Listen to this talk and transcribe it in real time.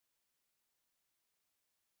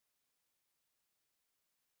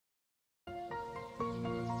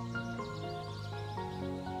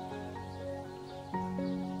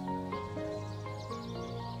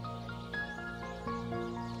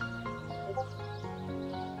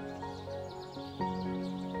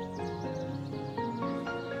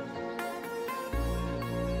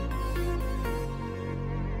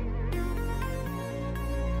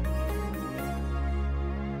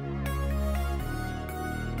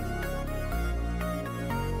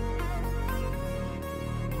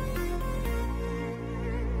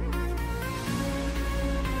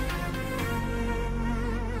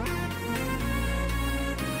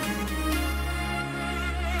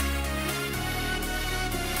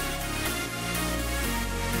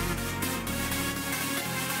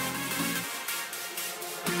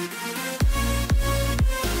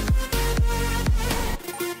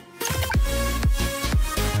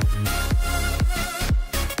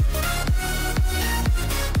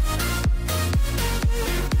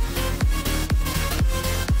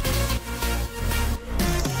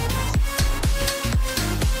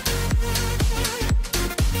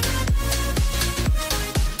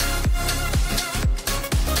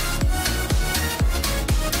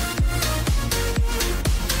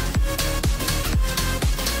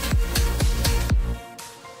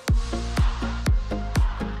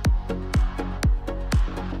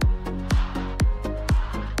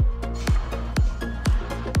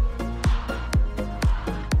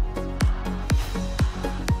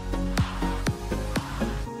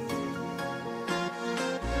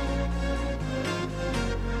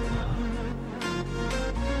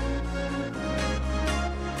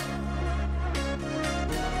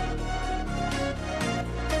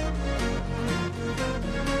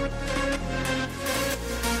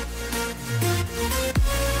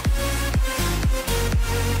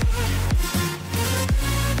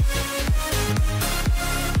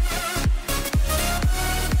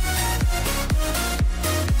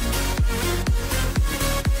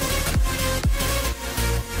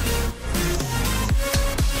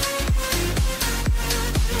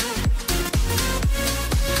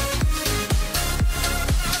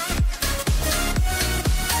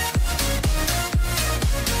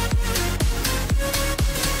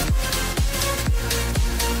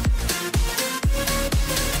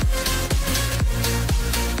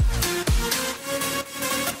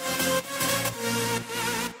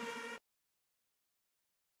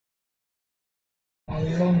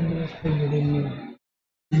Alone within me.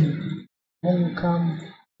 Welcome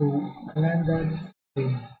to another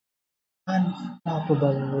stream.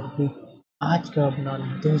 Unstoppable मूर्ति आज का अपना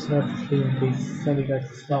दूसरा स्ट्रीम भी सभी का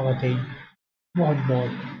स्वागत है बहुत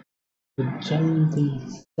बहुत तो जल्दी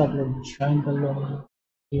सब लोग ज्वाइन कर लो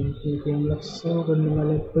गेम क्योंकि हम लोग शुरू करने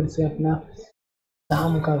वाले फिर से अपना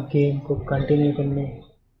शाम का गेम को कंटिन्यू करने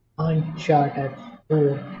अनचार्टेड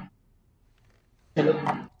 4 चलो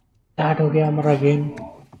स्टार्ट हो गया हमारा गेम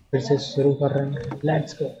फिर से शुरू कर रहे हैं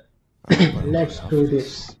let's go let's do this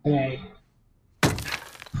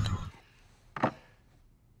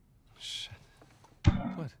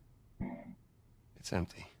What? It's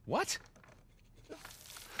empty. What?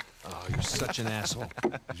 Oh, you're such an asshole.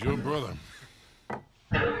 He's your brother.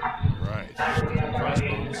 Right.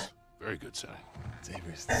 Crossbones. Very good sign.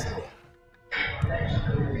 Davis, the city.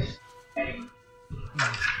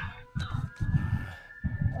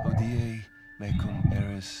 Hodie mecum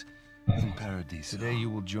eris in paradiso. Today you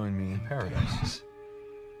will join me in paradise.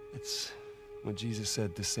 It's what Jesus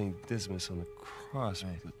said to Saint Dismas on the cross.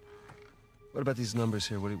 Right. But what about these numbers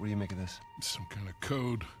here? What do you make of this? Some kind of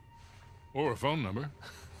code. Or a phone number.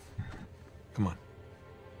 Come on.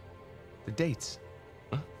 The dates.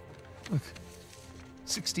 Huh? Look.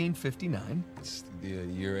 1659. It's the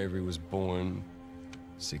year Avery was born.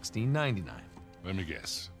 1699. Let me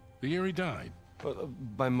guess. The year he died. Well,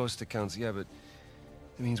 by most accounts, yeah, but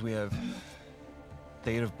it means we have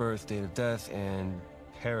date of birth, date of death, and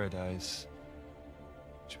paradise.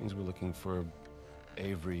 Which means we're looking for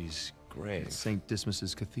Avery's grave. St.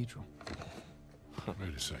 Dismas's cathedral.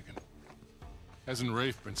 Wait a second. Hasn't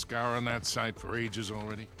Rafe been scouring that site for ages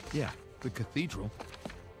already? Yeah, the cathedral.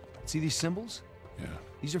 See these symbols? Yeah.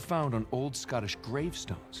 These are found on old Scottish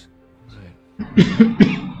gravestones. Right.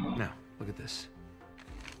 Now, look at this.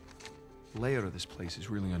 The layout of this place is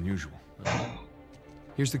really unusual.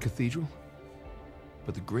 Here's the cathedral,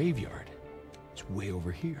 but the graveyard is way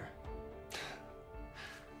over here.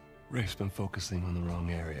 Rafe's been focusing on the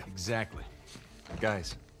wrong area. Exactly.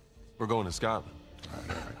 Guys, we're going to Scotland.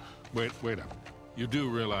 All right. Wait up. You do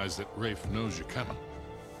realize that Rafe knows you're coming.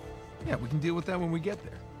 Yeah, we can deal with that when we get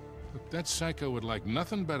there. Look, that psycho would like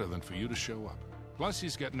nothing better than for you to show up. Plus,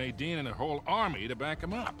 he's got Nadine and a whole army to back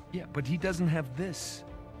him up. Yeah, but he doesn't have this.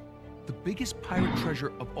 The biggest pirate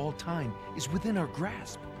treasure of all time is within our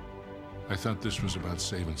grasp. I thought this was about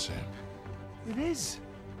saving Sam. It is.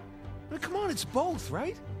 I mean, come on, it's both,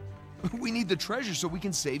 right? We need the treasure so we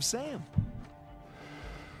can save Sam.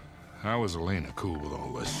 How is Elena cool with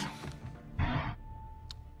all this?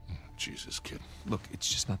 Jesus, kid. Look, it's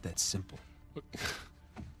just not that simple. Look,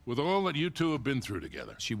 with all that you two have been through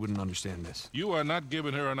together, She wouldn't understand this. you are not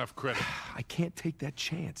giving her enough credit. I can't take that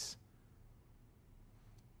chance.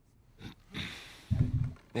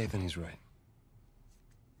 Nathan, he's right.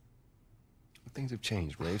 Things have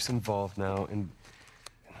changed. Rafe's involved now, and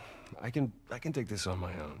I can take this on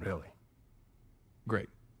my own, really. Great.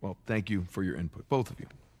 Well, thank you for your input, both of you.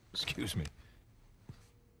 Excuse me.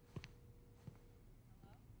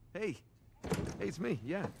 Hey. Hey, it's me,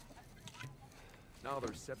 yeah. No, the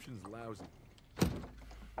reception's lousy.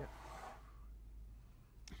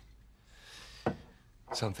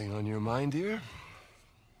 Something on your mind, dear?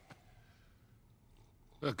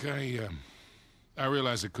 Look, I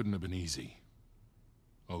realize it couldn't have been easy.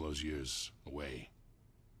 All those years away.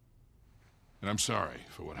 And I'm sorry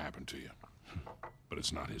for what happened to you. But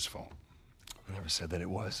it's not his fault. I never said that it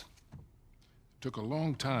was. It took a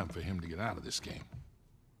long time for him to get out of this game.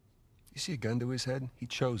 You see a gun to his head? He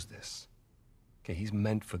chose this. Okay, he's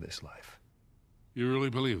meant for this life. You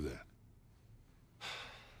really believe that?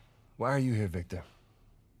 Why are you here, Victor?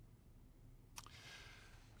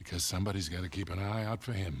 Because somebody's got to keep an eye out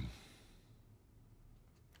for him.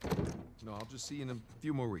 No, I'll just see you in a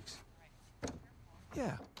few more weeks.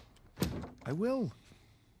 Yeah, I will.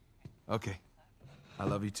 Okay. I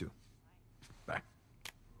love you too. Bye.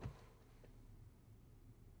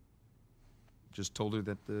 Just told her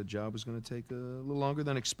that the job was going to take a little longer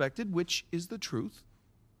than expected, which is the truth.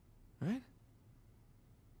 Right?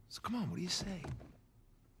 So come on, what do you say?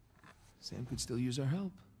 Sam could still use our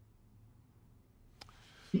help.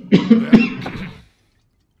 I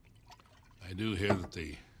do hear that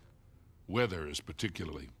the weather is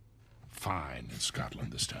particularly fine in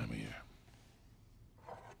Scotland this time of year.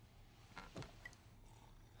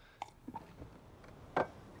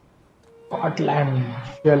 Scotland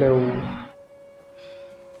yellow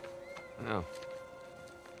No.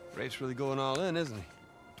 Rafe's really going all in, isn't he?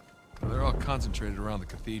 Well, they're all concentrated around the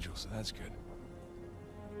cathedral, so that's good.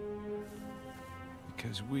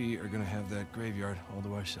 Because we are going to have that graveyard all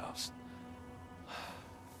to ourselves.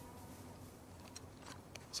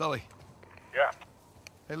 Sully. Yeah.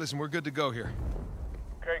 Hey, listen, we're good to go here.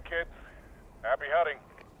 Okay, kids. Happy hunting.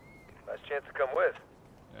 Last chance to come with.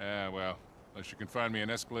 Yeah, well, unless you can find me an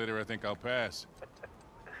escalator, I think I'll pass.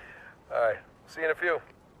 All right. See you in a few.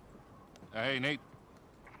 Hey, Nate.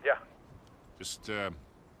 Yeah.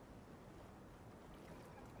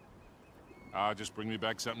 Just bring me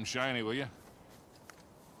back something shiny, will you?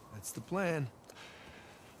 That's the plan.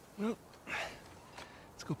 Well,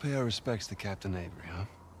 let's go pay our respects to Captain Avery, huh?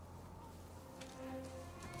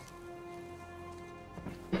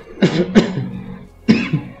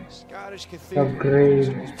 Scottish cathedral. Upgrade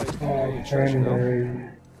Treasure, primary.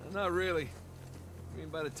 Not really. I mean,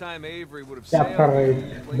 by the time Avery would have Separate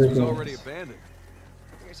sailed, the place was business. already abandoned.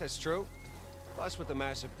 I guess that's true. Plus, with the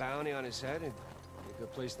massive bounty on his head, it'd be a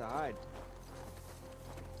good place to hide.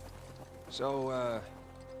 So,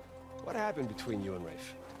 what happened between you and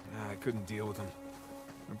Rafe? Nah, I couldn't deal with him.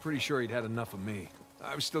 I'm pretty sure he'd had enough of me.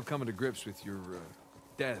 I was still coming to grips with your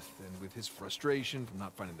death and with his frustration from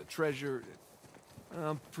not finding the treasure.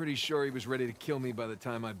 I'm pretty sure he was ready to kill me by the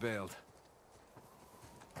time I bailed.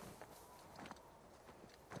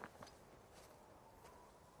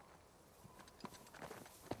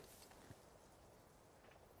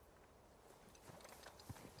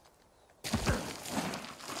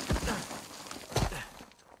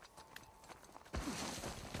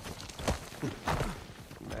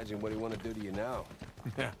 Imagine what he'd want to do to you now.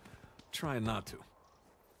 Yeah, trying not to.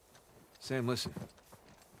 Sam, listen.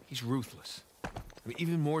 He's ruthless. I mean,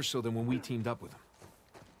 even more so than when we teamed up with him.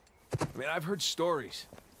 I mean, I've heard stories.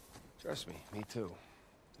 Trust me, me too.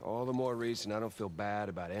 All the more reason I don't feel bad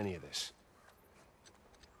about any of this.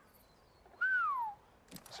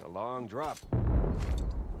 It's a long drop.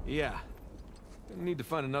 Yeah. Gonna need to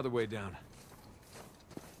find another way down.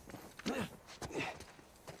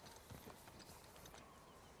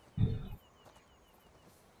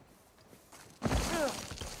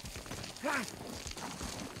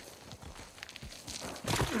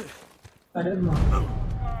 अरे माँ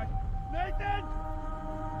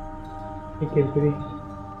ठीक है फिर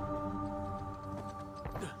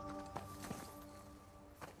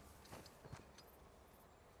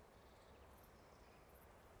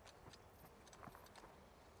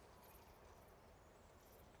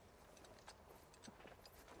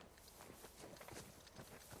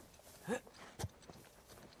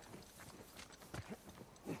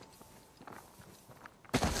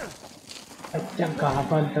अच्छा कहाँ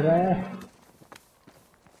पर तरह है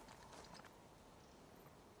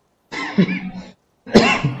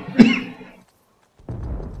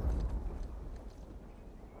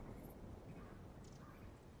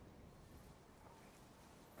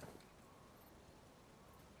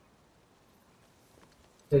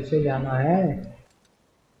कैसे जाना है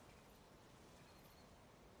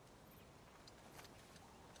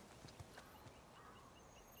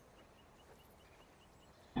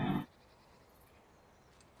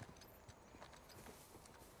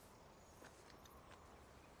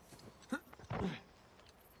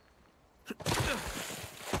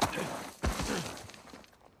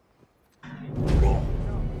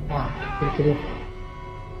फिर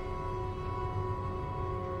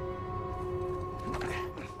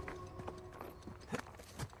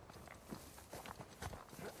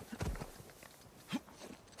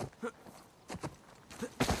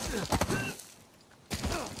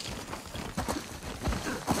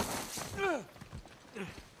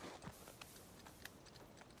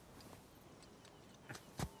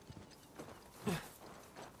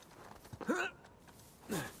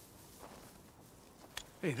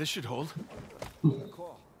Hey, this should hold.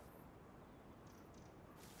 Call.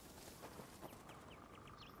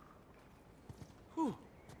 Whew.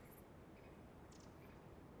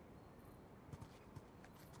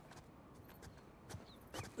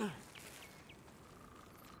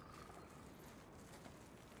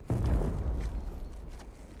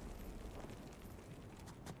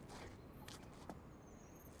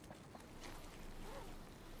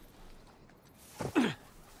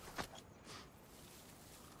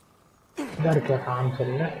 इधर क्या काम चल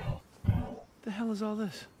रहा है The hell is all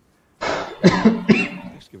this?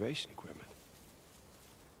 Excavation equipment.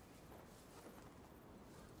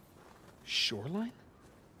 Shoreline?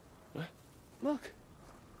 What? Look.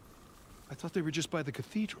 I thought they were just by the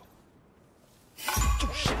cathedral.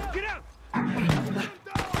 Get out!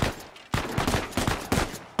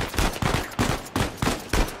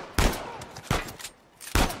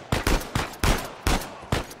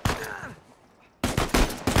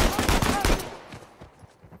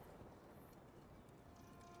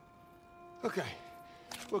 Okay,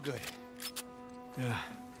 we're good. Yeah.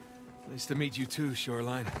 Nice to meet you too,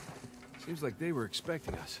 Shoreline. Seems like they were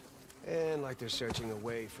expecting us. And like they're searching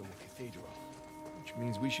away from the cathedral. Which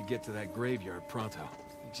means we should get to that graveyard pronto.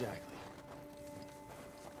 Exactly.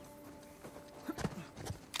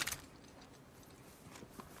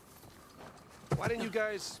 Why didn't you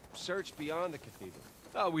guys search beyond the cathedral?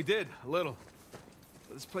 Oh, we did, a little.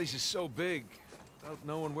 But this place is so big, without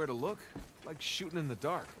knowing where to look, like shooting in the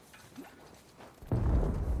dark.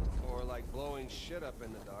 Or like blowing shit up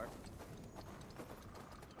in the dark.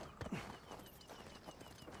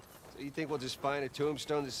 So you think we'll just find a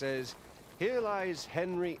tombstone that says, "Here lies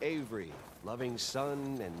Henry Avery, loving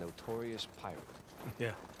son and notorious pirate"?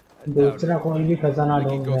 Yeah. दूसरा कोई भी खजाना I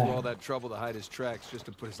think he'd ढूंढ go रहा through all है. that trouble to hide his tracks just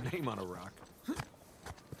to put his name on a rock.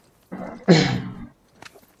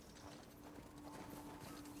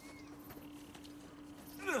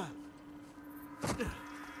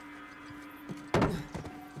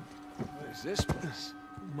 What is this place?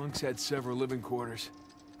 Monks had several living quarters.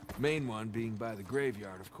 Main one being by the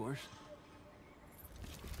graveyard, of course.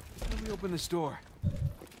 Let me open this door.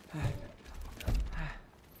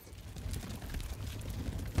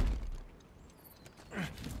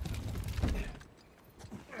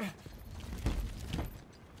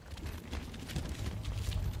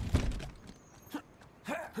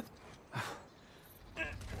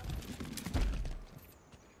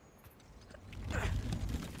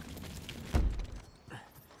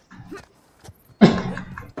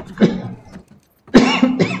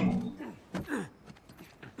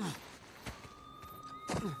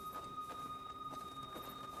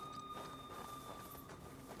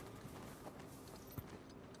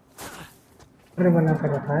 अरे बना कर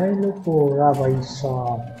रखा है ये लोग पूरा भाई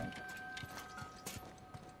साहब.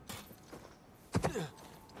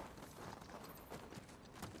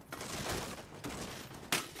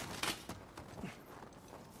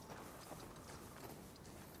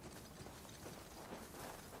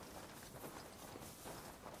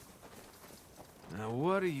 Now,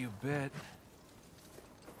 what do you bet?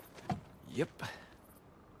 Yep.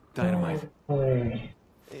 Dynamite. अरे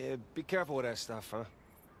Yeah, be careful with that stuff, huh?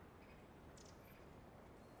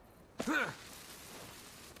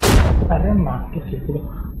 अरे माँ की चिपड़ी.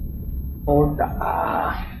 ओटा.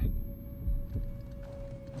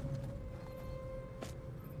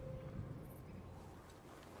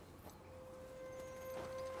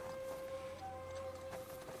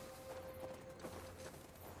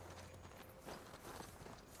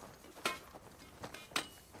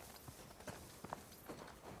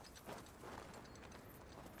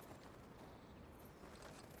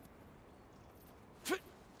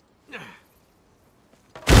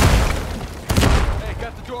 Hey,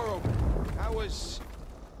 got the door open. That was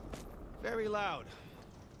very loud.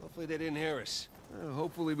 Hopefully they didn't hear us.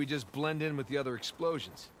 Hopefully we just blend in with the other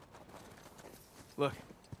explosions. Look,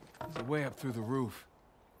 there's a way up through the roof.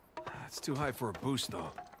 It's too high for a boost,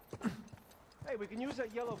 though. Hey, we can use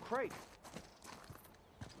that yellow crate.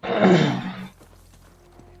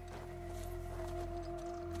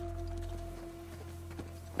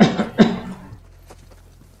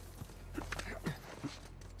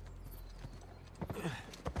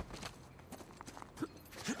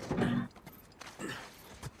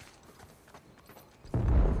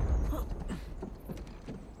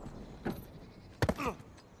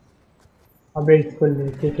 अबे इसको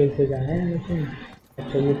लेके कैसे जाए लेकिन.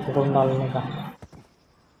 अच्छा ये phone डालने का.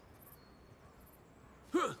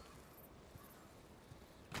 There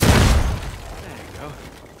you go.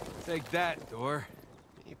 Take that, door.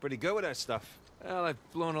 You're pretty good with that stuff. Well,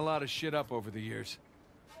 I've blown a lot of shit up over the years.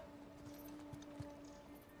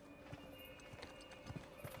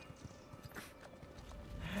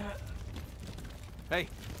 Hey,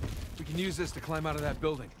 we can use this to climb out of that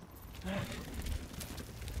building.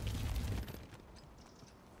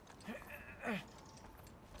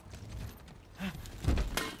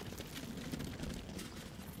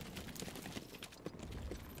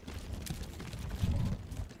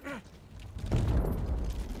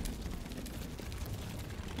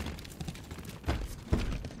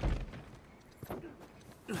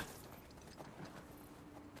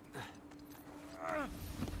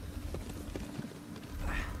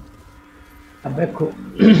 अबे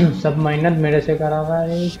सब मेहनत मेरे से करा रहा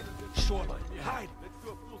है. Hide! Let's do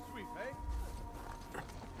a full sweep, hey?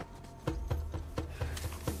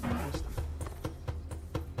 Where's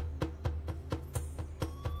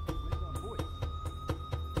our boys?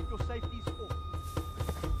 Keep your safeties off.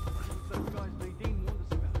 Those guys Nadine warned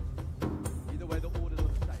us about. Either way, the orders are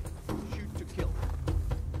the same. Shoot to kill.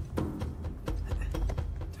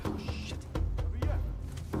 Oh, shit. Over here.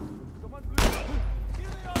 Someone please.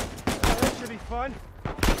 Here they are. That should be fun.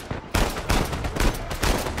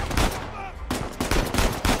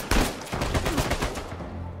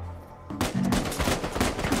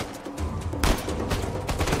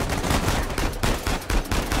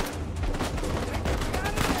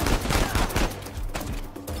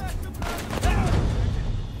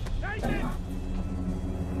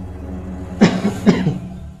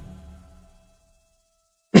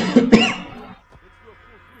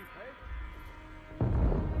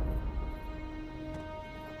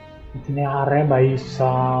 इतने आ रहे हैं भाई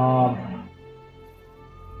साहब।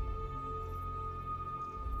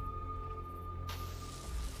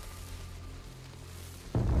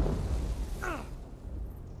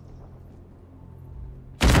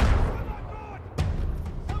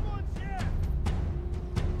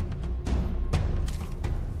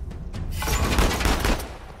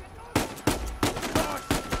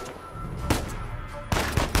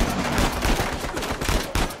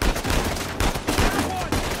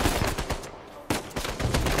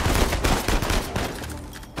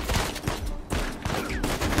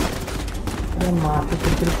 माफी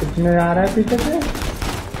कितने आ रहा है पीछे से?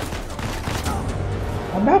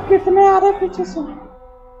 अबे कितने आ रहे हैं पीछे से?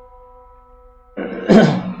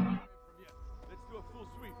 Let's do a full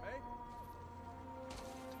sweep, eh?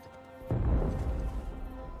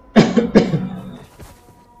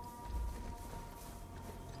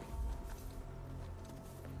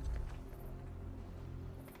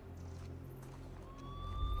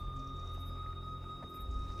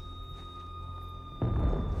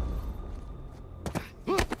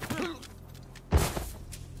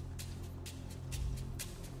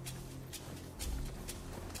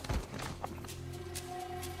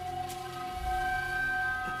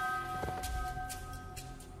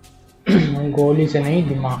 गोली से नहीं,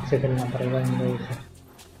 दिमाग से खेलना पड़ेगा इन लोगों से।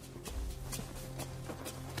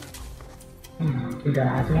 इधर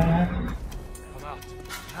आ जा यार। I'm out.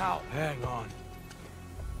 How? Hang on.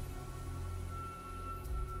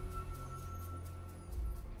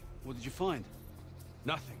 What did you find?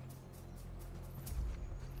 Nothing.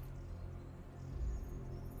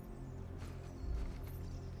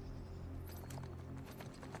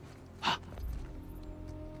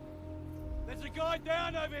 There's a guy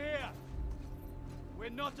down over here. We're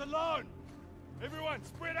not alone. Everyone,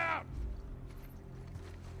 spread out!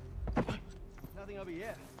 Nothing over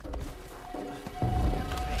here.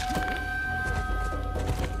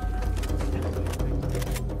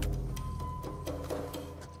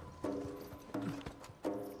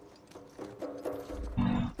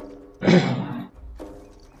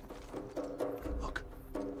 Look.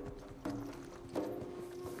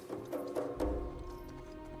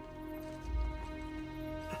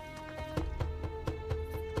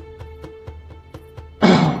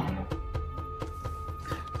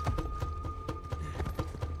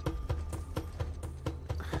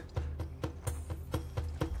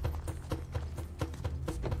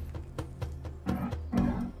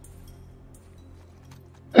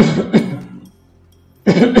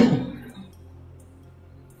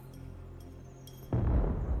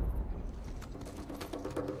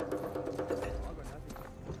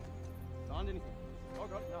 Found anything? Oh,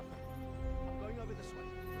 got nothing. I'm going over this way.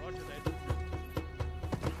 Roger that.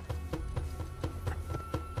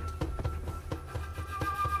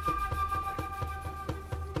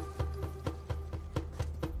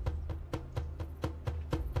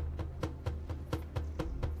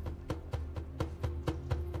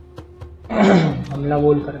 हमला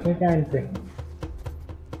बोल करके क्या इन पे?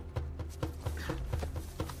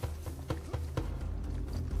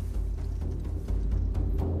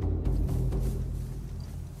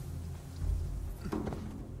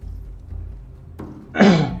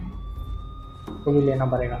 को भी लेना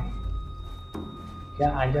पड़ेगा क्या?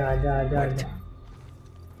 आजा आजा आजा आजा।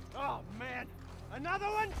 Oh man! Another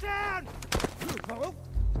one down!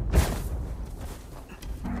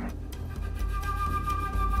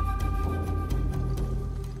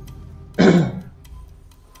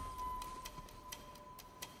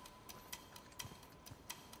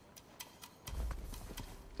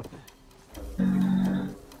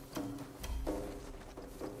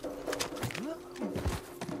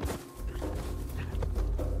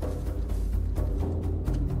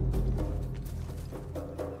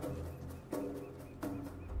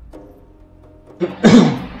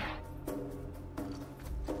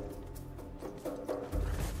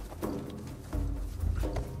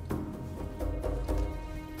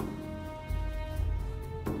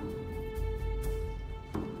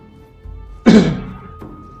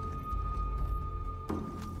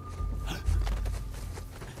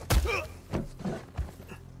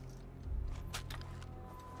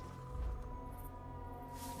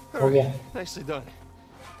 हो गया। Nicely done.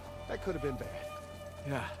 That could have been bad.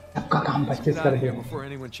 Yeah. सबका काम Let's 25 get out कर of here दिया। before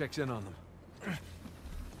anyone checks in on them.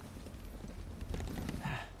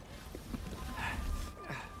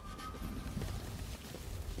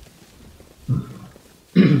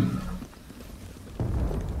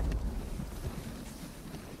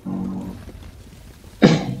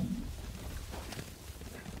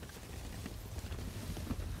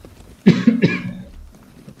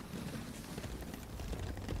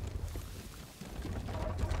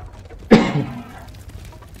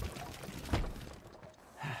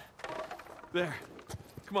 There.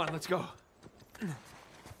 Come on, let's go.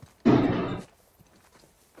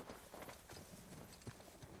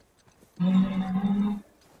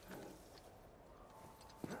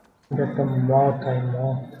 Get the moth, I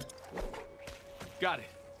know. Got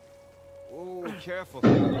it. Oh, careful.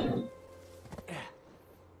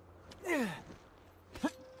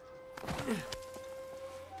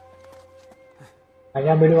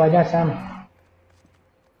 आजा बिडू आजा Sam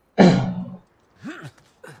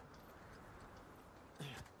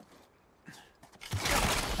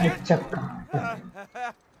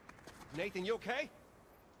Nathan, you okay?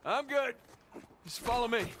 I'm good. Just follow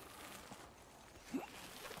me.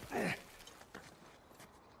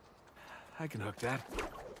 I can hook that.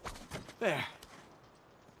 There.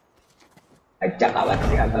 अच्छा कावत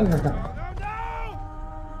क्या करना था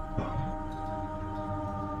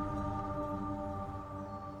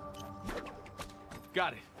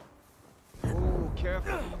Got it. Oh,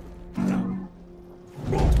 careful.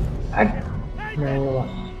 नहीं हुआ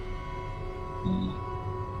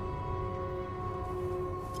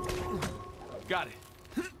Got it.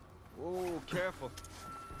 Oh, careful.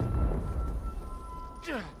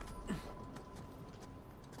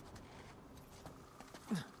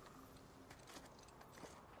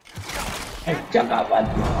 अच्छा कावत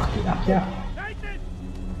क्या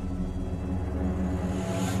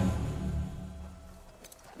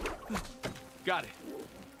Got it.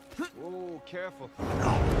 Oh, careful.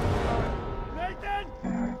 Nathan!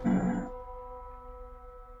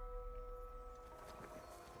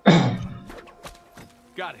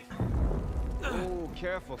 Got it. Oh,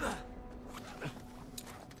 careful.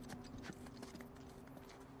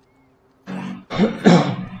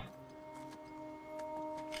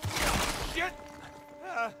 Shit!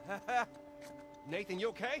 Nathan, you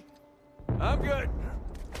okay? I'm good.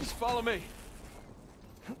 Just follow me.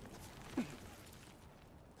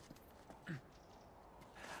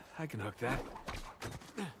 I can hook that.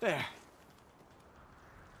 There.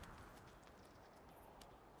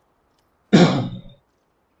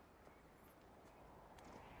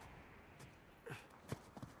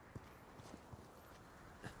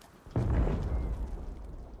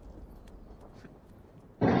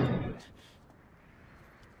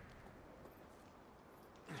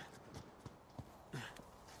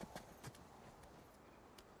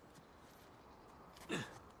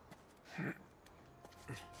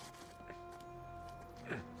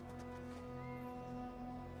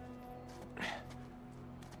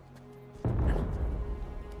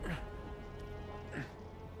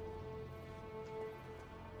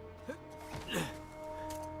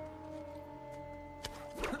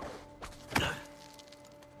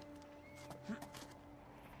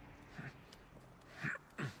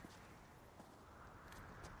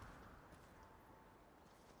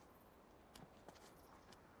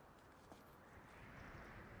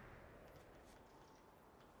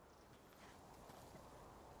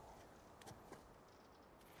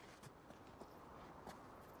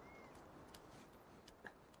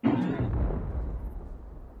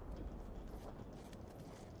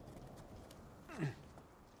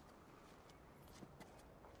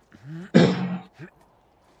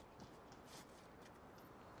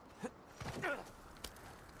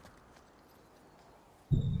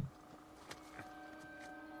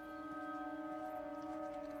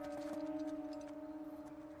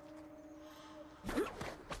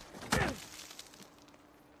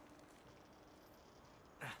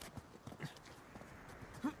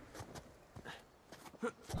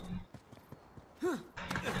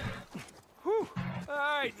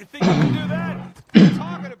 Alright, you think you can do that? What are you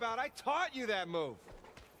talking about? I taught you that move.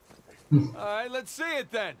 Alright, let's see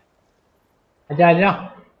it then. आजा आजा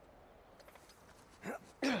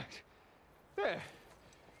There.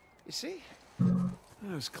 You see?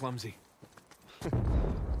 That was clumsy.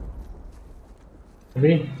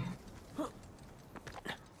 अभी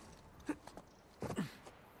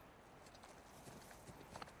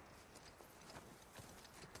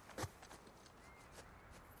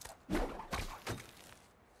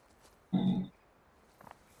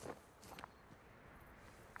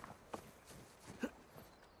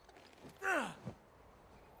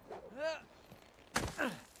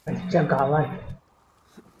अच्छा कावत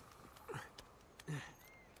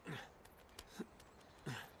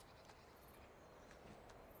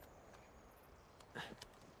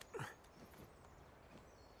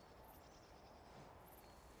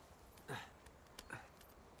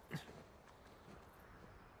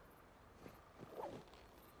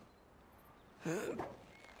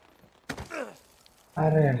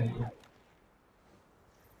अरे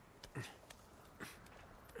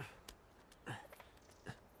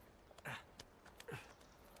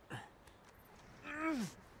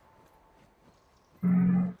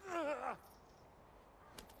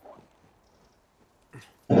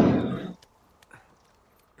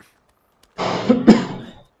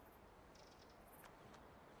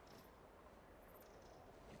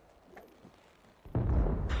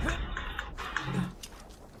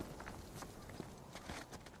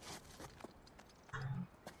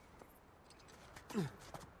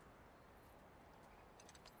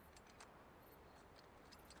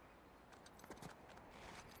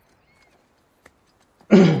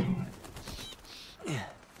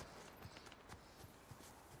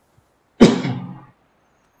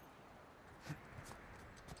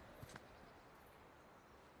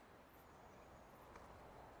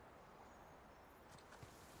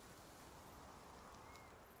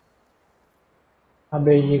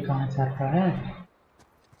अबे ये कहाँ चल रहा है?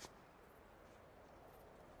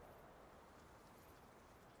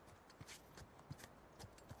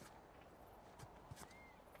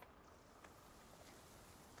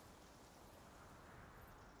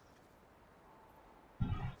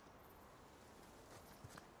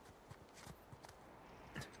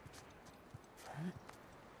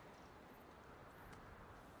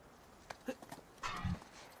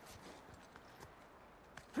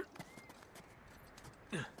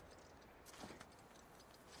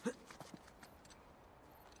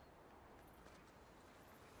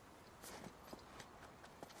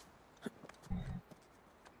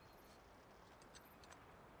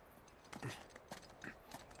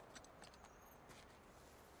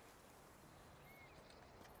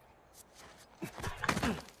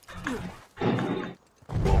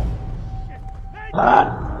 यार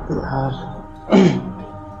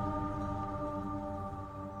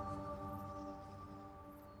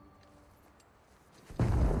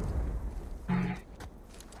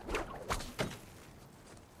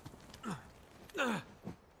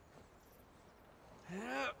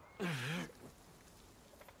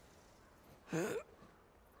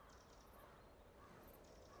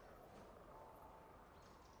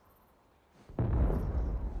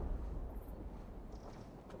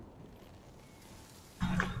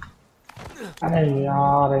अरे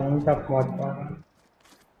यार यहीं तक पहुंच पाया।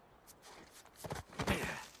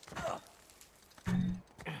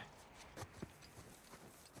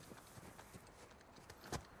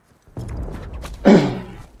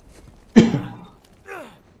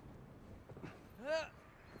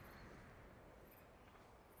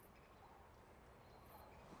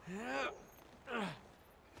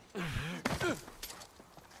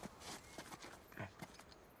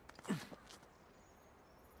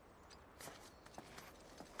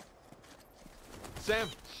 Sam,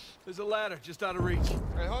 there's a ladder just out of reach.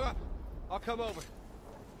 Hey, hold up. I'll come over.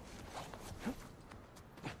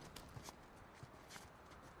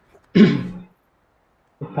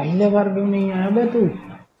 पहले बार क्यों नहीं आया बे तू?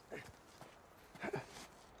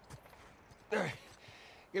 All right.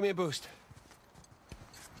 Give me a boost.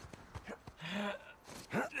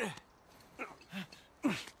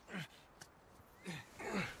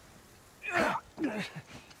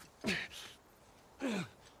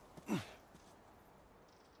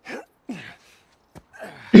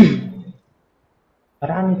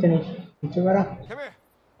 नीचे नीचे नीचे बड़ा। Come here.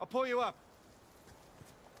 I'll pull you up.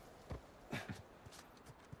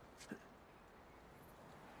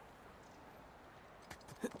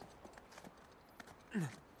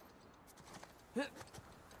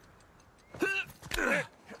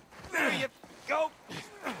 There you go.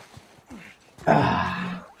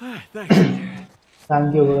 Thanks.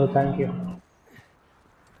 Thank you, bro. Thank you.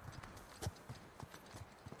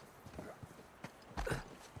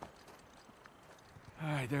 All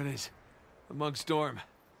right, there it is. Among storm.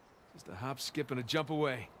 Just a hop, skip, and a jump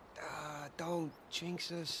away. Don't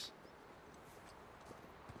jinx us.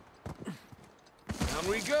 Down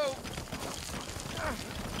we go.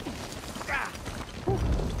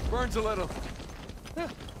 Burns a little.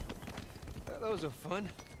 Those are fun.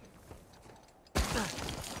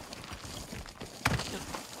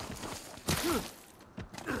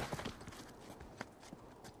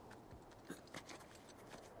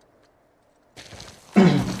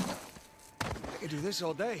 I could do this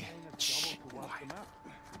all day. Shh. Go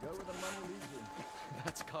where the money leads you.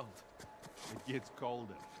 That's cold. It gets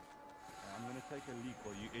colder. I'm gonna take a leak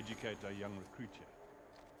while you educate our young recruit here.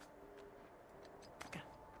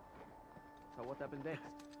 So what happened next?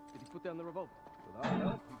 Did he put down the revolt? Without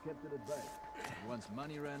help, he kept it at bay. Once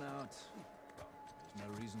money ran out, there's no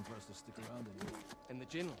reason for us to stick around anymore. And the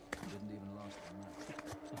general? Didn't even last a month.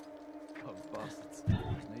 God bastards.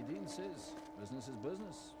 As Nadine says, business is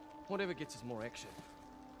business. Whatever gets us more action.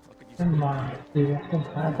 I could use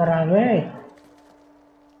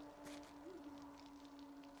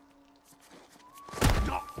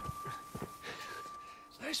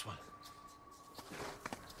Nice one.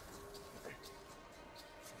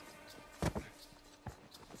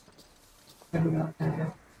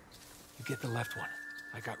 You get the left one.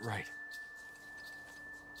 I got right.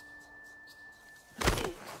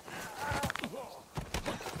 I'm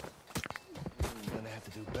gonna have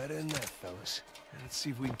to do better than that, fellas. Let's see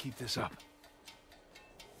if we can keep this up.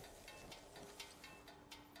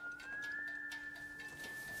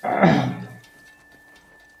 You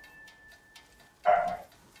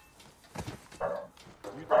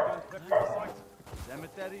two don't prep your site.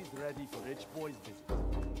 Cemetery's ready for rich boys' visit.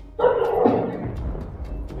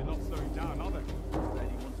 They're not slowing down, are they?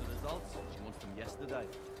 Lady wants the results. She wants them yesterday.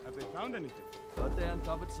 Have they found anything? Heard they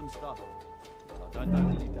uncovered some stuff. I don't know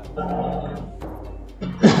the details.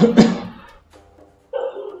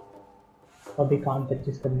 अभी काम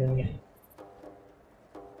 25 कर लेंगे.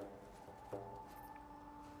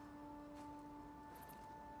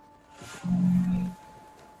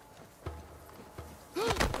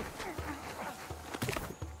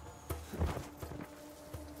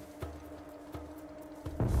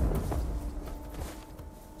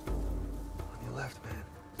 On your left, man.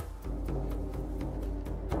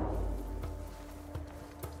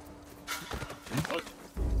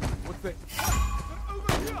 What's that?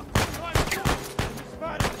 Over here!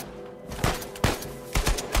 Spider!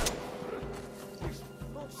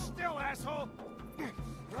 Hold still, asshole!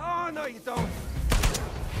 Oh, no, you don't.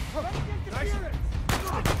 Nice.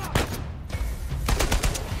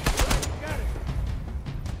 Got it.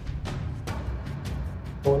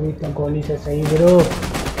 गोली से सही bro.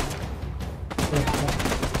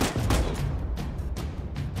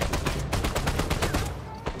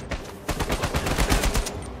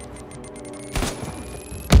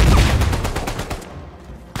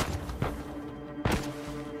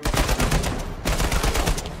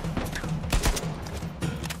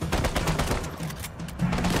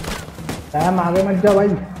 Sam आगे मत जाओ भाई.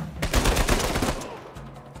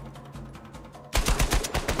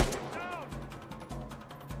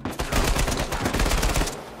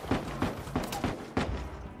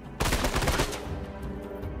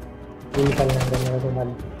 निकल लेंगे मेरे को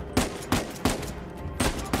भाई.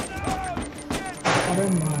 अरे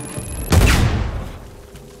मार.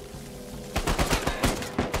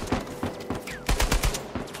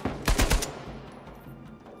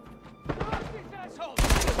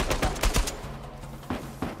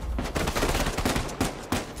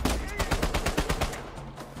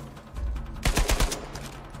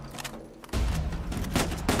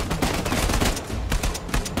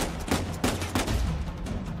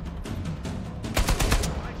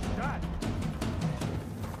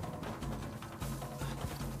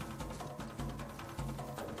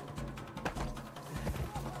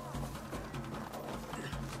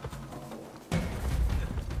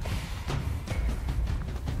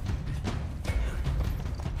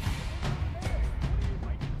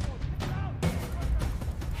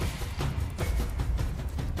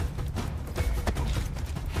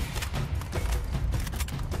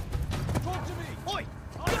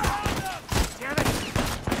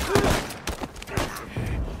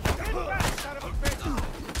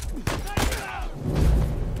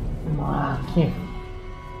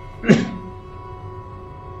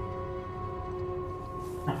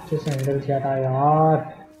 अच्छे से हैंडल किया था यार.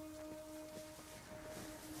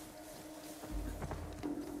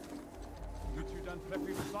 You two done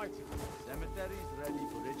prepping the site? Cemetery's ready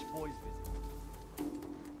for rich boys' visit.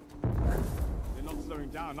 They're not slowing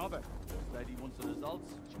down, are they? Lady wants the results.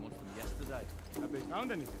 She wants them yesterday. Have they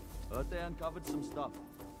found anything? Heard they uncovered some stuff.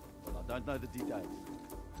 But I don't know the details.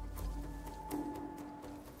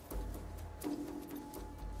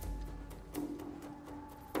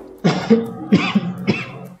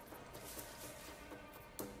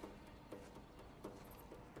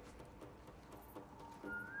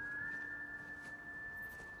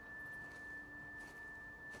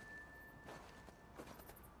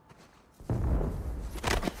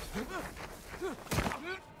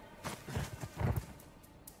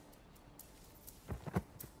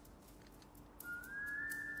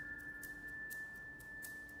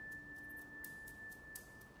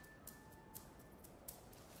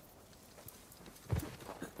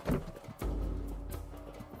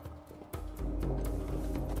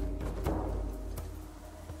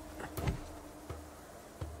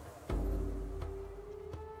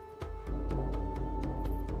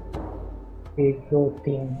 एक दो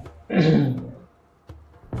तीन.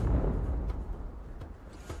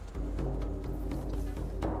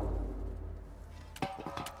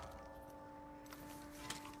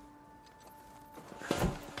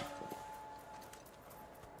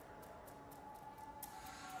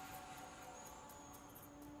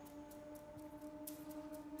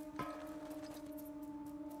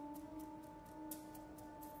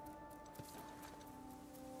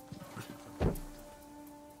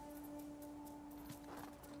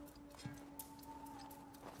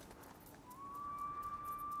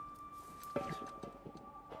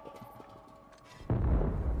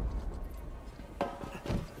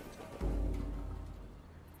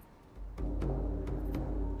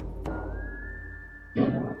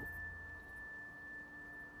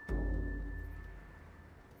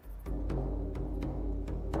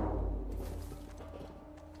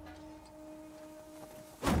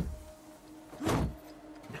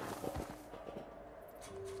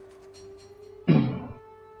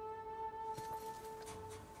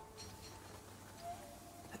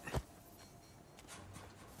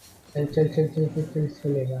 चल चल चल चल चल चल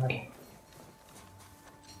चले यार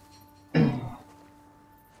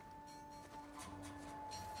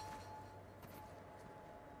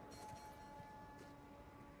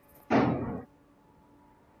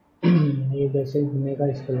ये जैसे घूमने का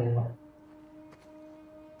इसको लूंगा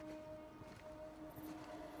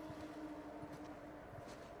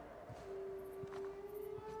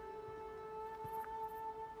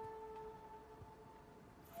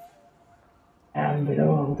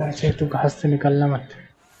उधर से तू घास से निकलना मत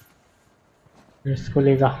इसको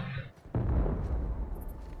लेगा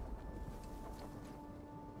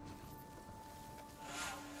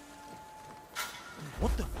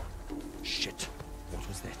What the? Shit. What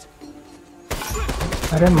was that?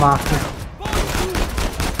 अरे माँ की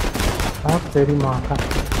तेरी माँ का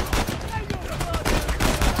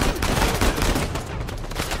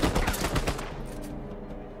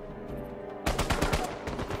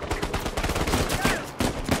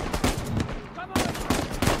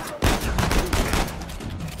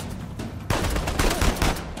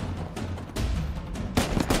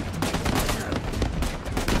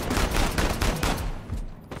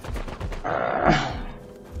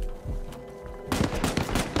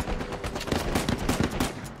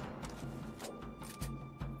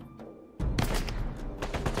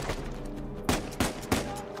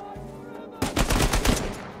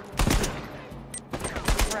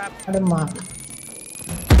अरे माँ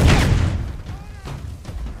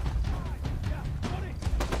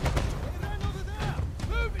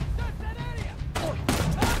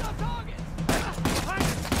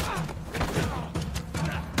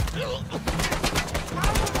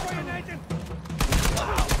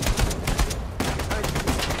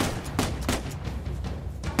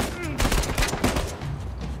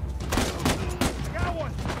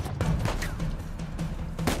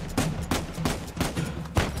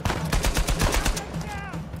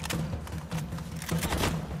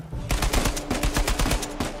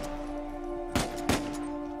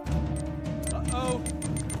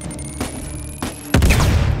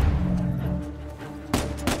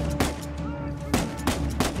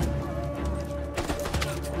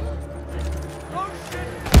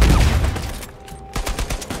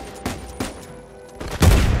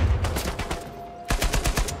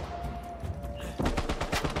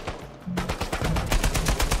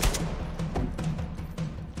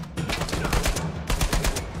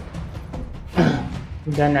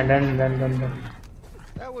Done.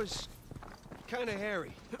 That was kind of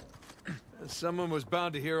hairy. Someone was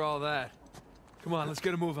bound to hear all that. Come on, let's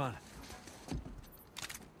get a move on.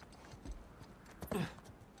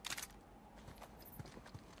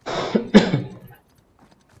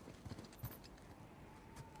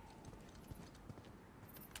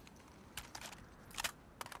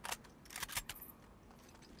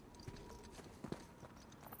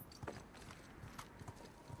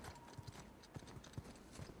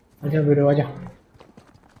 आजा वीरो आजा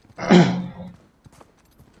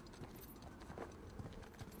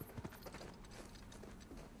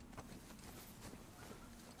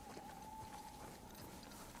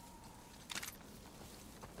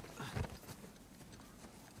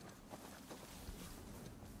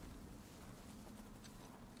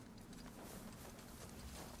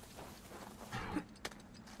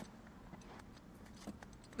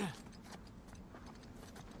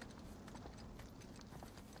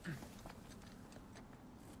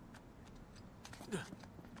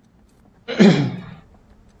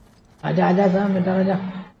आजा आजा साहब इधर आजा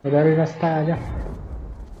उधर ही रास्ता है आजा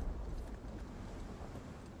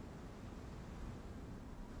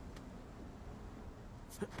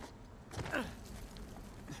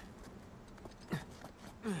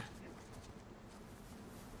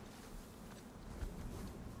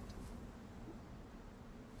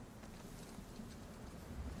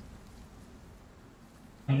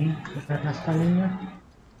नहीं इधर रास्ता नहीं है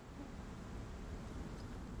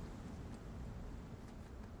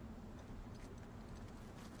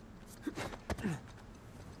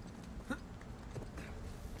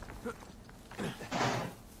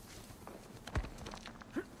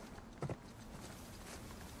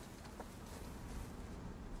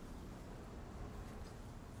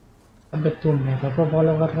अबे तू मेरे को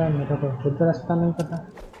फॉलो कर रहा है मेरे को खुद रास्ता नहीं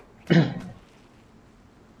पता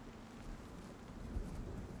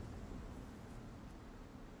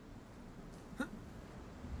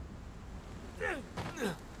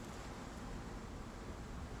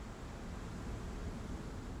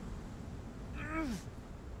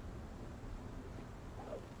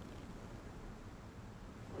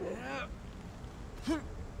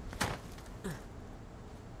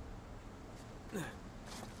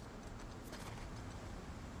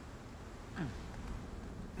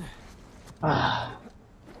Ah.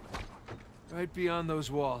 Right beyond those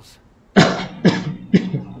walls.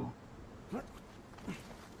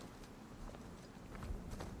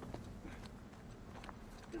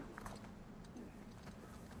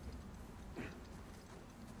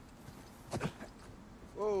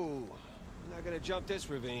 Whoa, I'm not gonna jump this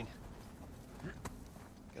ravine.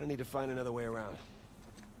 Gonna need to find another way around.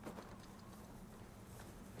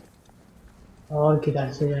 और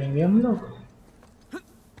किधर से जाएंगे हम लोग?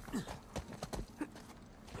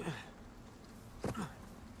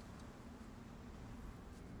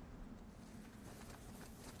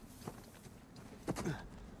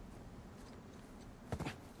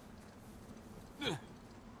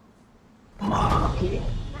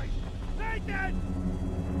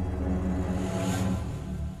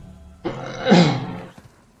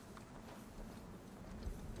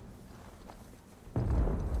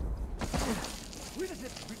 Where does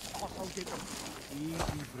this rich asshole get them?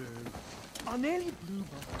 Easy, bro. I nearly blew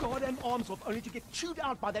my goddamn arms off only to get chewed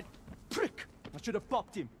out by that prick. I should have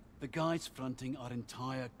popped him. The guys fronting our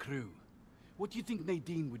entire crew. What do you think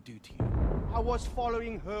Nadine would do to you? I was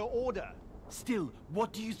following her order. Still,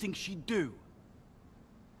 what do you think she'd do?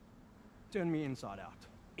 Turn me inside out.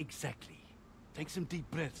 Exactly. Take some deep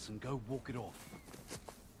breaths and go walk it off.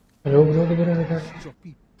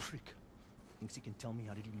 Droppy prick. Thinks he can tell me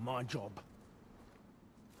how to do my job.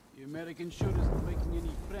 The American sure isn't making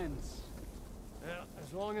any friends. Yeah,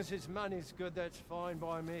 as long as his money's good, that's fine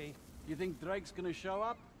by me. You think Drake's gonna show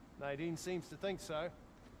up? Nadine seems to think so.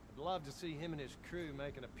 I'd love to see him and his crew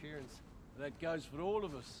make an appearance. That goes for all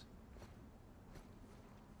of us.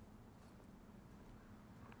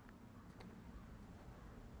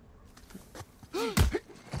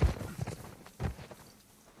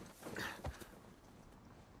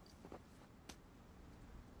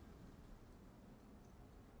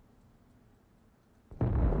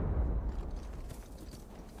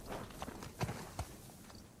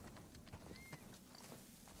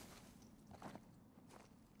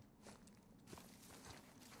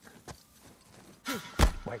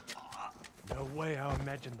 Wait. No way I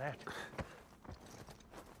imagined that.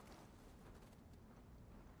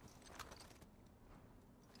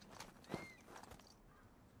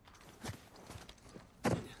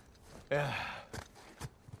 Yeah.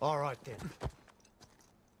 All right then.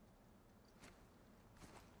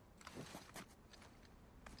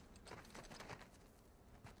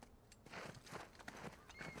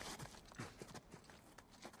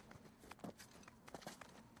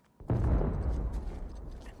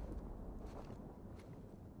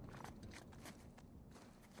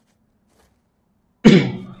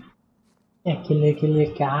 अकेले के लिए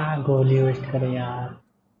क्या गोली waste करे यार?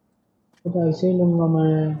 तो ऐसे ही लूंगा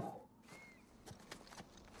मैं.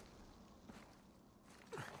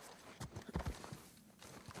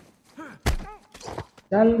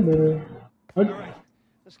 चल बे. All right,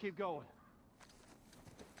 let's keep going.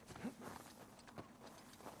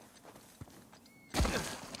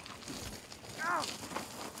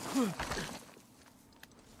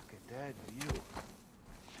 Look at that view.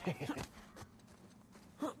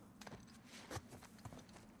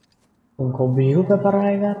 उनको व्यू पे पड़ रहा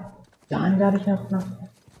है यार. जान जा रही है अपना.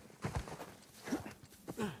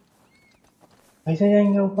 कैसे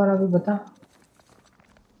जाएंगे ऊपर अभी बता.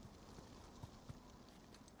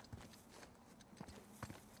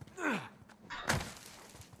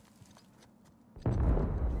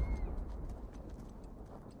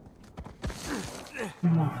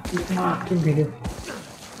 माँ की वीडियो.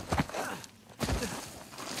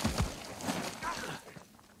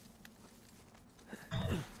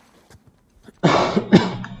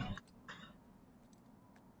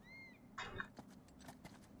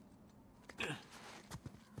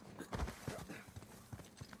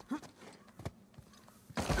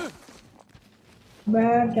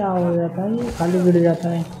 मैं क्या हो जाता है? ये खाली गिर जाता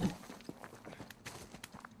है.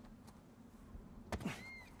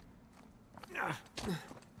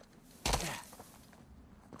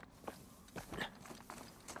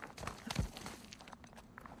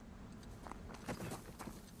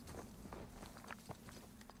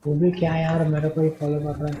 वो भी क्या यार, मेरे को ही फॉलो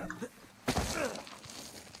कर रहा है.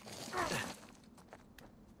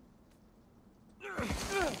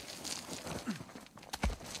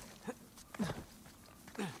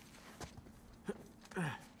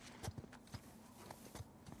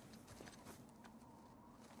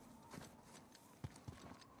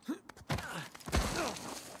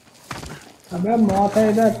 अबे मौत है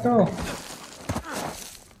इधर तो.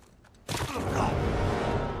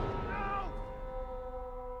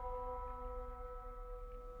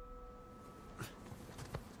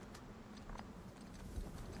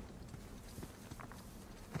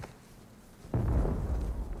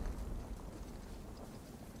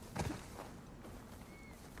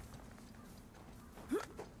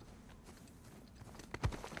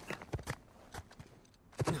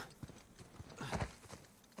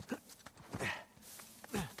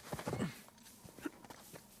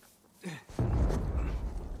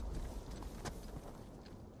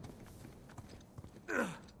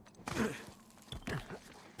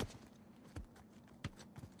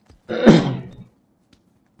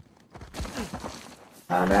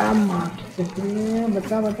 अरे माँ कितनी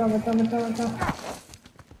बचा बचा बचा बचा बचा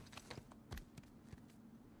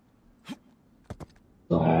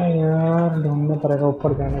तो यार ढूंढना पड़ेगा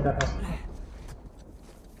ऊपर जाने का रास्ता।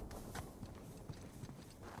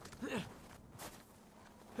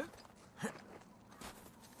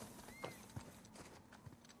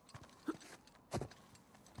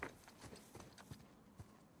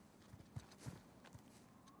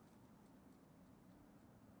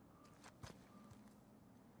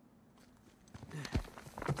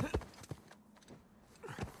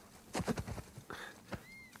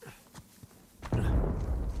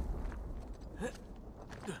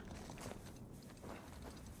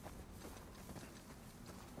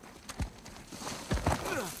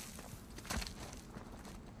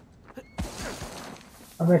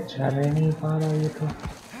 अबे चल ही नहीं पा रहा ये तो।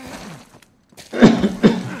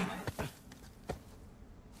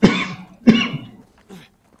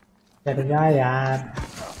 चल जा यार।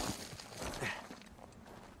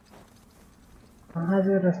 कहाँ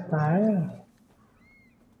से रास्ता है?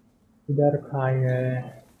 इधर खाई है,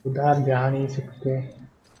 उधर जा नहीं सकते,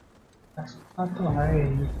 रास्ता तो है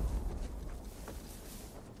ही।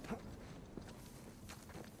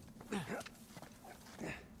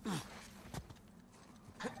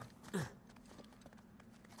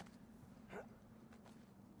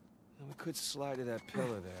 We could slide to that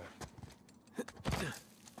pillar there.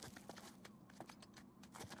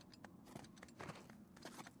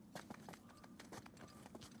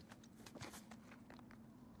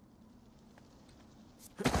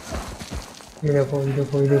 ये देखो ये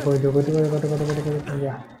देखो ये देखो ये देखो ये देखो ये देखो ये देखो ये देखो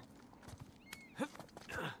ये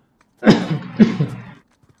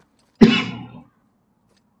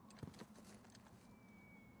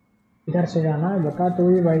इधर से जाना है, बता तू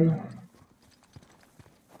ही भाई।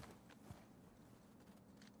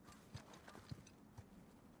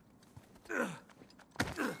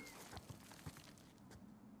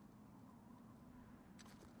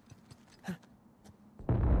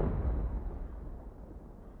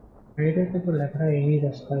 मेरे को तो लग रहा है यही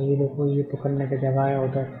रास्ता, ये देखो ये पकड़ने की जगह है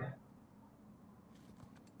उधर।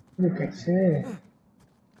 ये कैसे?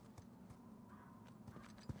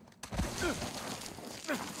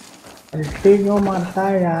 उल्टी क्यों मारता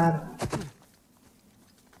है यार?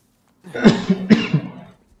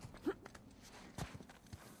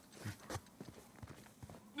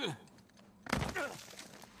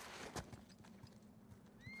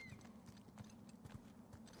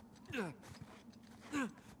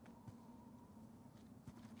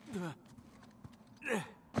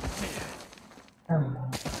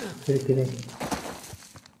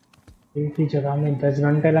 एक ही जगह में 10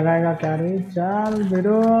 घंटे लगाएगा क्या रे? चल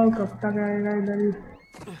बिरो, कब तक आएगा इधर ही?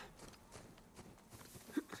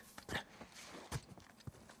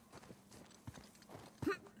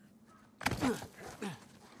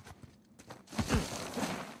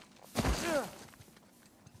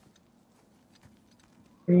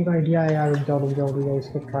 एक आइडिया है यार, रुक जाओ रुक जाओ रुक जाओ,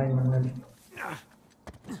 इसको ट्राई करना है।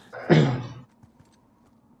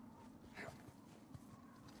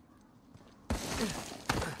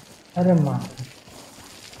 अरे माँ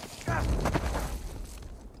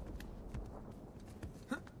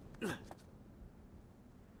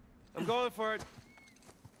I'm going for it.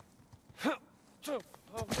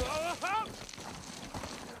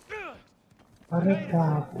 अरे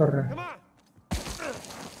बाप रे,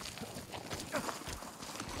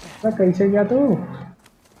 अरे कैसे गया तू?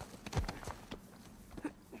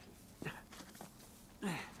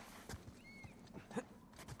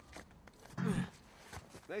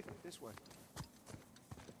 Nathan, this way.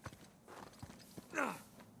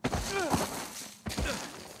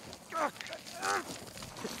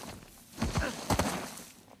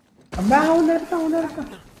 अबे उधर का उधर का।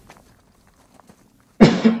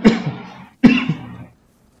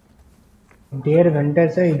 डेढ़ घंटे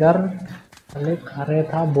से इधर अरे खा रहे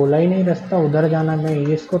था, बोला ही नहीं रास्ता उधर जाना, मैं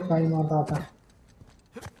इसको ट्राई मार रहा था।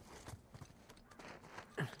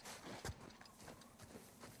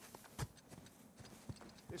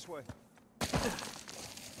 This way.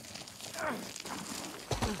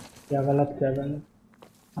 क्या गलत क्या गलत?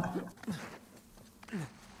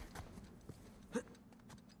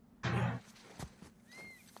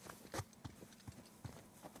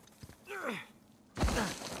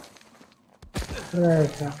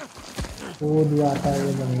 कूद जाता है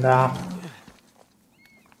ये बंदा।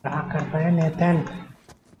 क्या कर रहा है नेथन?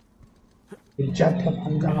 इज्जत का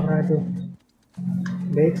पंगा कर रहा है तू।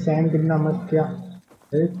 देख सैम कितना मस्त किया,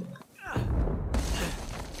 देख।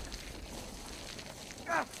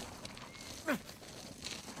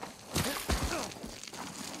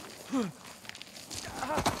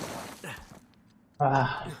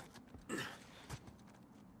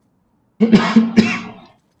 कल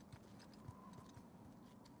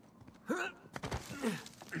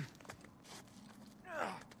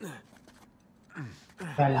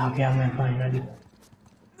आ गया मैं फाइनली।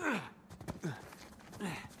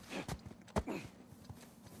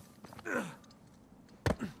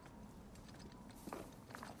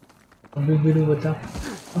 अभी वीडियो बता।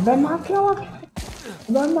 अबे माँ क्या हुआ?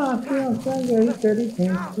 अबे माँ क्या क्या गई तेरी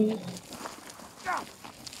भैंसी?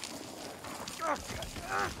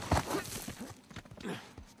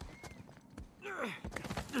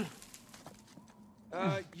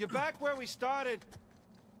 You're back where we started.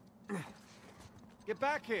 Get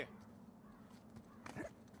back here.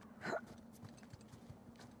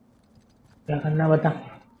 क्या करना बता?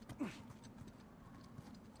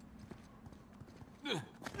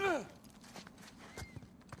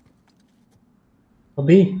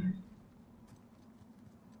 अभी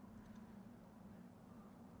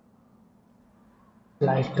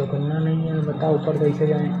लाइट तो करना नहीं है, बता ऊपर कैसे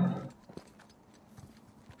जाएं?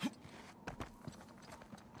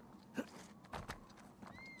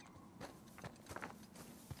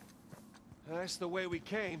 That's the way we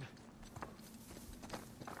came.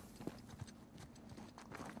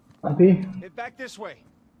 अभी Head back this way.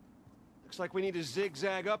 Looks like we need to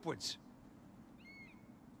zigzag upwards.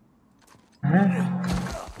 हैं?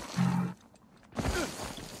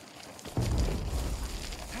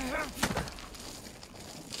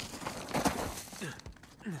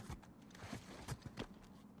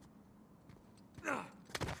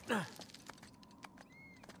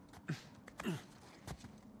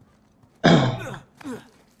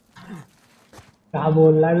 क्या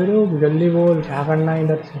बोल रहा है वीरू? जल्दी बोल, क्या करना है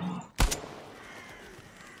इधर से?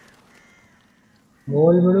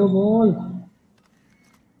 बोल वीरू बोल।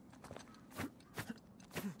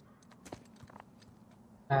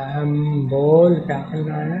 बोल क्या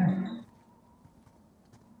करना है?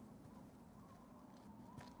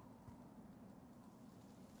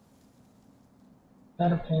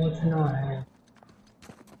 सर पहुंचना है।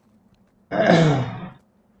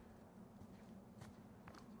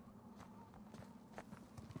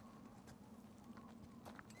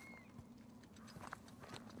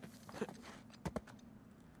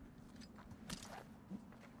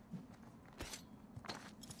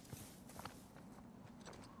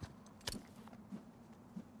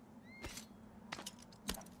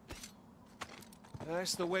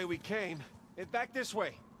 That's the way we came. Head back this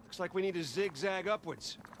way. Looks like we need to zigzag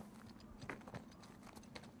upwards.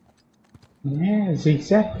 मैं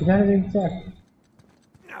zigzag किधर zigzag?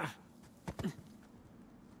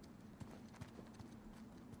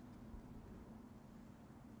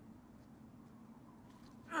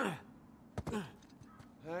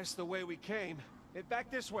 That's the way we came. Head back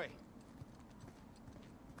this way.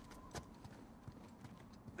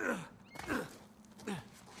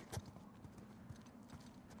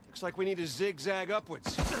 Looks like we need to zigzag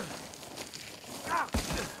upwards.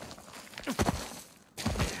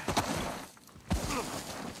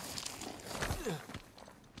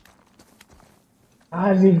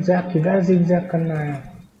 zigzag किधर zigzag करना है?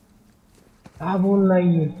 क्या बोल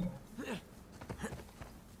रही है?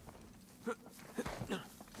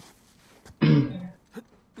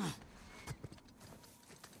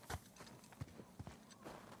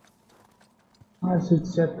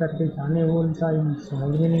 zigzag करके जाने बोलता है,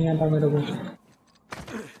 समझ में नहीं आता मेरे को।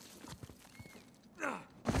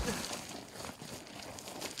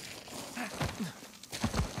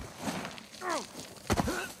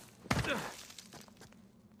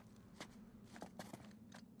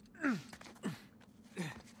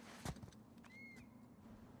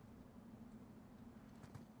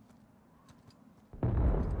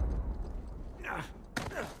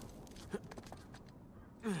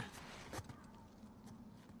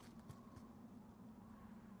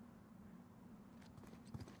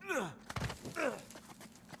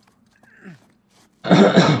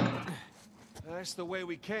 That's the way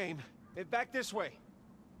we came. Head back this way.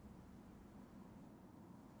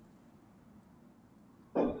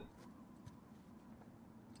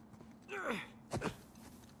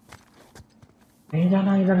 नहीं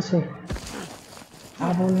जाना इधर से।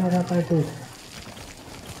 क्या बोलना चाहता है तू?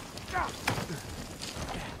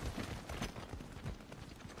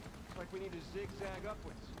 Like we need to zigzag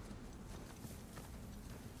upwards.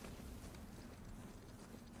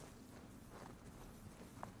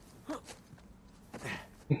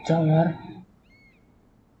 अच्छा यार,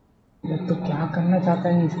 ये तो क्या करना चाहता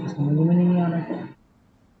है इसको समझ में नहीं आ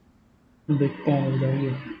रहा। देखते हैं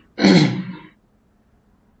जाइए।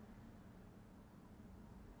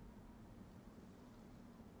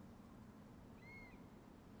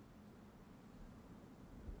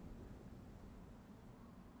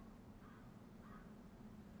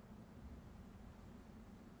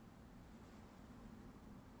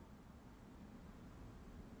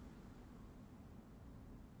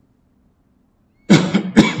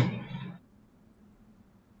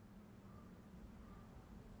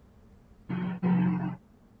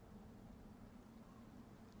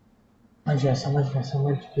 अच्छा समझ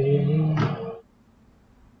गए।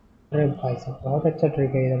 अरे भाई साहब बहुत अच्छा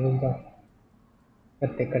ट्रिक है ये तो इनका।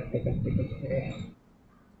 करते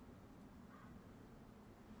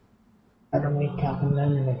अरे मैं क्या करना है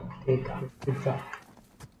मैंने देखा देखा।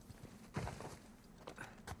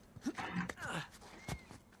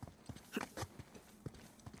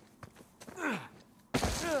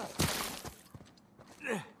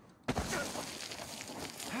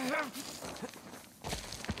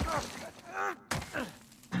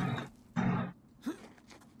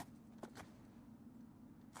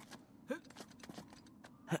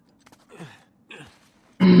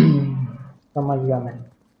 समझ गया मैं।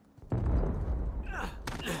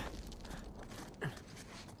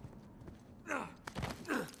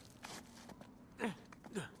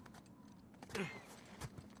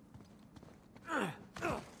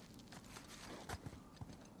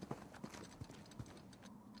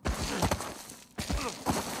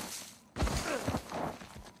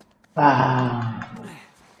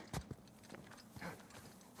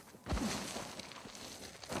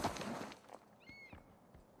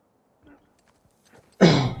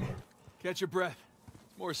 Catch your breath.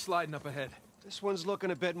 More sliding up ahead. This one's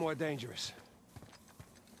looking a bit more dangerous.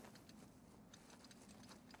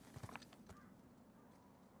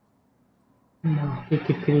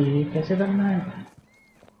 कितनी कैसे करना है?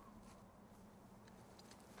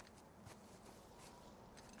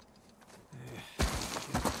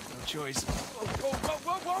 No choice.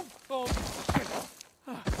 Whoa. If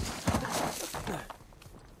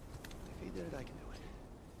he did it, I can do it.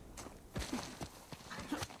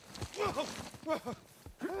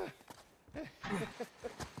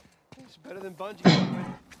 It's better than bungee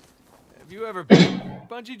jumping. Have you ever been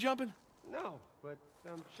bungee jumping? No, but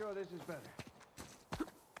I'm sure this is better.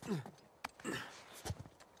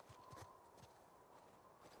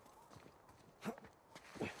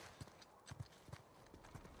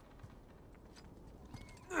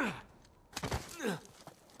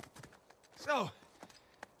 So,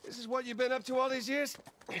 this is what you've been up to all these years?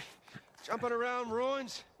 Jumping around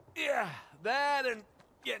ruins? Yeah, that and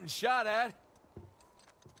getting shot at.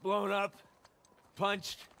 Blown up.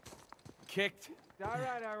 Punched. Kicked. All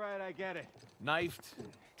right, I get it. Knifed.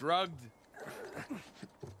 Drugged.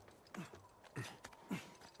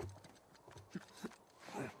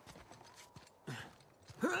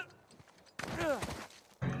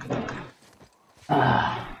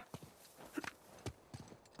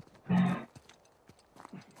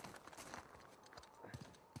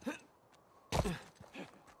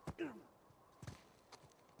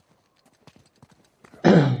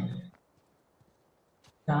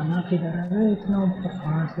 जाना किधर है इतना ऊपर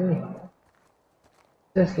कहाँ से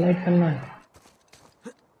slide करना है।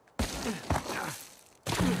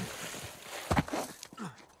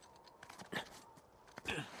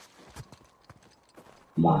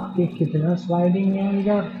 बाकी कितना स्लाइडिंग है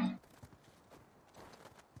इधर।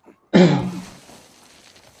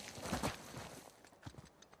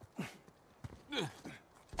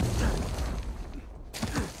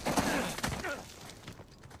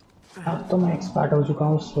 अब तो मैं एक्सपर्ट हो चुका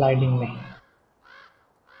हूँ स्लाइडिंग में।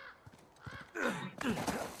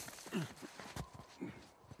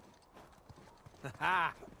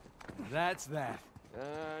 That's that.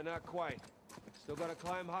 Not quite. Still gotta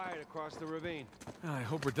climb higher to cross the ravine. I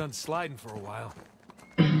hope we're done sliding for a while.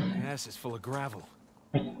 My ass is full of gravel.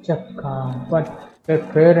 अच्छा काम पर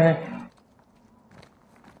फिर है।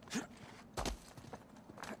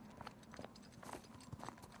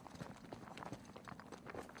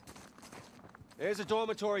 There's a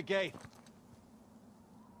dormitory gate.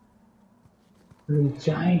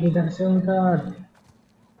 जाए किधर से उधर।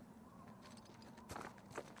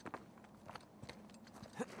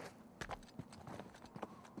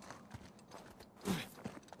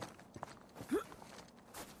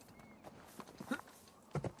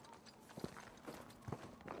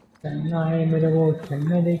 चलना है मेरे को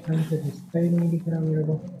चलने दे कहीं से रास्ता ही नहीं दिख रहा मेरे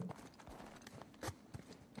को।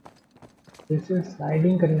 इसे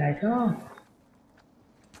स्लाइडिंग करना है क्या?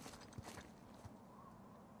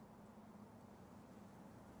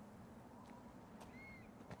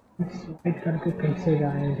 स्लाइड करके कैसे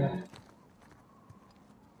जाए इधर?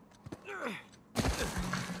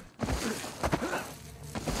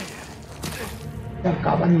 क्या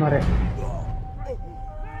काबन मारे?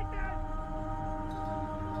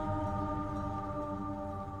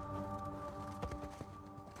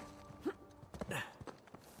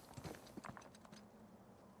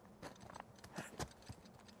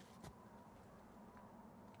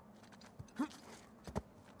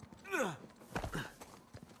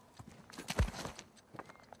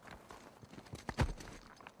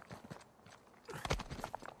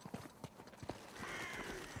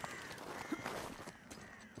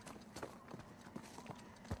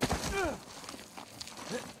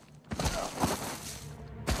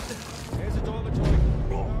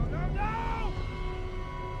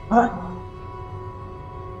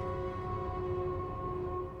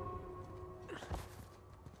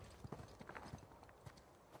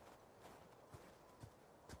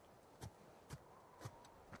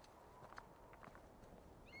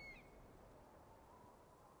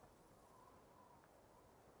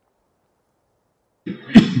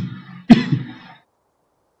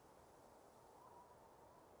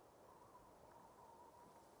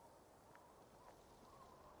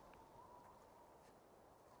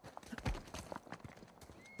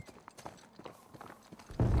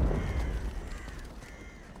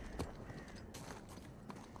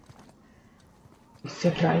 इससे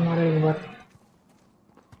ट्राई मारो एक बार।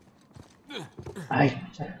 आई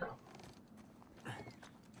चल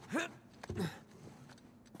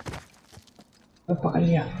पकड़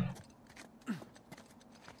लिया।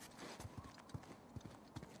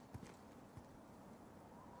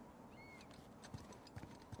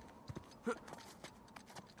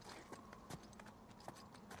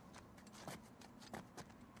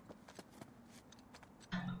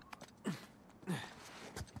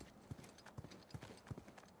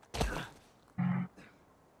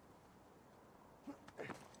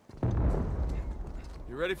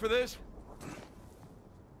 You ready for this?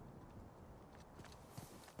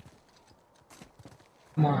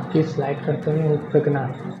 माँ की स्लाइड करते हुए फेंकना।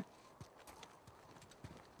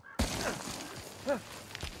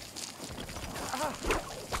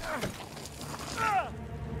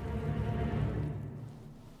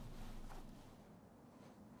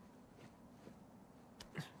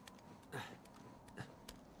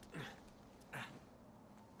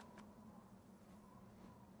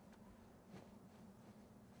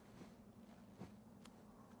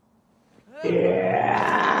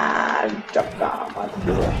 चक्का मत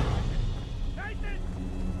गिरो।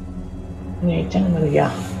 नेचन मर गया।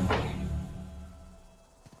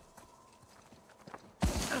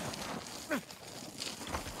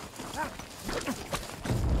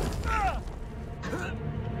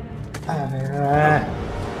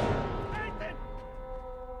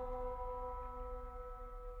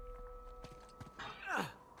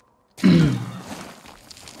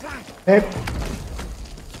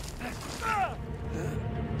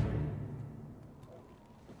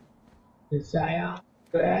 आया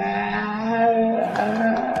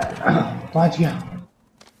पहुंच गया।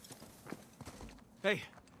 Hey,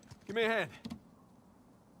 give me a hand.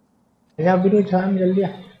 या वीडियो छान जल्दी आ।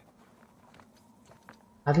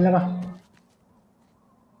 हाथ लगा।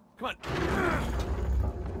 Come on.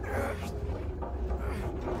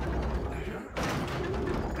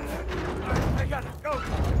 I got it. Go.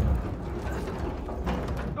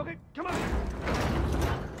 Okay, come on.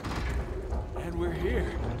 And we're here.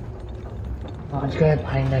 पहुंच गए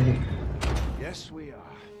finally. Yes, we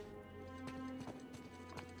are.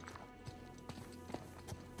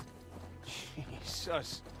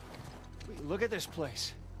 Jesus. Look at this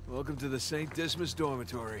place. Welcome to the St. Dismas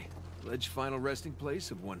Dormitory. Alleged final resting place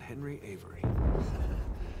of one Henry Avery.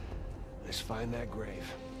 Let's find that grave.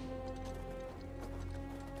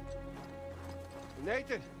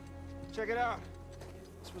 Nathan, check it out.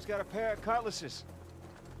 This one's got a pair of cutlasses.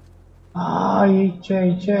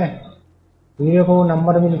 इच्छे video को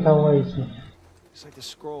number भी लिखा हुआ है इसमें। It's like the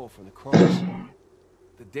scroll from the cross.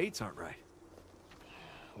 The dates aren't right.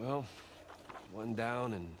 Well, one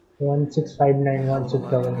down and 1659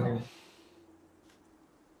 1699।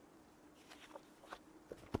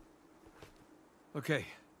 Okay.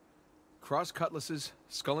 Cross cutlasses,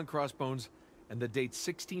 skull and crossbones, and the date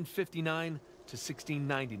 1659 to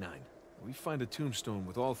 1699. We find a tombstone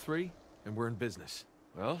with all three, and we're in business.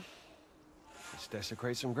 well, let's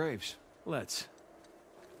desecrate some graves. Let's.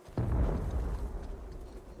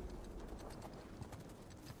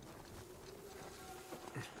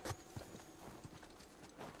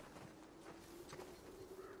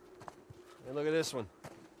 And look at this one.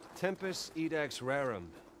 Tempus Edax Rerum.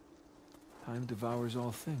 Time devours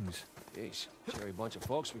all things. Jeez, cherry bunch of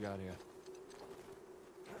folks we got here.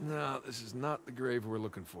 No, this is not the grave we're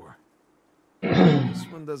looking for. This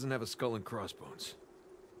one doesn't have a skull and crossbones.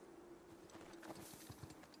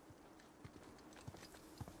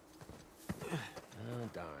 Oh,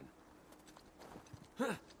 darn.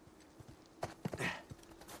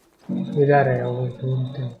 इधर है वो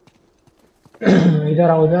ढूंढते। इधर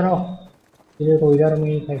आओ इधर को इधर में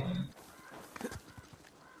ही है।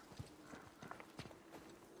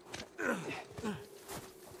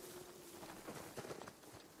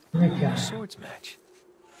 क्या Swords match.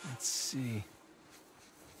 Let's see.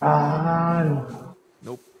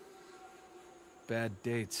 Nope. Bad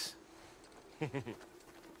dates.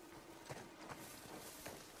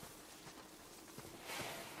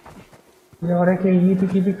 और एक ये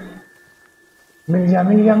भी मिल गया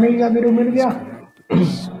मेरे मिल गया।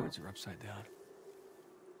 Swords are upside down.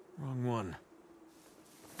 Wrong one.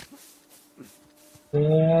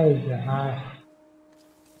 यहाँ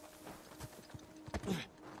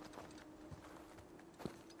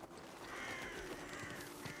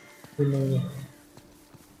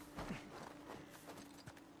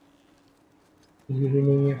ये भी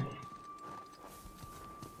नहीं है।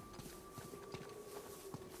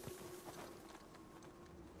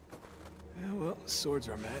 Yeah, well, swords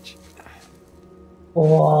are a match.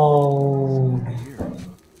 Wow.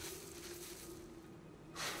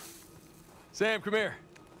 Sam, come here.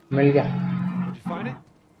 मिल गया। Did you find it?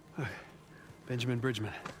 Benjamin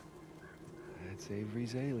Bridgman. That's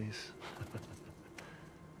Avery's alias.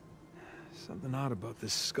 Something odd about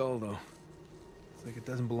this skull, though. It's like it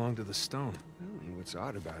doesn't belong to the stone. Well, what's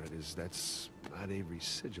odd about it is that's not Avery's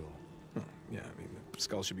sigil. Huh. Yeah, I mean, the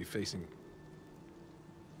skull should be facing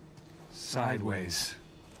sideways.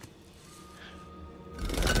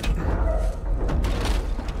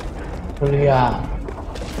 खुल गया।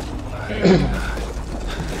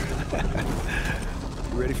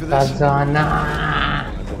 You ready for this? खजाना।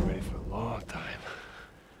 I've been ready for a long time.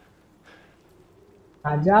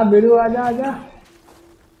 आजा बिरु आजा आजा।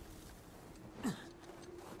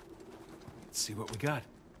 Let's see what we got.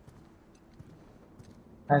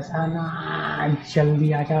 खजाना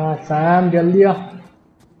जल्दी आजा Sam जल्दी आ।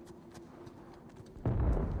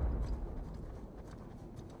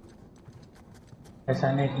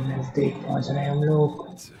 खजाने के नजदीक पहुंच रहे हैं हम लोग।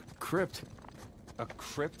 It's a crypt. A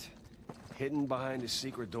crypt hidden behind a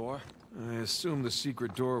secret door I assume the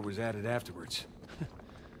secret door was added afterwards.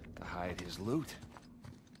 to hide his loot.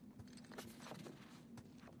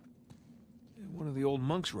 One of the old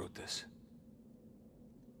monks wrote this.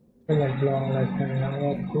 Like long like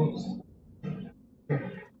that groups.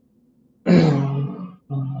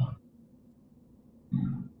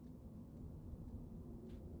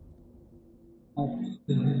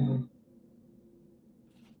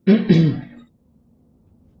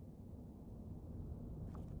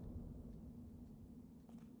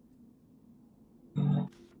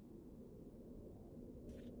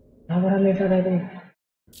 हमारा लेटा रहता है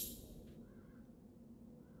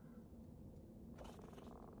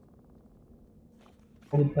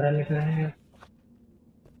ऊपर लिखा है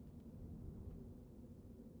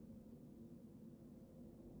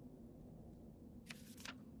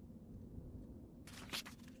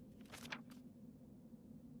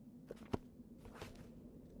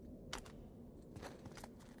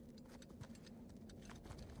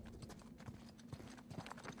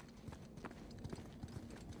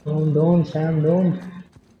don't Sam don't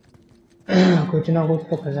कुछ ना कुछ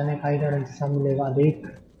तो खजाने का इधर हिस्सा मिलेगा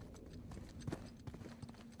देख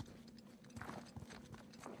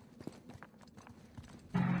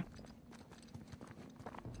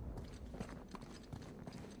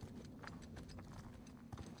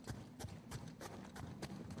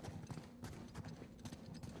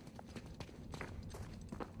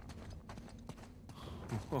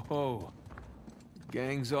Oh,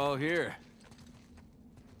 gang's all here.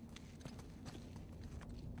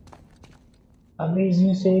 अभी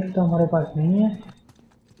इसमें से एक तो हमारे पास नहीं है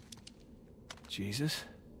Jesus?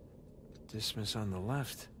 Dismas on the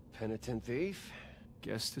left. Penitent thief?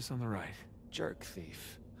 Gestas on the right. Jerk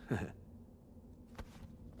thief.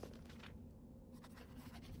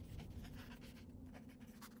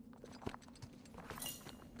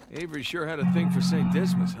 Avery sure had a thing for St.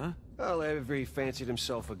 Dismas, huh? Well, Avery fancied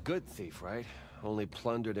himself a good thief, right? Only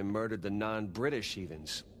plundered and murdered the non-British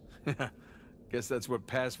heathens. Guess that's what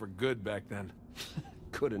passed for good back then.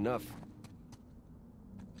 Good enough.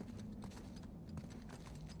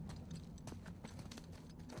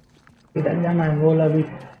 इधर जाना है बोल अभी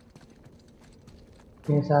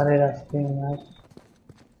ये सारे रास्ते हैं यार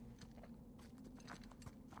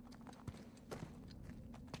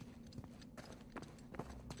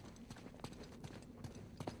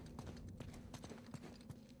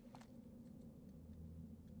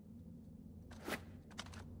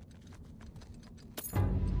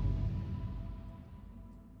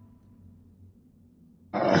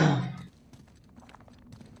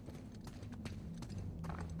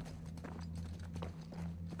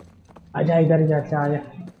आजा इधर जाते आजा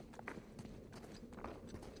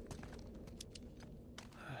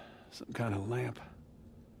Some kind of lamp.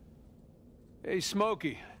 Hey,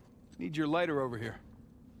 Smokey. Need your lighter over here.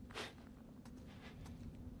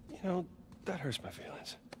 You know, that hurts my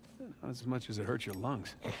feelings. Not as much as it hurts your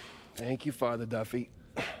lungs. Thank you, Father Duffy.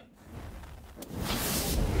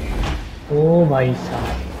 ओ भाई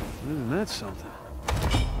साहब Isn't that something?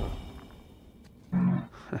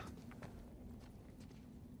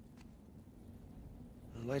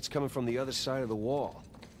 The light's coming from the other side of the wall.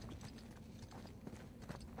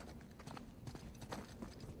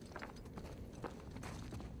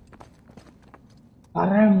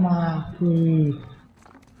 अरे माँ की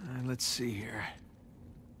Let's see here.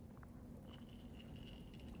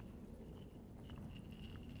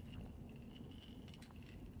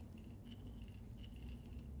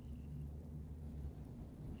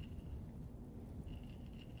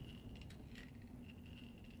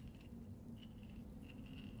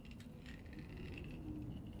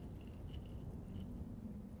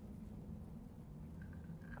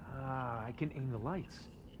 can aim the lights.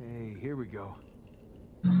 Hey, here we go.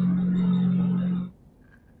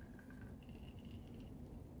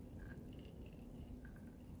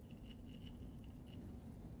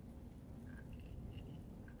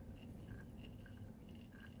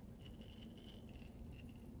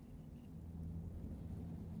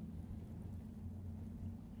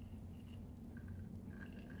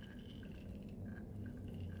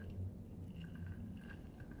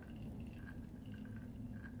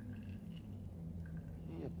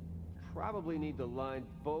 You probably need to line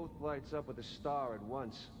both lights up with a star at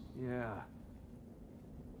once. Yeah.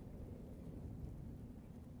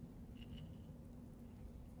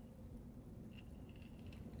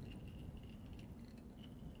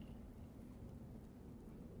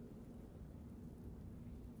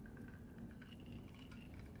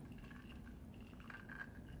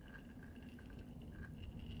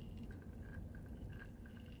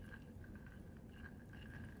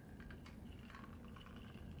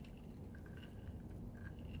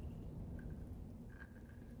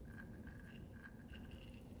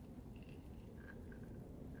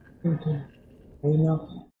 Okay. Enough.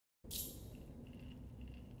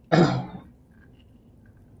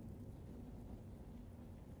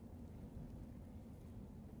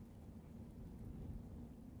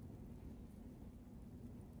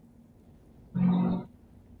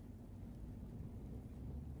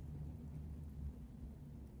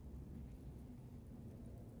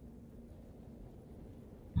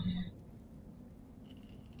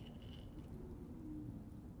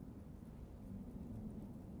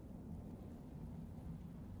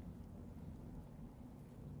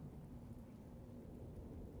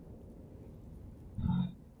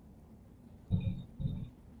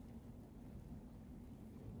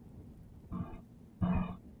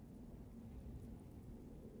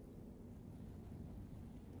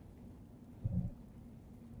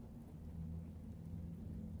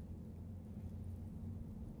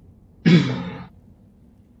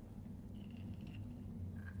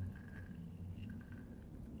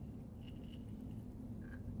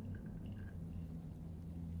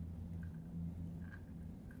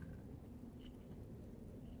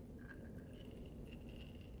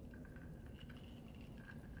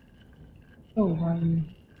 Oh,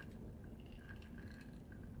 one.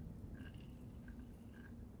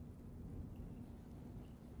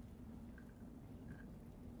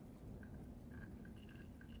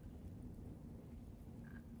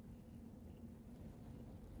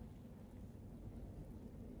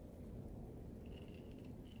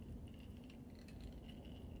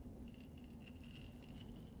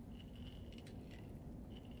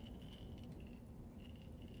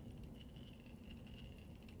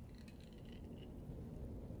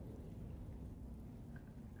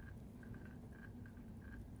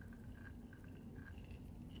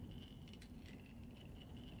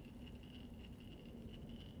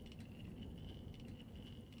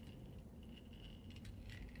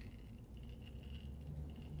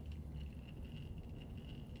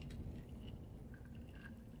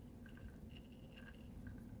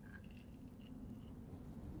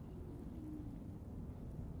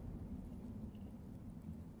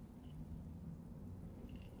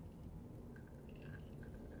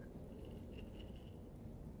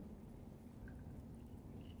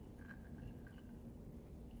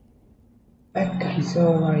 That guy's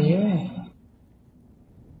over here.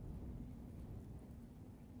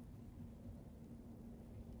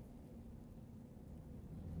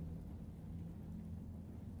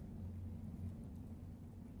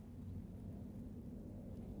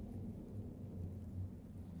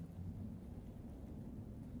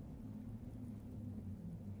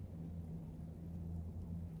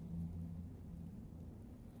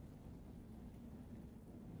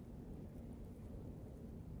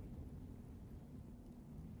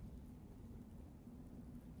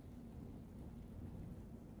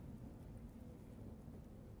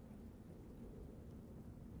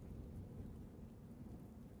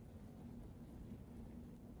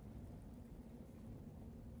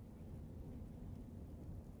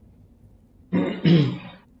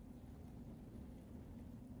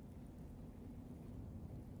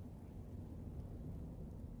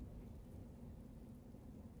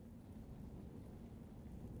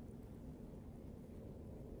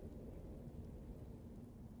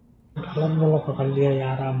 Dalam kalau bakal dia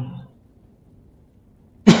yaram.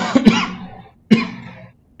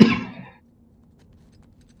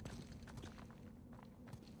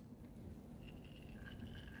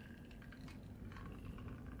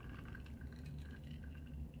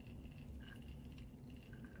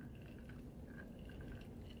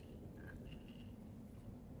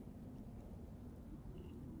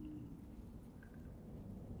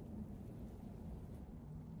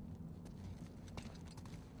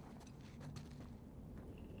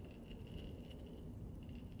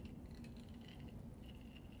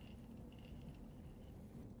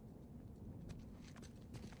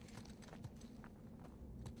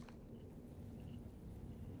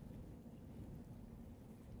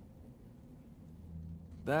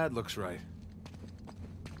 That looks right.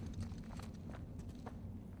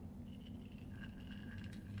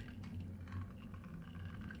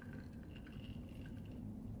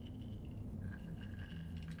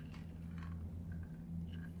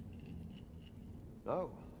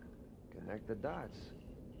 Oh, connect the dots.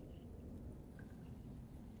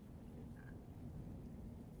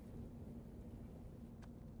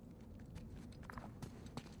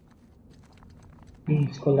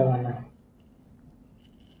 इसको लगाना है।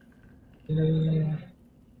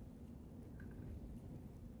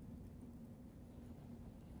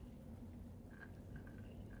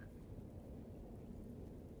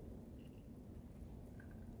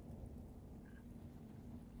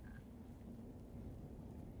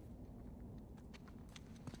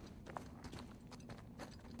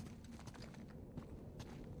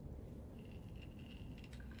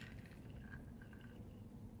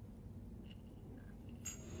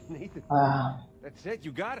 Nathan, हाँ that's it.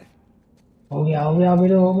 You got it. हो गया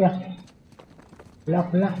video हो गया खुला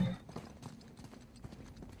खुला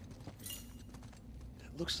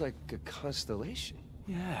That looks like a constellation.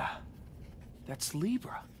 Yeah. That's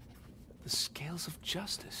Libra. The scales of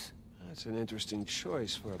justice. That's an interesting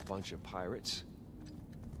choice for a bunch of pirates.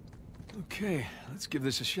 Okay, let's give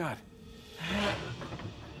this a shot.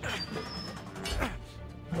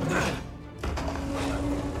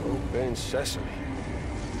 Open sesame.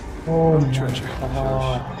 oh my treasure.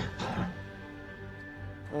 God.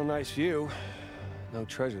 Well, nice view. No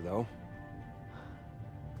treasure, though.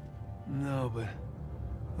 No, but...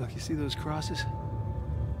 Look, you see those crosses?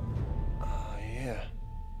 Oh, yeah.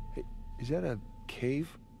 Hey, is that a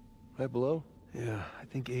cave right below? Yeah, I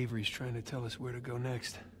think Avery's trying to tell us where to go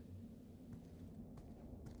next.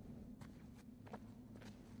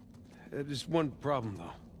 There's one problem,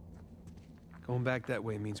 though. Going back that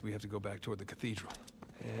way means we have to go back toward the cathedral.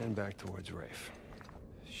 And back towards Rafe.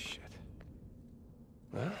 Shit.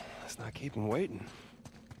 Well, let's not keep him waiting.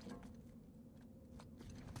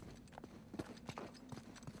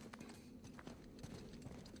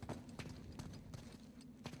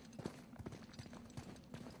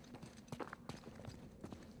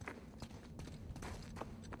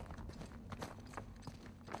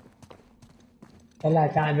 चला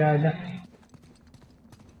charge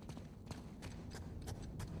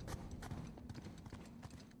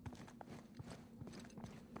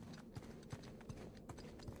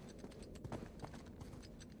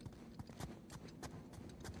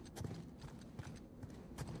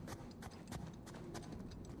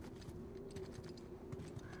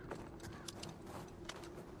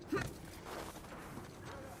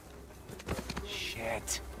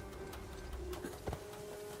Shit.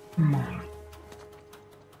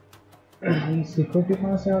 Security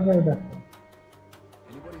कहाँ से आ गया इधर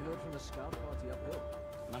Anybody heard from the scout party uphill?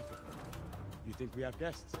 Nothing. You think we have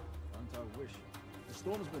guests? Don't I wish. The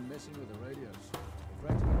storm's been messing with the radios. They're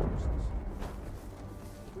practically useless.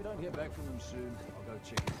 If we don't hear back from them soon, I'll go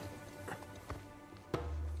check.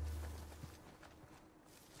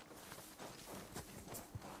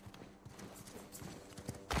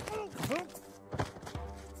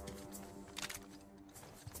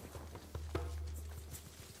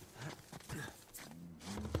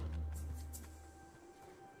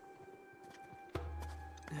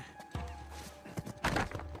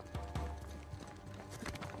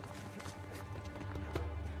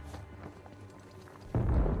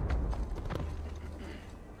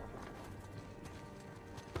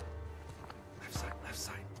 Left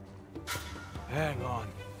side. Hang on.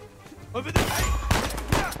 Over there!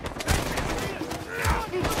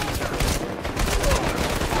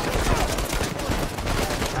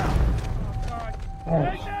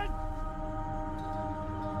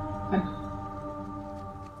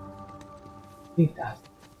 ठीक था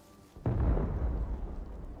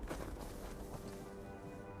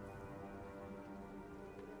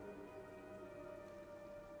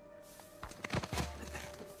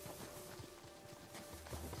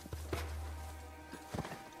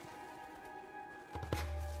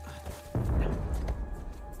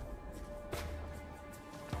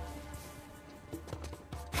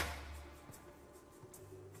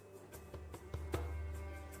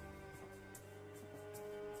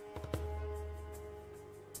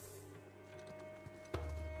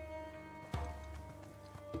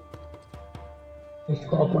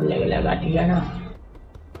इसको अपन level लगा दिया ना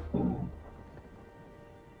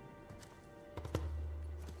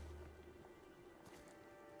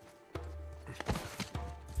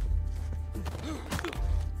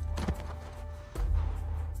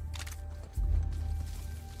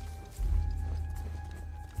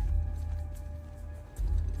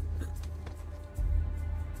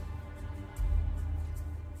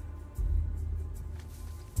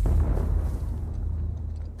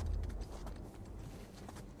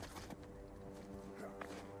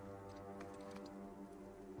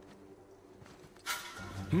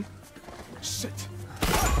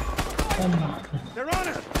They're on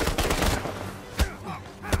us!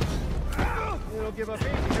 They don't give up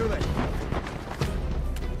easy, do they?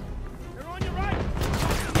 They're on your right!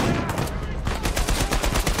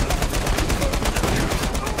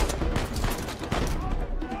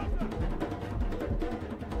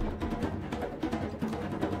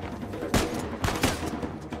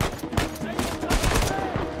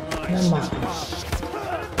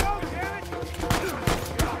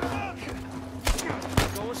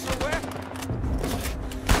 Going somewhere?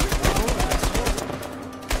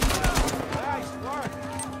 Nice work.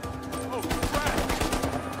 Oh, crap!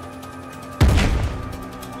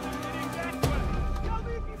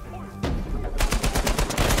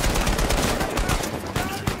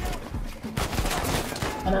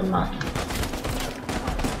 अरे माँ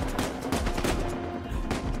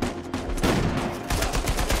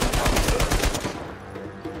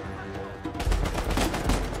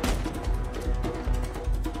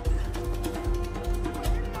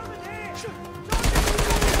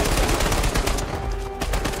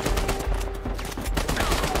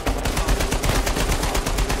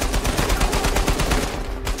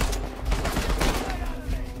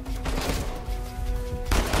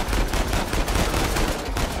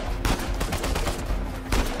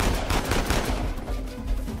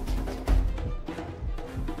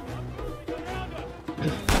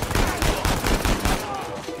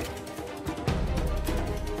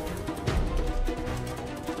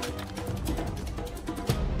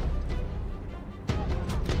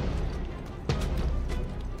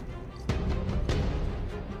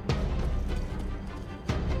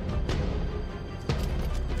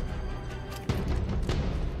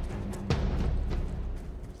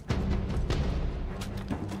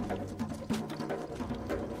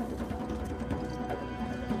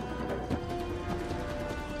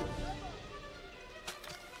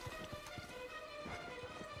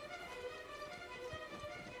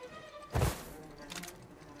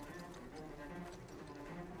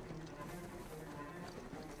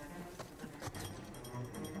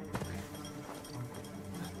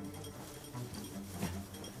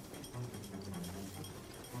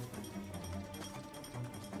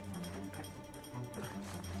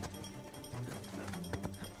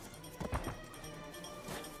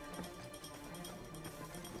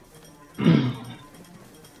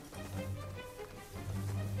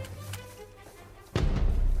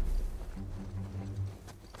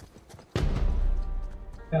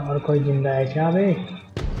और कोई जिंदा है क्या बे?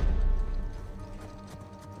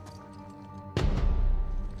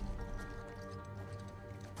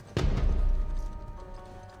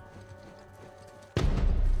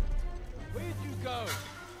 Where'd you go?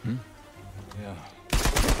 Yeah.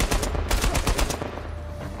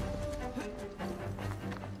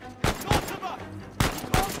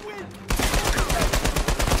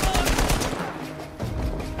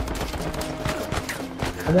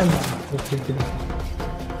 अरे माँ ठीक है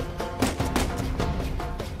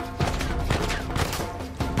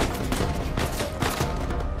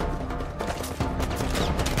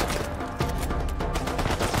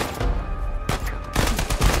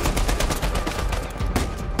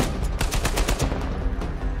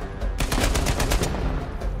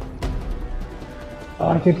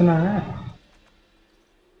और कितना है?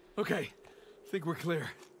 Okay, think we're clear.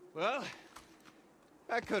 Well,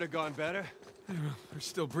 that could have gone better. They're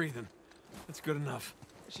still breathing. That's good enough.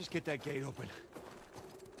 Let's just get that gate open.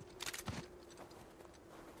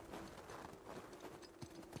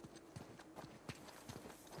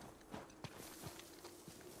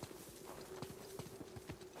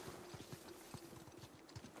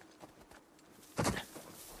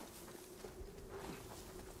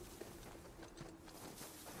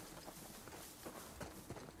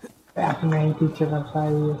 Back नहीं पीछे करता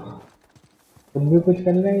है ये तुम भी कुछ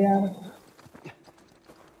कर ले यार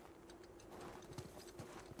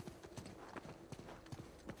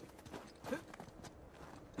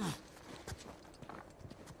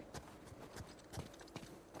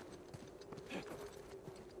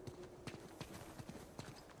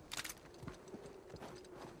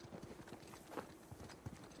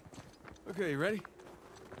Okay, you ready?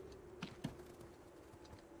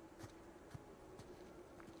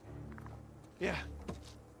 Yeah.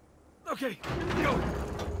 Okay, go!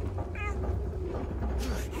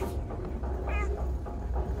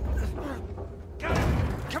 Got it!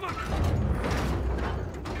 Come on!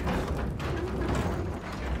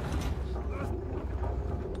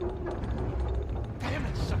 Damn,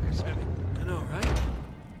 that sucker's heavy. I know, right?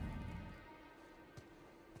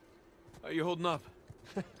 How you holding up?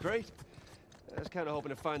 Great. I was kind of hoping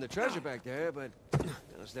to find the treasure back there, but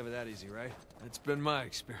it's never that easy, right? That's been my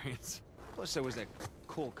experience. Plus, there was that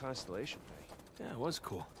cool constellation, Faye. Yeah, it was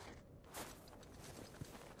cool.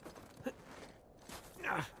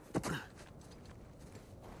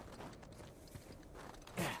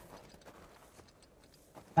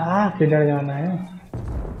 किधर जाना है?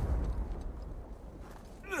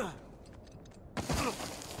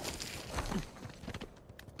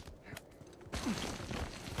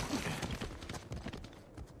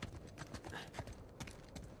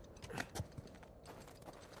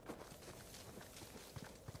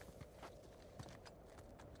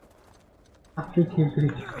 आपकी खिचड़ी।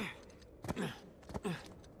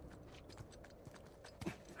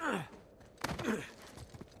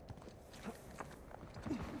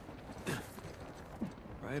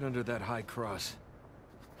 Right under that high cross.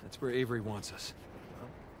 That's where Avery wants us. Well,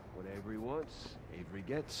 what Avery wants, Avery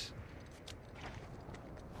gets.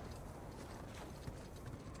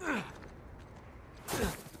 Kid,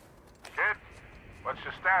 what's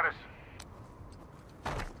your status?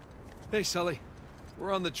 Hey, Sully.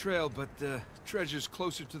 We're on the trail, but treasure's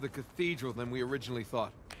closer to the cathedral than we originally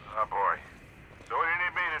thought. Oh, boy. So what do you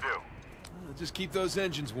need me to do? Just keep those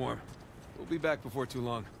engines warm. We'll be back before too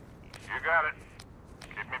long. You got it.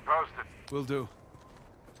 Keep me posted. Will do.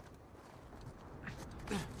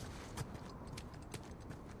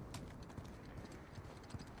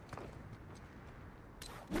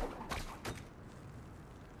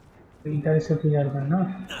 इधर से clear करना।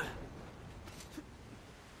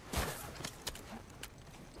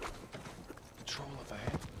 Patrol up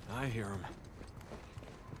ahead. I hear him.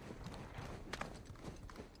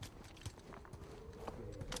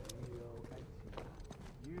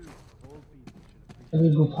 अभी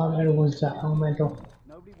गुफा में घुस जाता हूँ मैं तो।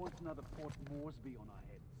 Nobody wants another Port Moresby on our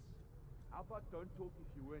heads. How about don't talk if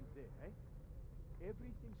you weren't there, eh?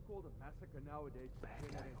 Everything's called a massacre nowadays.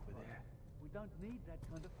 We don't need that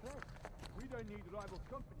kind of threat. We don't need rival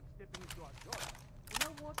companies stepping into our jobs. You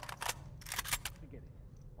know what? Forget it.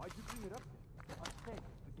 Why'd you bring it up then? I said forget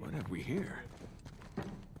What it. have we here?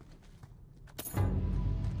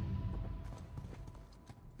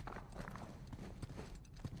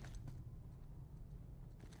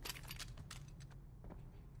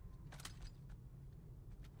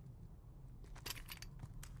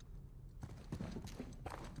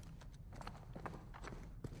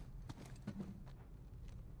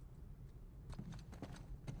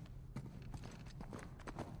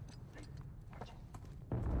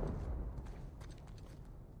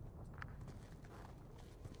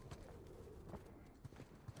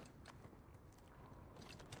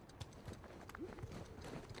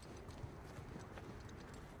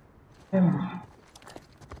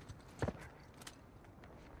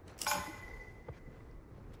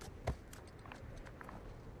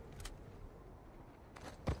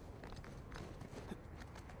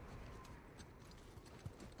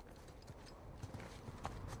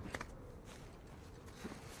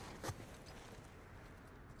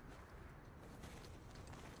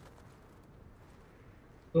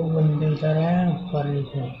 तो बंदे इधर हैं ऊपर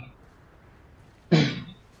नीचे।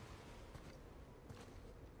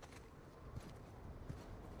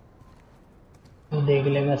 तो देख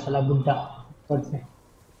लेगा साला बुड्ढा ऊपर से।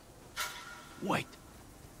 Wait.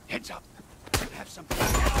 Heads up. Have some.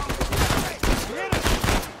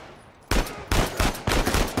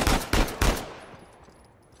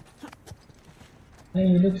 नहीं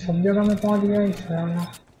ये लोग सब जगह में पहुंच गया इस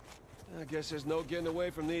साला। I guess there's no getting away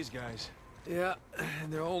from these guys. Yeah,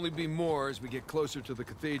 and there'll only be more as we get closer to the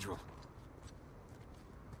cathedral.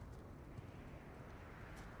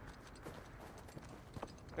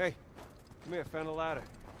 Hey, come here, found a ladder.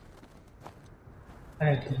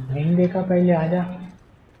 अरे तू नहीं देखा पहले आजा।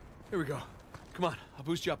 Here we go. Come on, I'll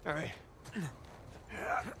boost you up. All right.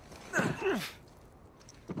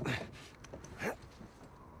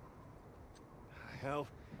 Hell,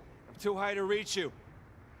 I'm too high to reach you.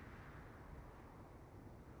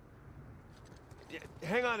 Yeah,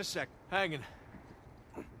 hang on a sec. Hanging.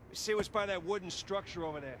 See what's by that wooden structure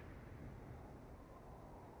over there.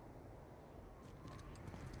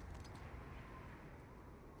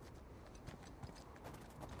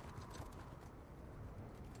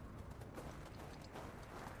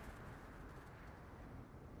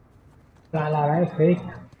 लाल आ रहा है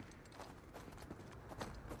fake.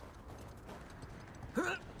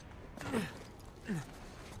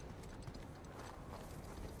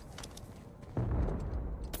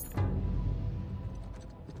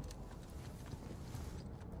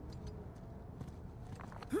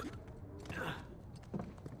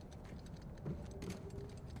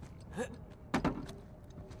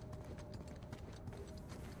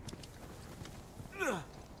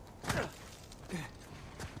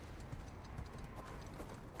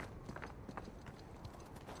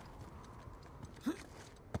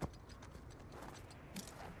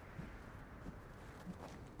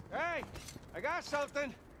 I got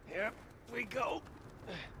something. Yep, we go.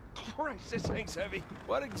 Christ, this thing's heavy.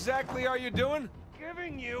 What exactly are you doing?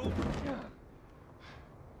 Giving you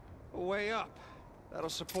a way up. That'll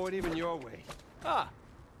support even your weight. Ah,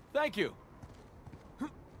 thank you.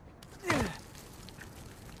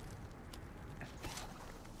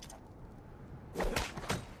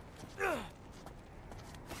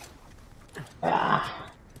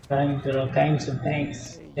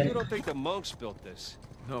 Thanks. Hey, you don't think the monks built this?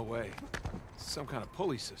 No way. It's some kind of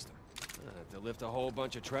pulley system. To lift a whole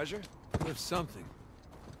bunch of treasure? Lift something.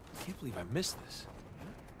 I can't believe I missed this.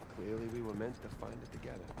 Clearly we were meant to find it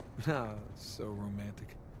together. Ah, so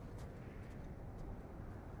romantic.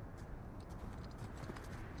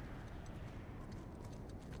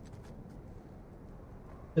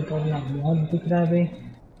 तो करना बहुत दिख रहा है भाई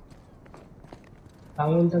क्या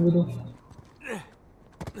बोलता भी तो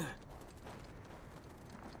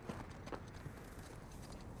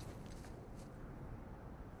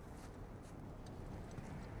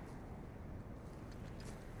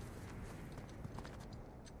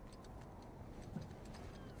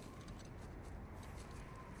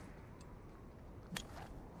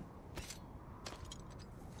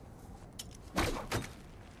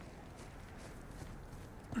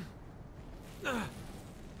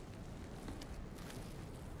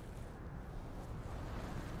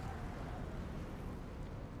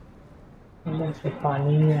से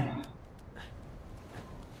पानी है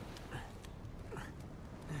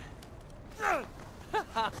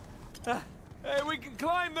Hey, we can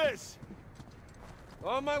climb this!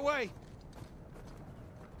 On my way.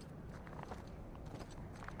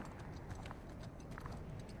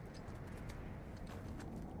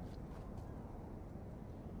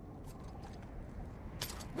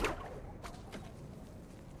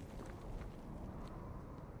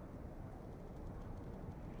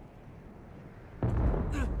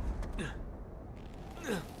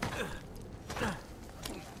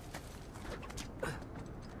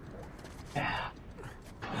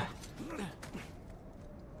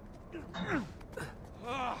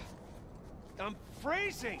 I'm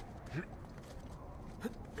freezing.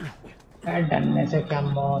 डरने से क्या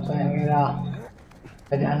मौत होएगा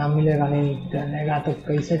खजाना मिलेगा नहीं डरने का तो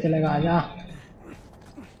कैसे चलेगा आजा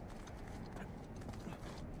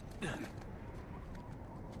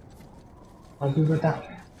अभी बता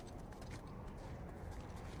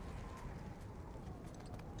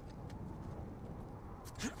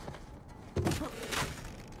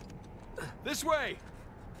This way!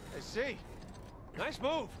 I see. Nice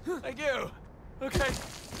move. Thank you. Okay,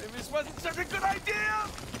 maybe this wasn't such a good idea!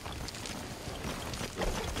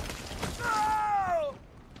 No!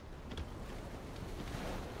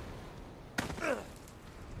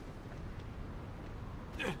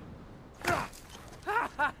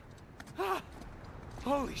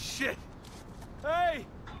 Holy shit! Hey!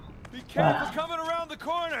 Be careful coming around the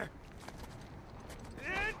corner!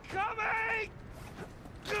 Incoming!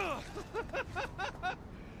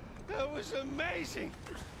 That was amazing.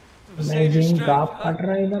 Amazing gap काट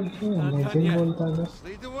रहा है इधर से amazing बोलता है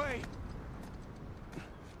Lead the way.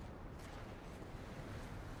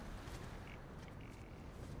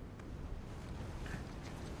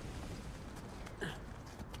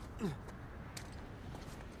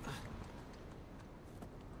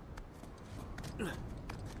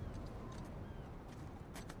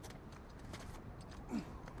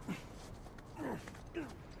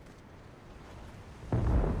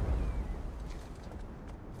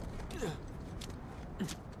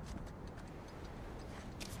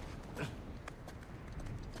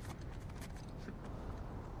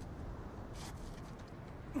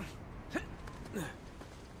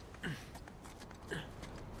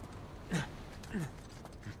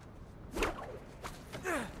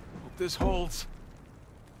 Hope this holds.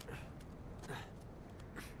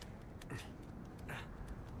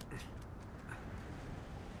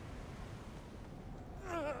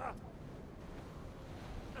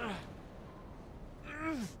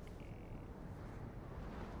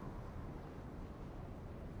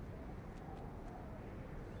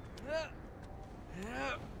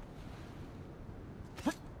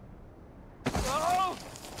 Oh!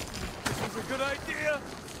 This is a good idea!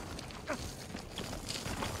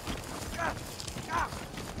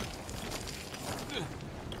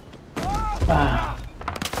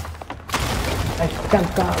 अच्छा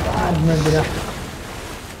का आवाज में गिरा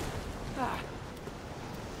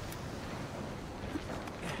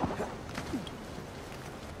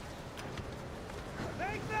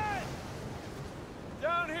Take that!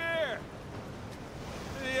 Down here!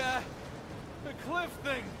 The cliff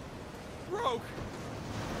thing broke.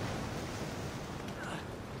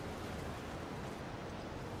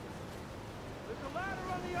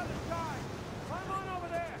 the other side. Climb on over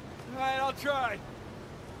there. All right, I'll try.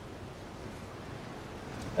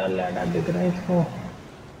 चल ladder दिख रहा है इसको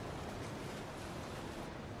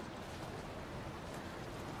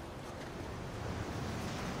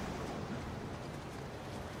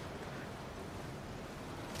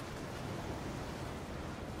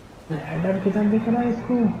लैडर किधर दिख रहा है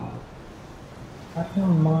इसको अच्छा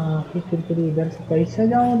माँ की किरकिरी इधर से कैसे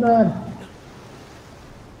जाऊँ उधर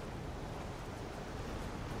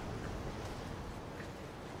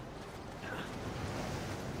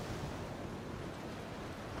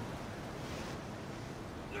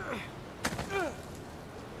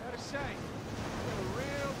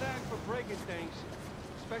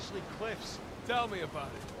Cliffs. Tell me about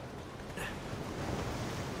it.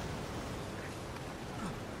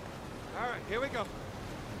 All right, here we go.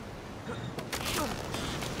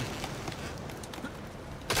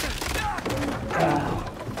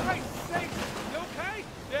 Great sakes! You okay?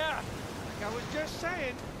 Yeah. Like I was just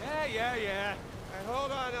saying. Yeah. All right,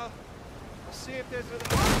 hold on. I'll see if there's another.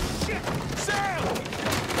 Oh shit! Sam!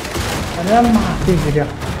 अरे माँ की गिरा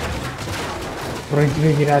fridge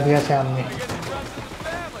भी गिरा दिया सामने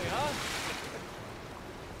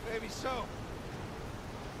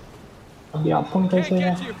अभी अपन कैसे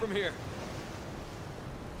हैं?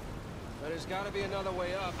 But there's got to be another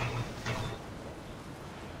way up.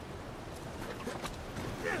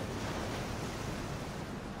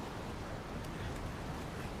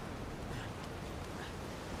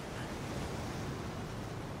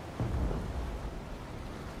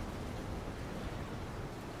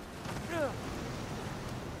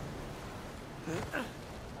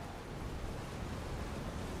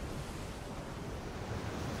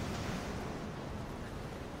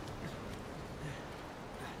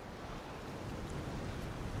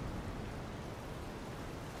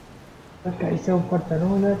 कैसे ऊपर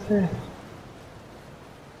चलूं उधर से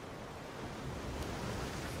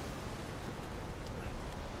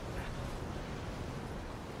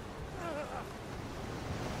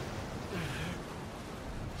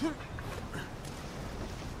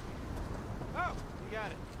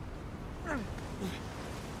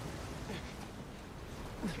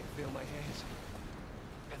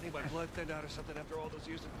Out or something after all those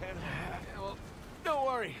years in Panama. Yeah, well, don't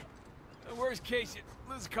worry. Worst case, you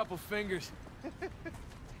lose a couple fingers. I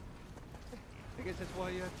guess that's why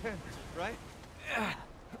you have 10, right? Yeah,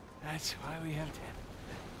 that's why we have 10.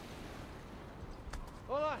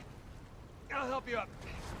 Hold on. I'll help you up.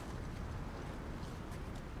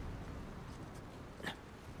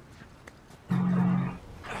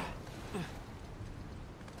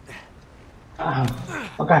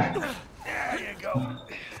 Okay. There you go.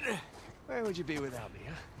 Where would you be without me,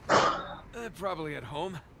 huh? Probably at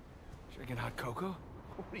home. Drinking hot cocoa?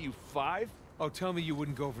 What are you, 5? Oh, tell me you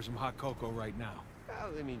wouldn't go for some hot cocoa right now.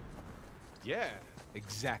 Well, I mean, yeah.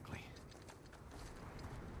 Exactly.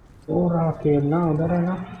 पूरा खेलना उधर है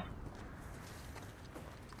ना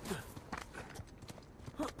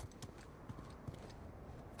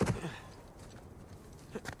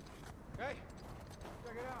Hey,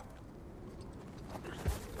 check it out.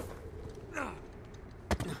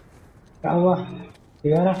 क्या हुआ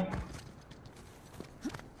इधर है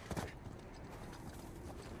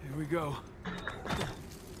Here we go.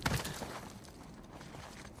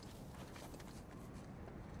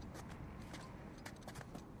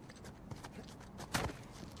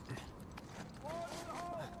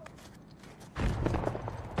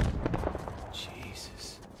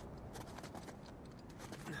 Jesus.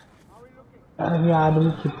 अरे ये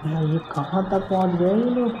आदमी कितना ये कहाँ तक पहुँच गए ये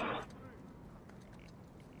लोग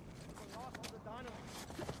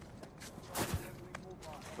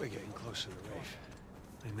We're getting closer to Rafe.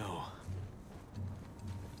 I know.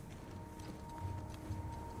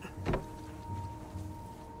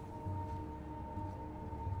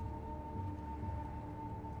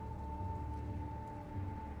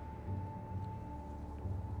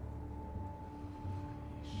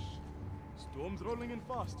 Storm's rolling in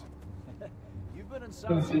fast. You've been in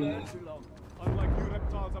South Sudan too long. Unlike you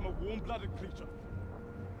reptiles, I'm a warm-blooded creature.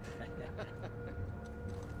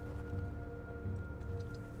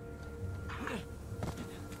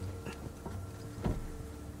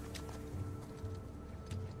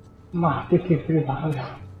 माँ की खिचड़ी भाग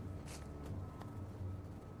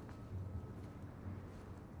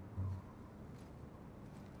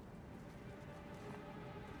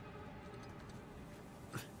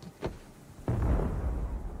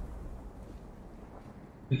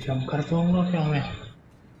जम कर पाऊंगा क्या मैं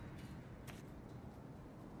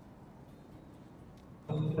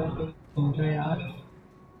समझो यार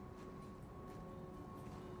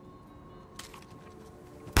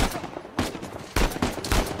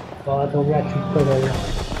बहुत हो गया चुप कर गया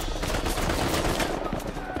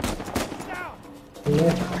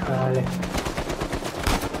ये साले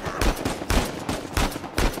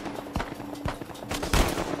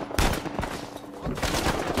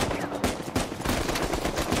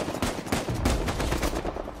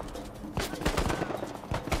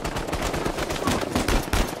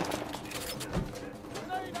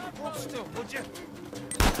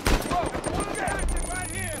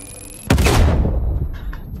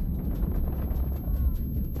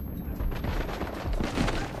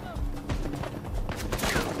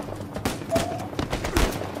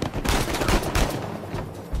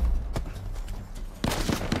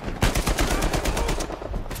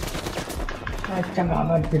अच्छा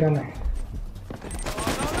गामर फिर मैं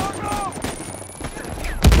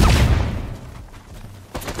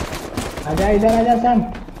आजा इधर आजा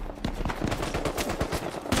सैम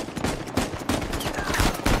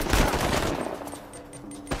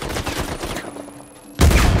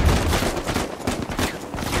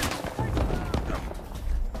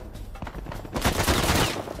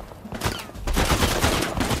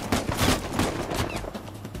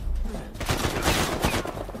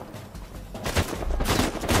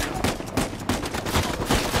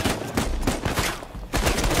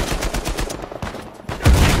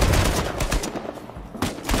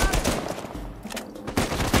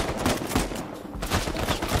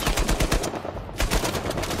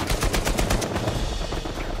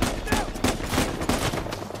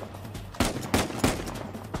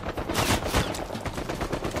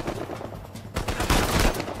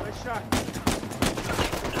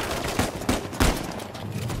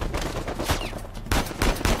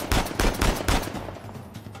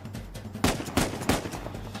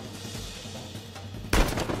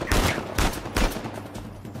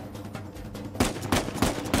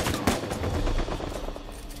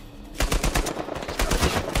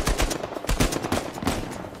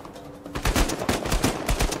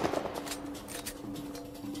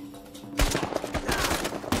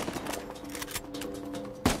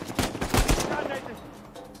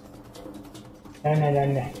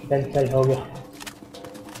नहीं चल हो गया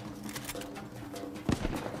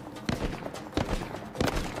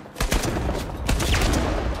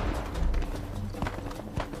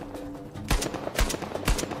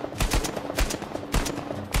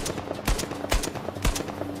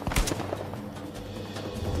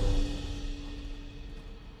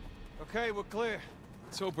Okay, we're clear.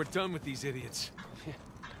 Let's hope we're done with these idiots.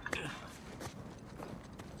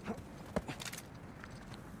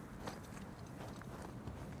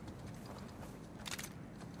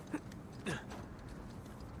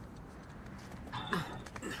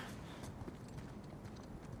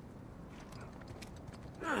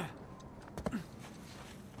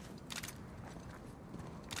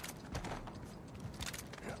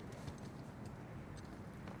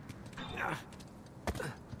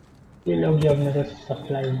 ये लोग जब मेरे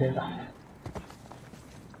सप्लाई देगा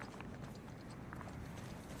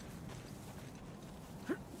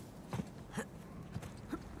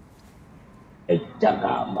अच्छा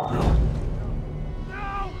काम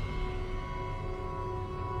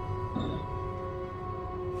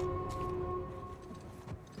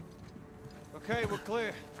Okay, we're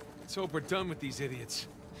clear. Let's hope we're done with these idiots.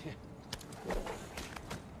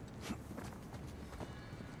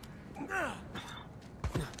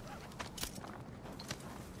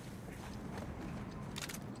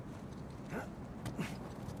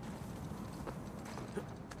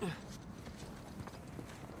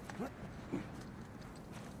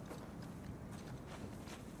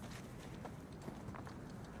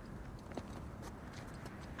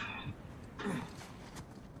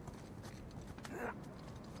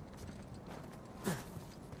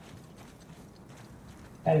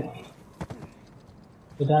 चल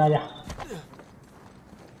इधर आजा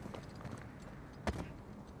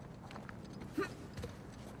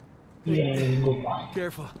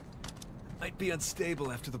Careful. Might be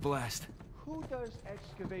unstable after the blast. Who does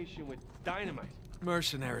excavation with dynamite?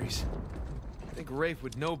 Mercenaries. I think Rafe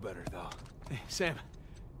would know better, though. Hey, Sam,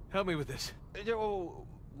 help me with this. Oh,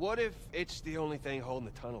 what if it's the only thing holding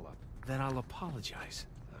the tunnel up? Then I'll apologize.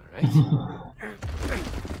 All right.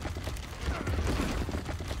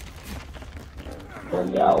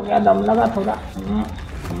 हो गया दम लगा थोड़ा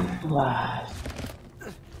बस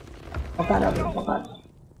पकड़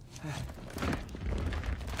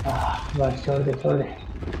बस छोड़ दे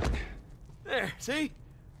There, see?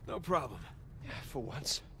 No problem. Yeah, for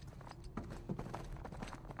once.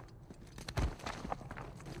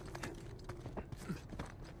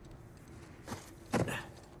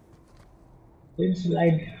 It's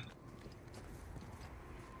like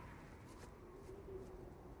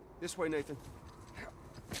This way, Nathan.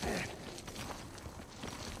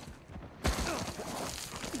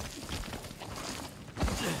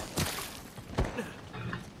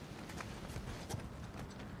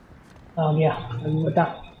 आ गया अभी बता।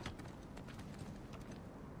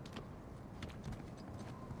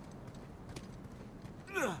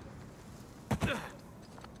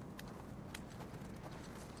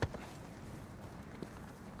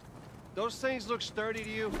 Those things look sturdy to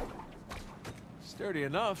you? Sturdy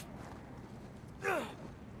enough.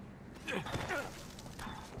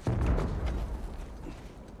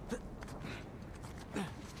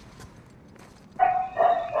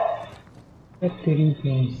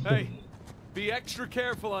 Hey, be extra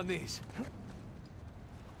careful on these.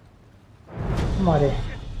 हमारे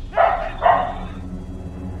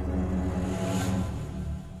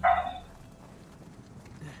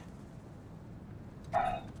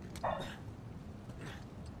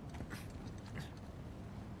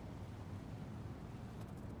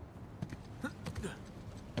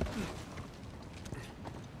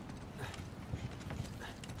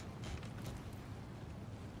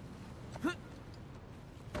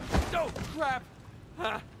Oh, crap!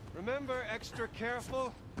 Remember, extra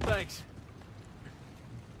careful? Thanks.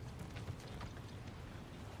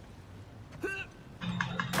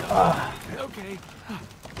 Okay.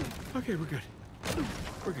 Okay, we're good.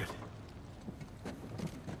 We're good.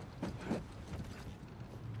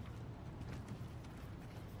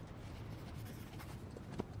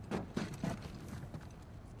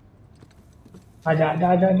 आजा आजा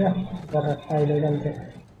आजा आजा जरा side हो चलते।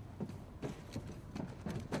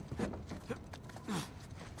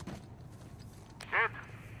 Kid,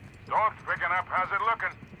 dog's picking up. How's it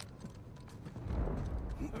looking?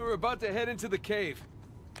 We're about to head into the cave.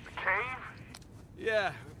 The cave?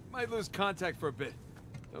 Yeah, might lose contact for a bit.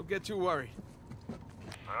 Don't get too worried.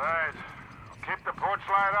 All right. I'll keep the porch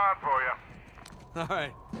light on for you. All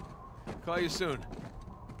right. Call you soon.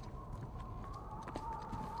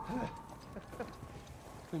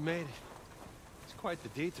 We made it. It's quite the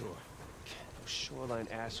detour. Those shoreline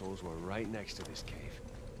assholes were right next to this cave.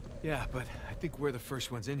 Yeah, but I think we're the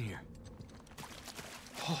first ones in here.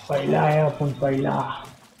 पहला है अपन पहला।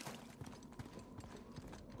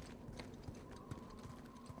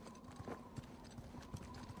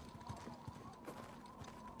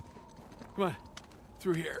 Come on,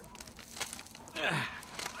 through here.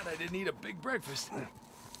 But I didn't eat a big breakfast.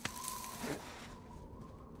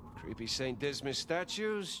 Creepy St. Dismas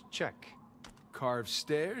statues? Check. Carved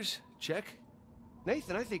stairs? Check.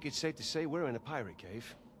 Nathan, I think it's safe to say we're in a pirate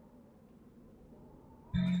cave.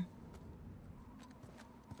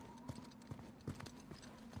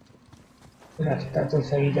 रास्ता तो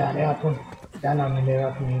सही जा रहे हैं अपन। क्या ना मिलेगा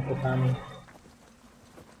तुम्हें पता नहीं।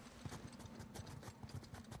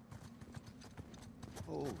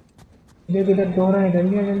 Oh. इधर किधर दो रहे हैं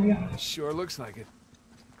जल्दी। Sure looks like it.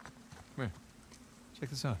 Come here. Check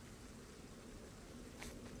this out.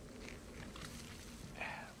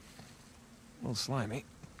 A little slimy.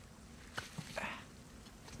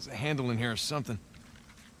 There's a handle in here or something.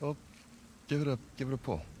 Well, give it a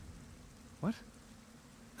pull. What?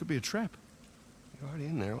 Could be a trap. You're already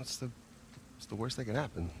in there. What's the worst that could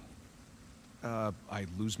happen? I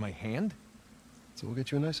lose my hand? So we'll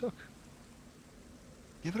get you a nice hook.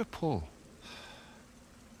 Give it a pull.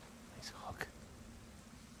 Nice hook.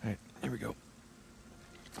 All right, here we go.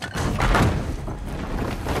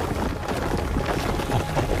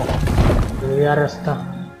 यार रास्ता।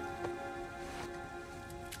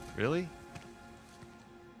 Really?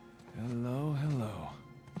 Hello, hello.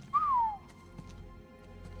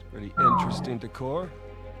 Pretty interesting decor.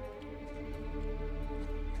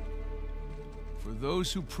 For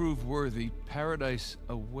those who prove worthy, paradise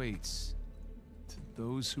awaits. To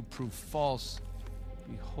those who prove false,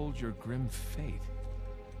 behold your grim fate.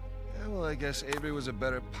 Yeah, well, I guess Avery was a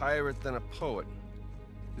better pirate than a poet.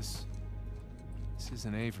 This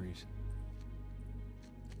isn't Avery's.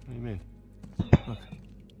 What do you mean? Look,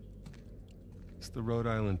 It's the Rhode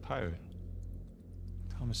Island pirate.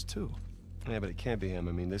 Thomas too. Yeah, but it can't be him.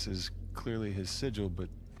 I mean, this is clearly his sigil, but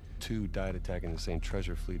two died attacking the same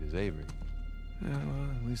treasure fleet as Avery. Yeah, well,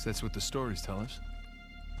 at least that's what the stories tell us.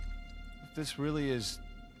 If this really is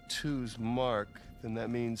Two's mark, then that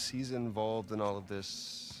means he's involved in all of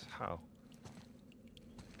this. How?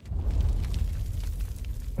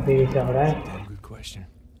 Damn good question.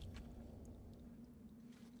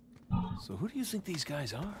 So who do you think these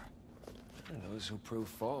guys are? Those who prove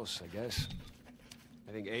false, I guess.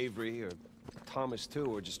 I think Avery or Thomas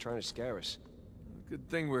too are just trying to scare us. Good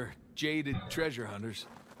thing we're jaded treasure hunters.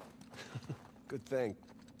 Good thing.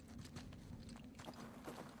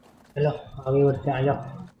 चलो आगे बढ़ते हैं, आ जाओ।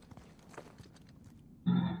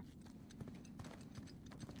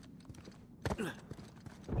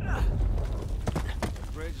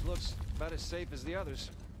 not as safe as the others.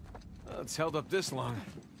 Well, it's held up this long.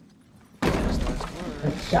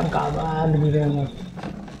 अच्छा काबाद गिरे हैं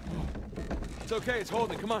It's okay, it's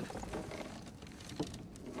holding. Come on.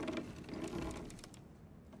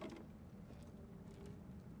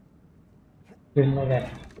 गिरने गए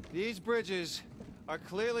These bridges are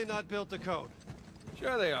clearly not built to code.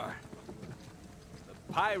 Sure they are.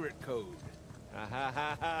 The pirate code. Ha ha ha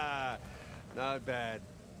ha. Not bad.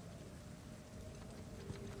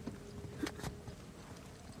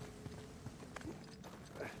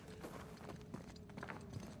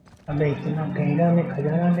 अबे इतना गहरा में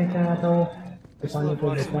खजाना ले चला तो This पानी look को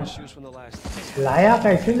brought some देखना issues from the last. लाया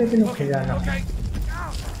कैसे लेकिन वो खजाना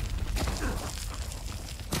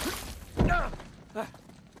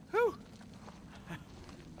Whew.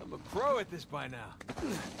 I'm a pro at this by now.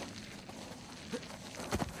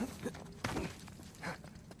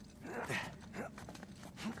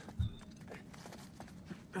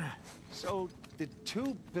 So, did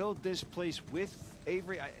two build this place with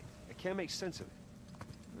Avery? I can't make sense of it.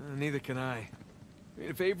 Neither can I. I mean,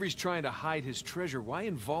 if Avery's trying to hide his treasure, why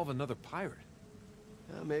involve another pirate?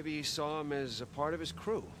 Maybe he saw him as a part of his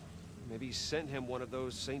crew. Maybe he sent him one of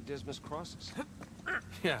those St. Dismas crosses.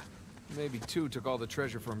 Yeah, maybe two took all the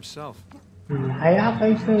treasure for himself. आया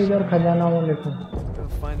कैसे इधर खजाना वो लेकिन We'll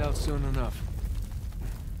find out soon enough.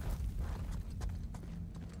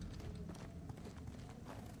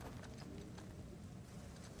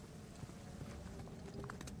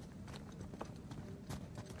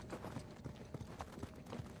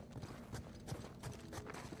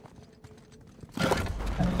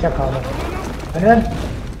 अच्छा खाना अरे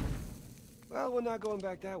Well, we're not going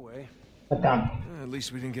back that way. पता At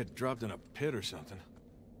least we didn't get dropped in a pit or something.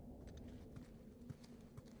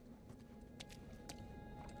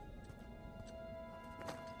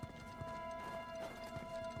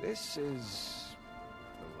 This is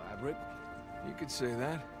elaborate. You could say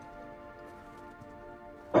that.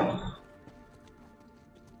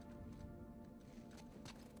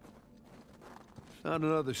 Found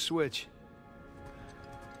another switch.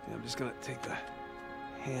 Yeah, I'm just gonna take the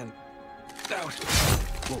hand out.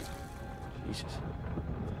 Whoa. Jesus.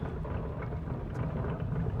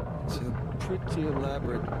 It's a pretty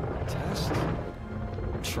elaborate test.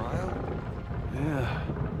 Trial. Yeah.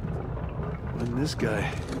 And this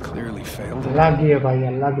guy clearly failed. अलग ही है भाई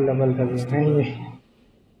अलग level का game है ये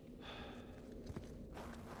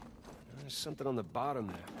There's something on the bottom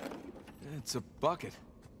there. It's a bucket.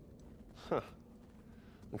 Huh.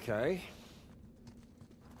 Okay.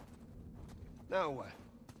 Now what?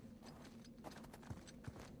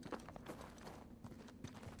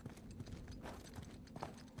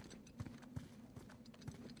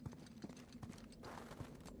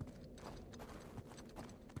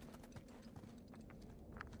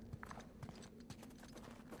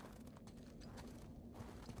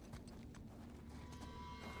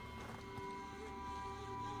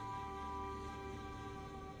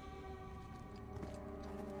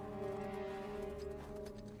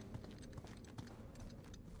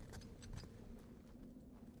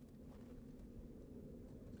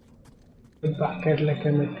 Bucket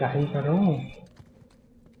लेके मैं क्या ही करूं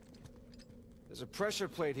There's a pressure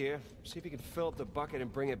plate here. See if you can fill up the bucket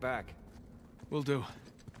and bring it back. Will do.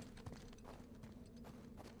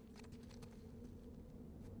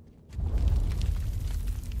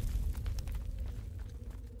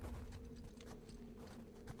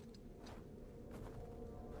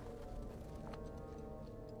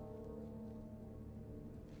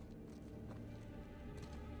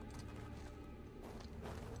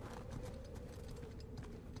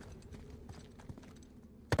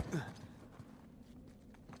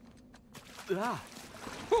 Ah.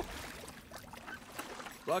 Whew.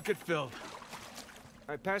 Bucket filled. All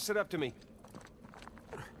right, pass it up to me.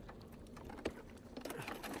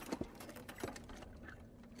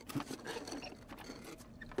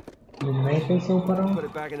 मैं कैसे ऊपर हूं Put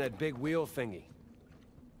it back in that big wheel thingy.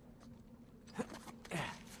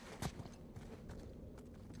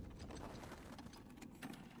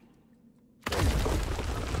 All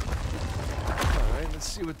right, let's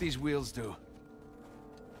see what these wheels do.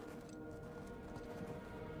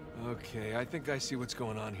 Okay, I think I see what's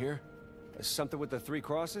going on here. Something with the three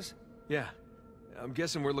crosses? Yeah. I'm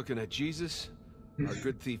guessing we're looking at Jesus, our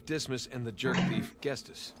good thief Dismas, and the jerk thief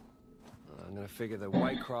Gestus. I'm gonna figure the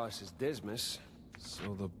white cross is Dismas.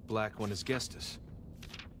 So the black one is Gestus.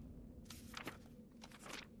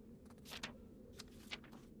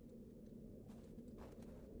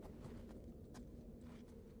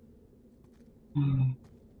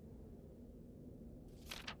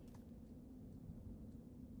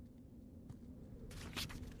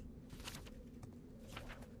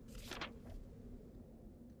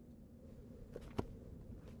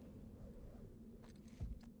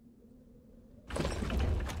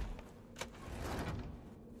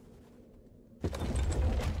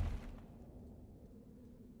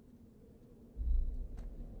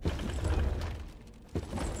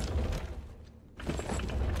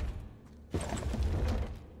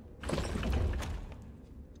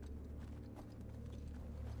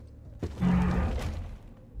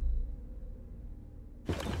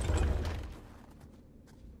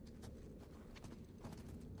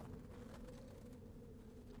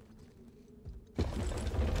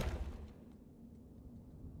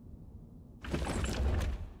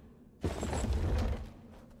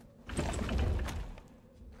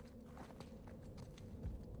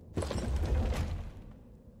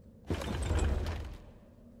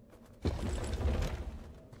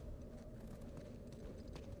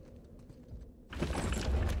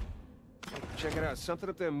 Check it out. Something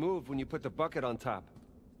up there moved when you put the bucket on top.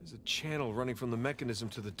 There's a channel running from the mechanism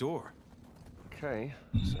to the door. Okay,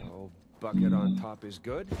 so bucket on top is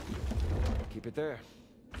good. Keep it there.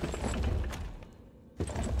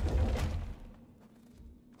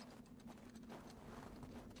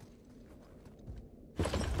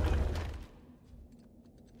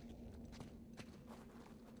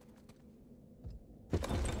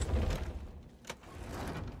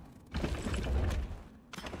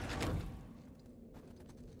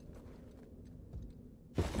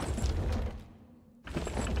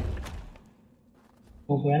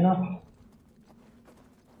 हो गया ना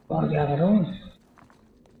और क्या करूं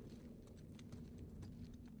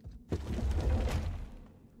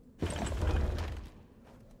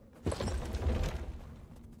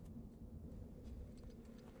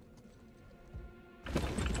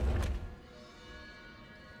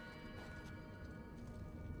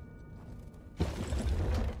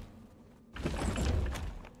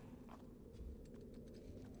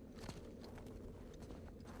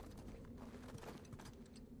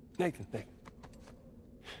Nathan,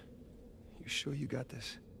 you sure you got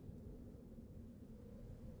this?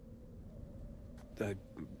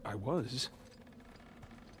 I was.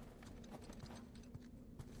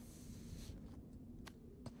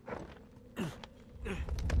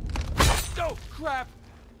 Oh, crap!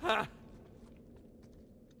 Huh.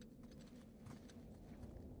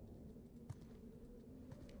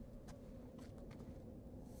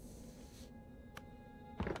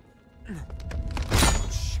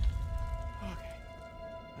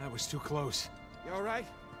 That was too close. You all right?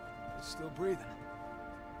 Still breathing.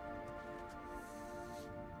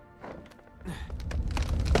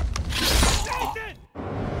 Nathan!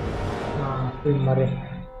 फिर मरे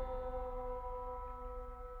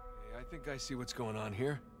Hey, I think I see what's going on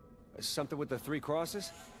here. Something with the 3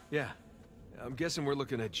 crosses? Yeah. I'm guessing we're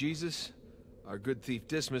looking at Jesus, our good thief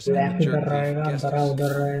Dismas, and black the इधर jerk thief रहेगा Gestus. अंधेरा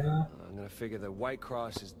उधर रहेगा I'm gonna figure the white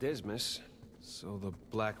cross is Dismas. So the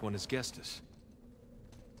black one is Gestus.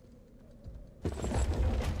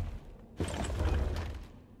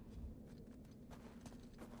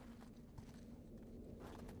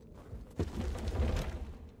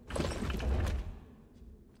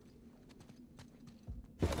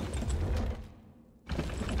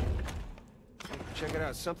 Check it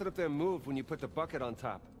out. Something up there moved when you put the bucket on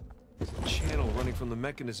top. There's a channel running from the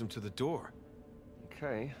mechanism to the door.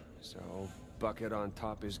 Okay, so bucket on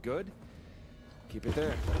top is good. Keep it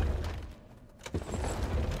there.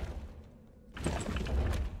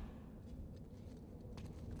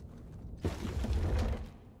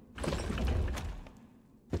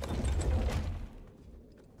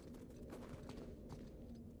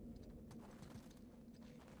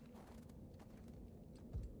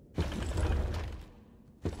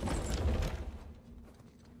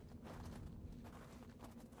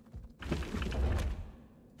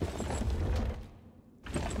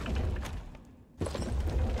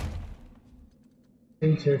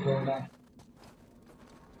 Set होगा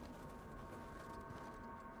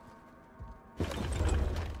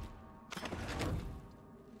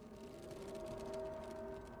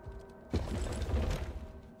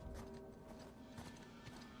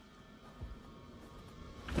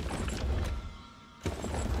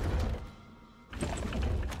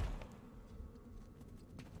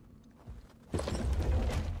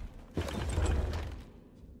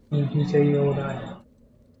इनकी सही हो रहा है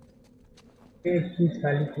एक चीज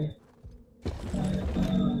खाली थी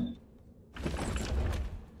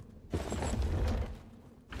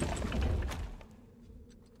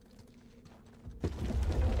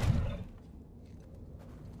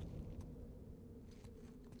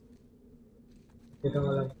ये तो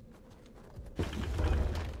वाला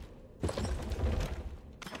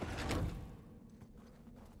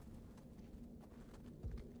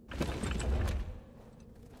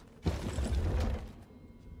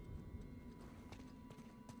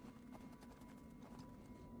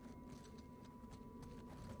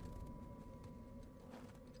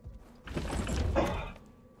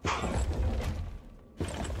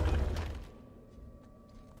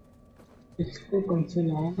इसको कम से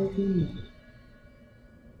लाऊंगा कि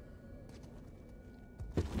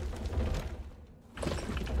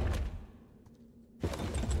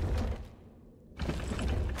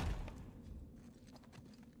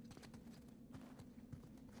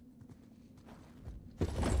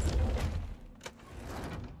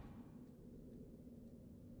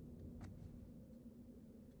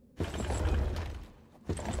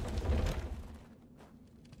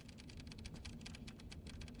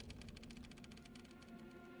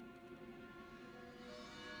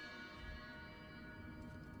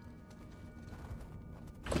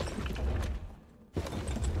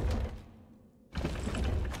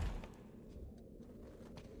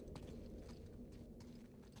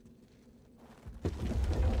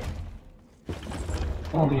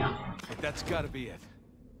हो गया। But that's gotta be it.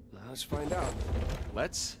 Now let's find out.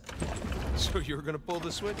 Let's? So you're gonna pull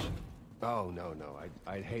the switch? Oh, no, no.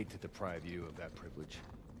 I'd hate to deprive you of that privilege.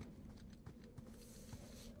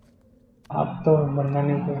 आप तो बनना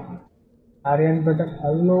नहीं थे। आर्यन बटल,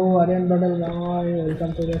 हेलो आर्यन बटल भाई,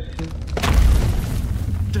 welcome to the stream.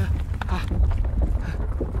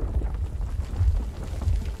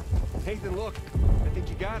 Nathan, look. I think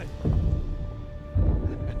you got it.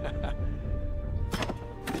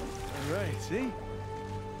 All right, see?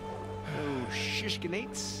 No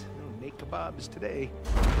shishkinates, no make kebabs today.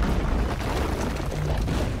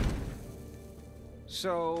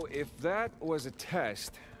 So, if that was a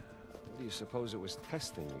test, what do you suppose it was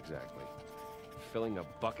testing exactly? Filling a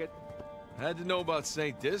bucket? I had to know about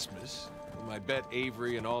St. Dismas, whom I bet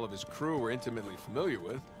Avery and all of his crew were intimately familiar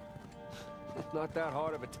with. Not that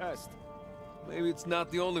hard of a test. Maybe it's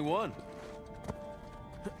not the only one.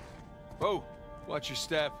 Oh, watch your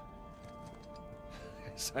step.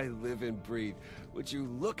 As I live and breathe, would you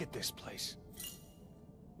look at this place?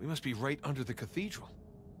 We must be right under the cathedral.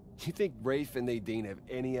 You think Rafe and Nadine have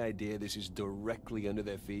any idea this is directly under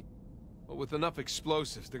their feet? Well, with enough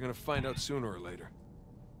explosives, they're gonna find out sooner or later.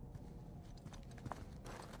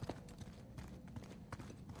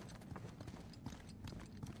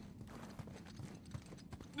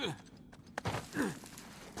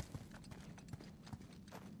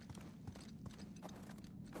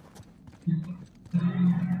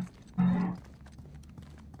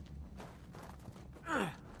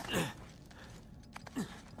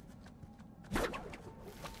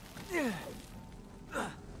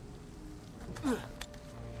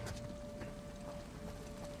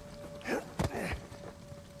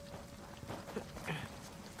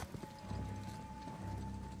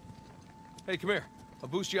 Hey, come here. I'll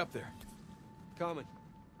boost you up there. Coming.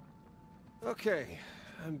 Okay,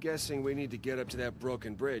 I'm guessing we need to get up to that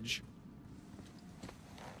broken bridge.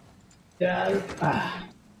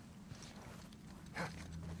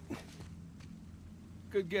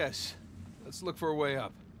 Good guess. Let's look for a way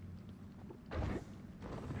up.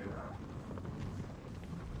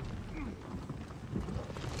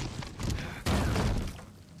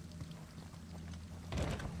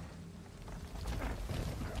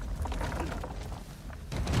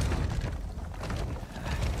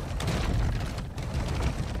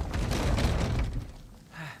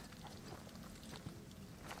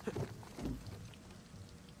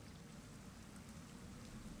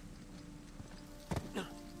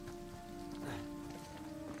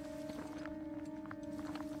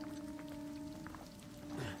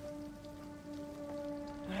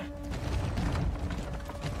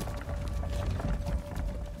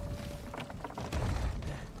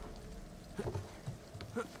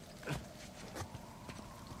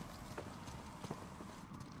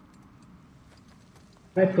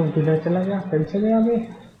 मैं तो किधर चला गया, फिर से गया अभी।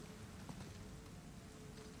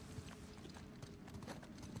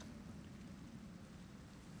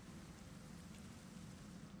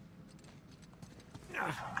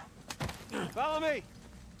 Follow me!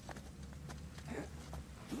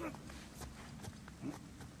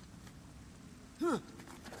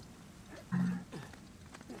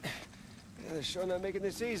 They're sure not making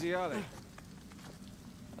this easy, are they?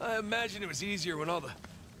 I imagine it was easier when all the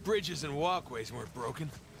bridges and walkways weren't broken.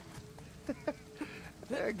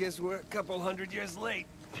 I guess we're a couple hundred years late.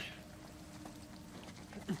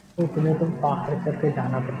 तो तुम्हें तुम पहाड़ करके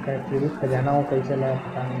जाना पड़ता है, फिर खजाना वो कैसे लाया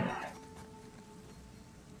पता नहीं।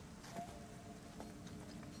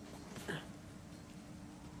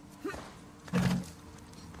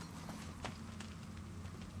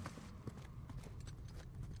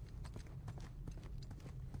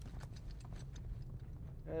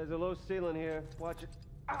 There's a low ceiling here. Watch it.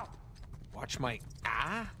 Ow! Watch my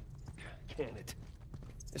ah? Can it?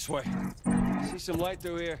 This way. See some light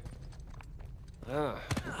through here. Ah,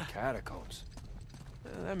 catacombs.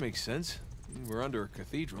 That makes sense. We're under a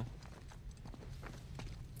cathedral.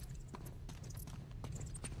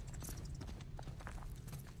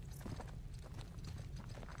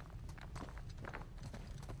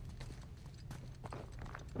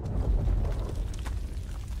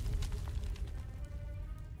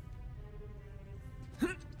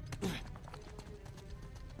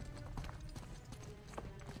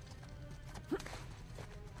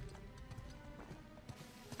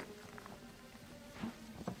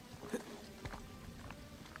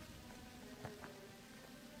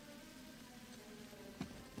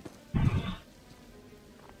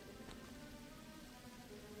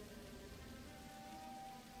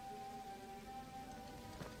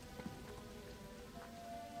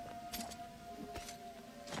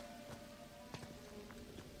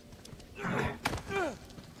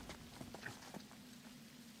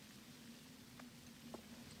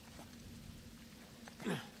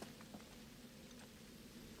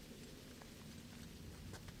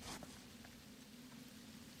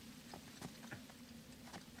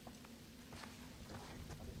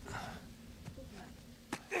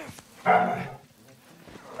 Hold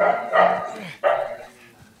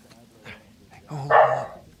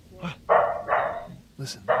on.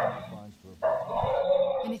 Listen.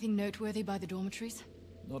 Anything noteworthy by the dormitories?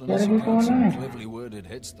 Not unless you count some cleverly worded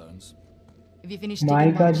headstones. Have you finished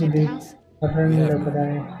digging by the checked house? We have,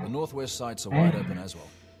 ma'am. The northwest sites are wide open as well.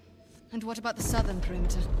 And what about the southern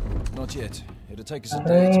perimeter? Not yet. It'll take us a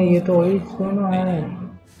day to ये move तो वही around. सुनो है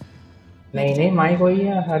नहीं mic वही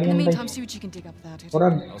है In the हरियन भाई meantime, see what you can dig up without it. थोड़ा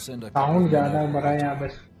I'll send a साउंड ज्यादा बड़ा है यहाँ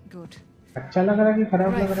बस Good. अच्छा लग रहा है कि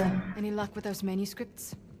खराब लग रहा है Rafe, any luck with those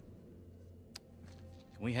manuscripts?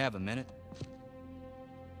 Can we have a minute?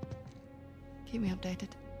 Keep me updated.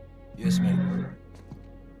 Yes, ma'am.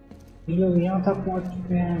 ये लोग यहाँ तक पहुँच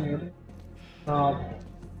चुके हैं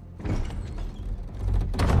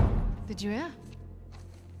Did you hear?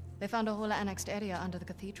 They found a whole annexed area under the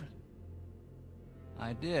cathedral.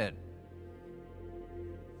 I did.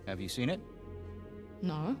 Have you seen it?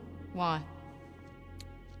 No. Why?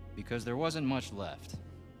 Because there wasn't much left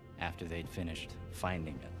after they'd finished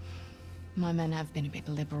finding it. My men have been a bit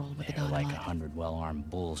liberal with the They're like dynamite. 100 well-armed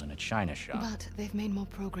bulls in a china shop. But they've made more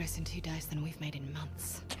progress in 2 days than we've made in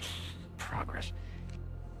months. Progress.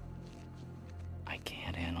 I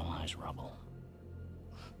can't analyze rubble.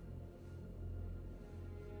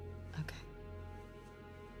 Okay.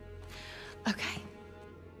 Okay.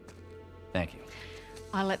 Thank you.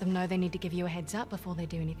 I'll let them know they need to give you a heads up before they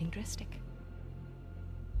do anything drastic.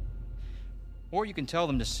 Or you can tell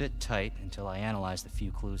them to sit tight until I analyze the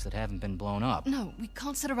few clues that haven't been blown up. No, we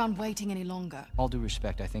can't sit around waiting any longer. All due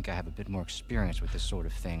respect, I think I have a bit more experience with this sort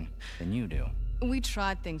of thing than you do. We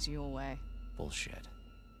tried things your way. Bullshit.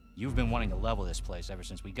 You've been wanting to level this place ever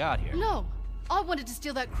since we got here. No! I wanted to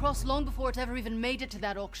steal that cross long before it ever even made it to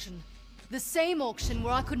that auction. The same auction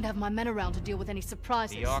where I couldn't have my men around to deal with any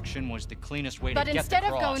surprises. The auction was the cleanest way but to get the cross. But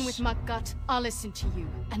instead of going with my gut, I listened to you.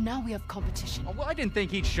 And now we have competition. Oh, well, I didn't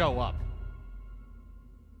think he'd show up.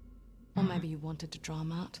 Or maybe you wanted to draw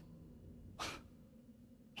him out.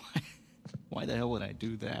 Why the hell would I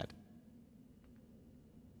do that?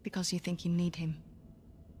 Because you think you need him.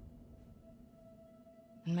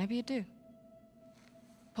 And maybe you do.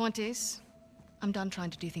 Point is, I'm done trying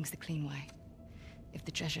to do things the clean way. If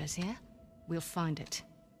the treasure is here, we'll find it.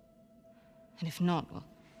 And if not, well...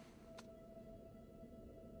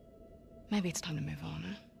 maybe it's time to move on,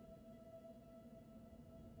 huh?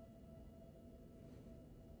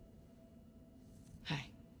 Hey.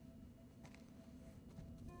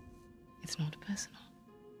 It's not personal.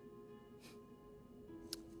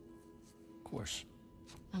 Of course.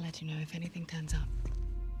 I'll let you know if anything turns up.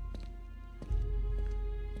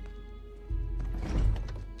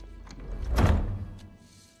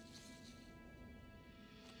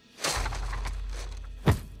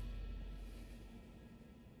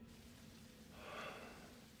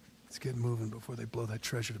 Let's get moving before they blow that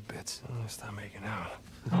treasure to bits. Oh, stop making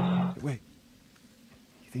out. Wait.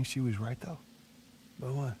 You think she was right, though?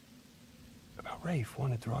 About what? About Rafe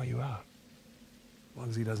wanting to draw you out. As long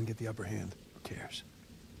as he doesn't get the upper hand, who cares?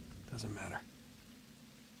 Doesn't matter.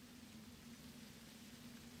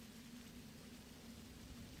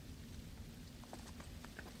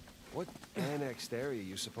 What annexed area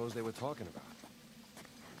you suppose they were talking about?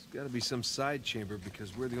 There's gotta be some side chamber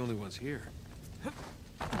because we're the only ones here.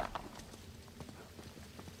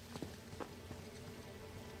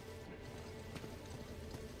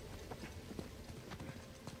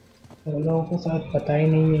 तो लोगों को शायद पता ही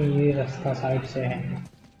नहीं है ये रास्ता side से है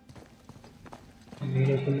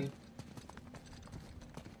मेरे को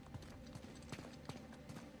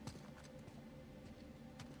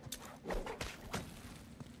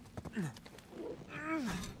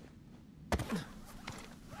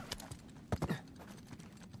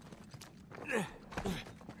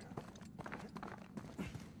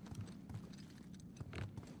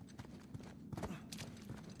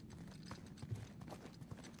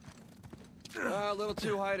A little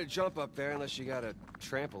too high to jump up there unless you got a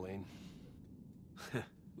trampoline.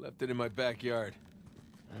 Left it in my backyard.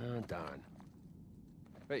 Oh, darn.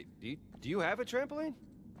 Wait, do you have a trampoline?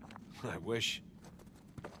 I wish.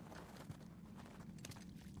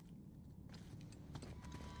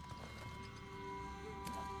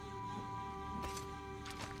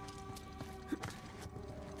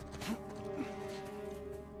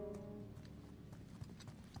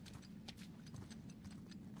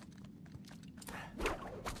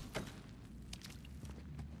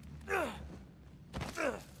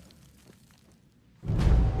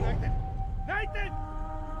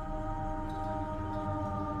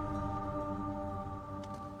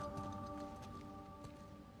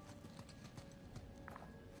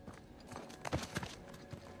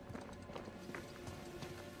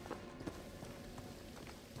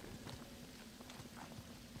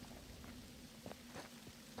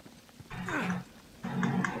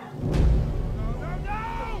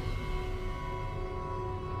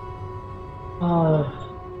 और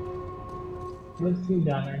बस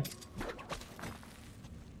जाना है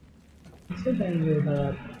इससे जाएंगे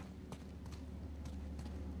उधर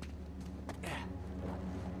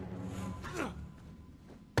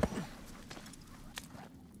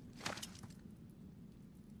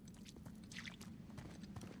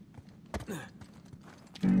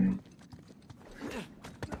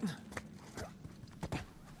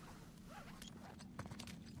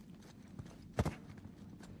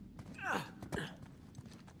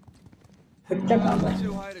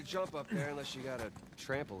Too high to jump up there unless you got a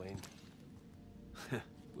trampoline.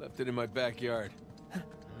 Left it in my backyard.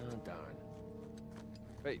 Oh, darn.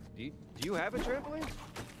 Wait, do you have a trampoline?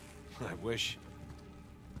 I wish.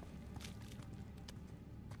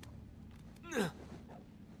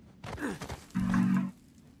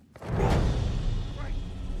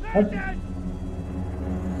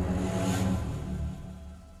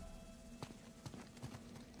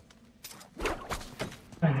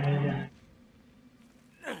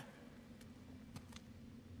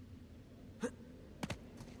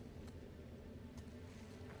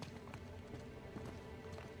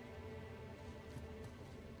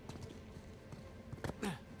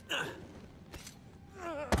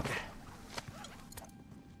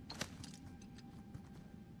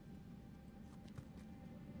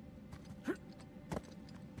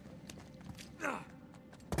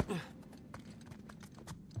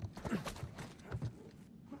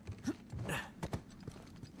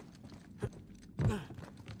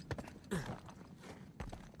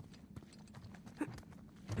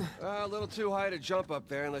 A little too high to jump up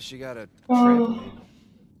there unless you got a trampoline.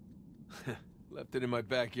 Left it in my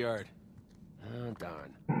backyard. Oh,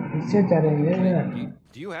 darn. इससे चलेंगे Wait,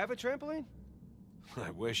 do you have a trampoline?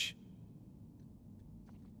 I wish.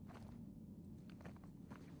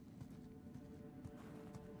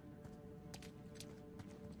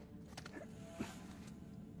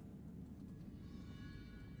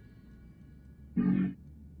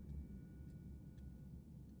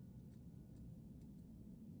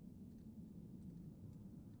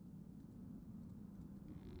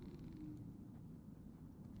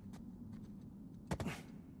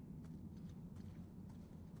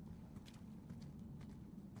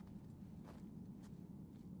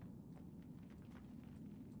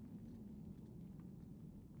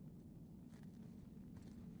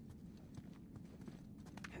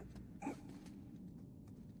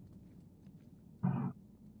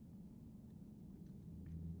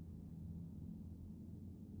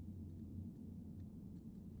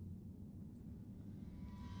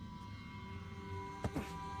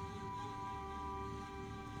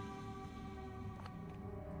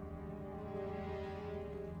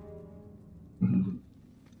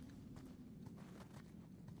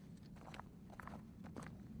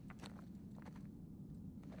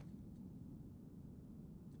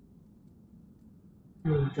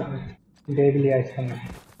 देख लिया इसका मैं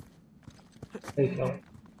ठीक है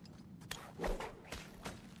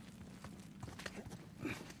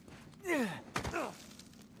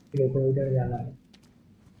देखो इधर जाना है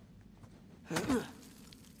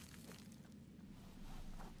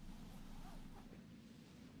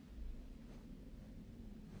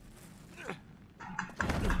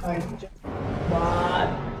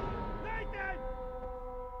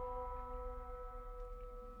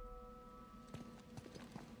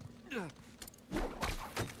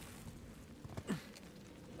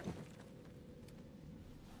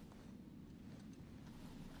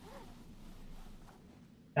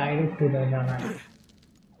डायरेक्ट उधर जाना है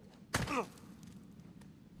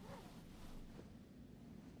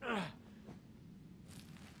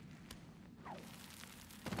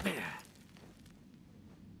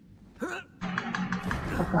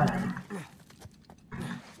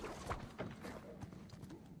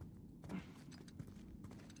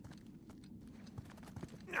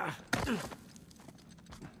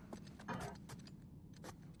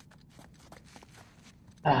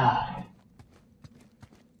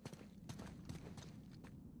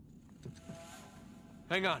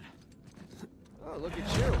Hang on. Oh, look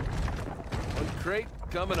at you. One crate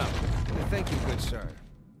coming up. Thank you, good sir.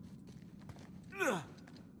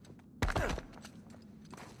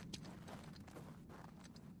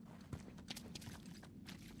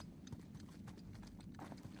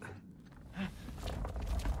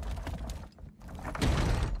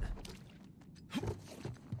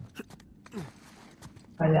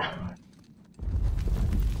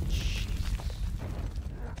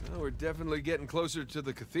 Well, we're definitely getting closer to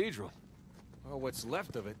the cathedral. Well, what's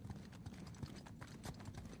left of it.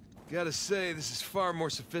 Gotta say, this is far more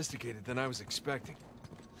sophisticated than I was expecting.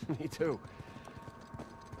 Me too.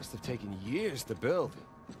 Must have taken years to build.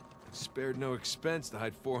 Spared no expense to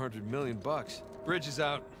hide 400 million bucks. Bridge is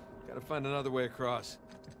out. Gotta find another way across.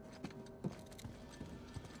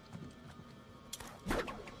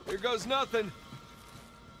 Here goes nothing.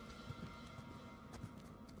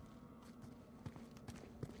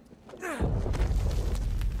 It's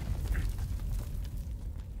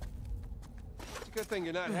a good thing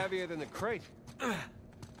you're not heavier than the crate.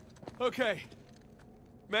 Okay.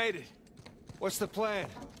 Made it. What's the plan?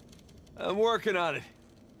 I'm working on it.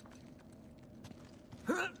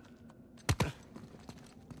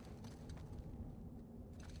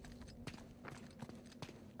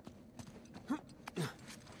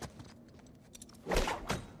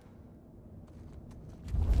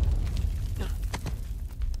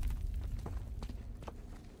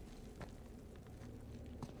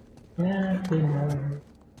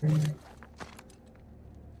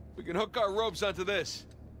 We can hook our ropes onto this.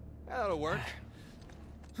 That'll work.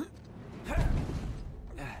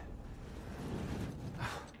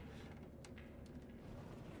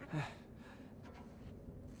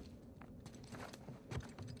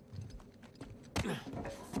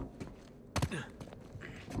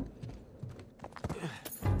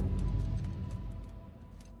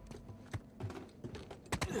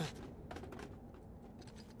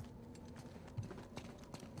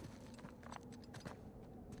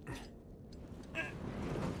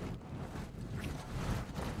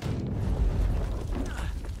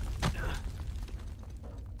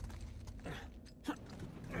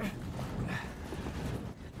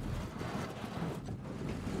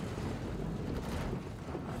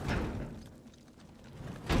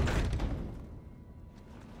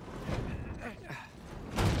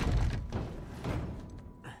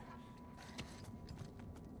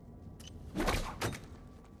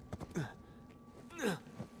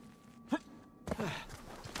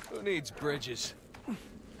 Who needs bridges?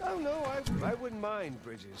 Oh no, I wouldn't mind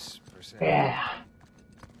bridges per se.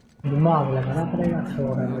 दिमाग लगाना पड़ेगा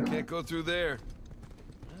थोड़ा. I can't go through there.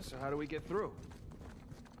 So how do we get through?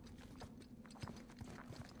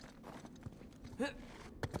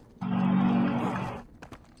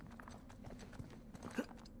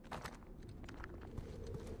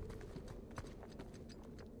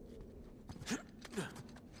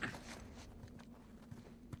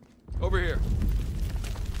 Over here.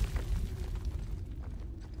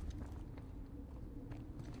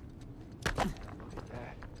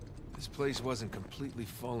 This place wasn't completely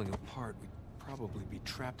falling apart. We'd probably be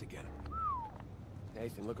trapped again.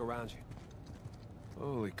 Nathan, look around you.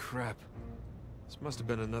 Holy crap. This must have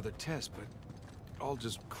been another test, but it all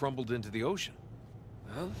just crumbled into the ocean.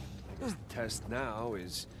 Well, I guess the test now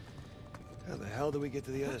is... How the hell do we get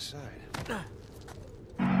to the other side?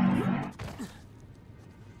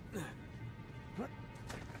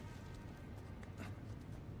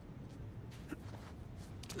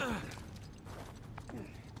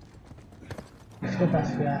 इसके पास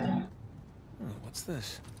क्या है? Oh, what's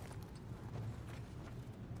this?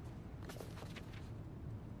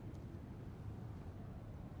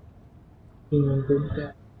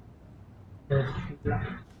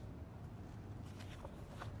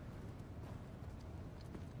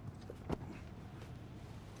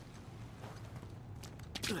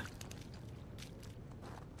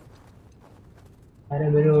 अरे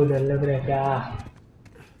मेरे उधर लग रहा है क्या?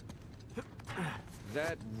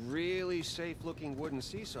 That really safe-looking wooden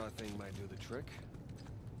seesaw thing might do the trick.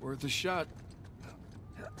 Worth a shot.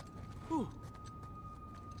 Well,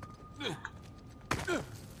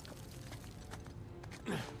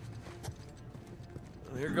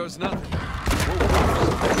 here goes nothing.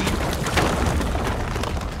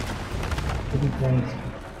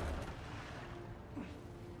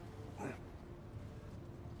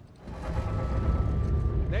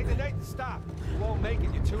 Nathan, stop! You won't make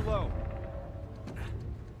it, you're too low.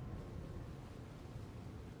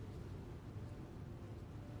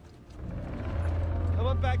 Come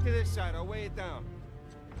on back to this side, I'll weigh it down.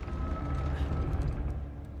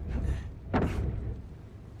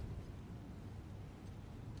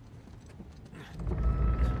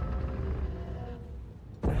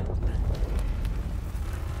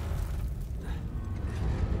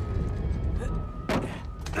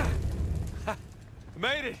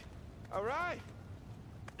 Made it! All right.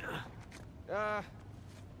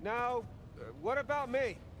 Now, what about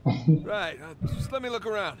me? Right, just let me look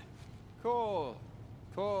around. Cool.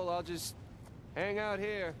 Cool, I'll just hang out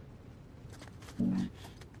here.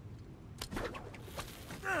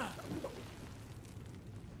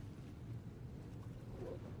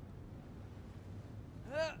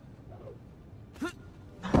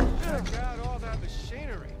 Check out all that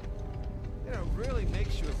machinery. You know, it really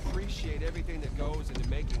makes you appreciate everything that goes into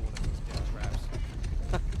making one of these death traps.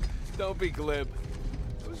 don't be glib.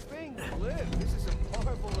 Who's being glib? This is a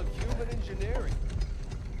marvel of human engineering.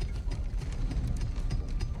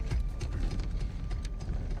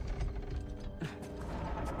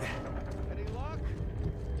 Any luck?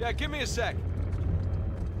 Yeah, give me a sec.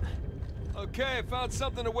 Okay, I found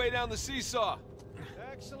something to weigh down the seesaw.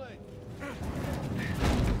 Excellent.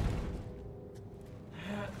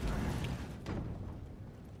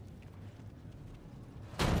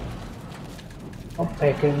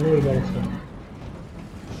 Packing इधर से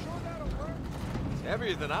It's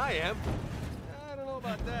heavier than I am. I don't know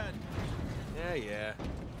about that. Yeah.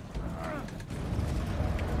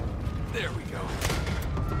 There we go.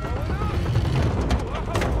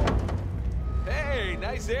 Hey,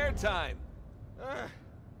 nice airtime.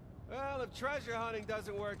 Well, if treasure hunting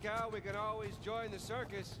doesn't work out, we can always join the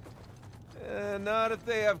circus. Not if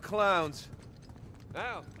they have clowns.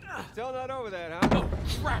 Now, still not over that, huh? Oh,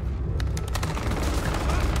 crap!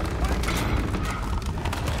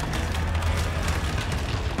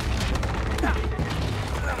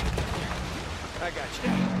 I got you.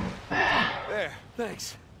 There,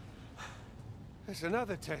 thanks. There's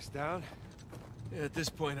another test down. Yeah, at this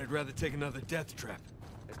point, I'd rather take another death trap.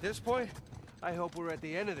 At this point, I hope we're at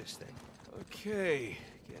the end of this thing. Okay,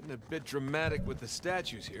 getting a bit dramatic with the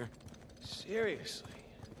statues here. Seriously,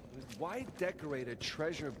 why decorate a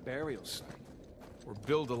treasure burial site? Or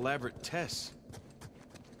build elaborate tests?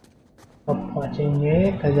 अब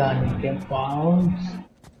पहुंचेंगे खजाने के पास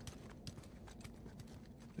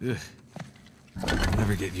Ugh. I'll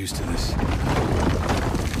never get used to this.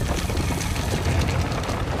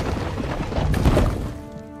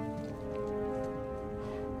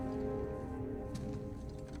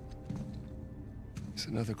 It's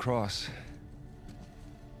another cross.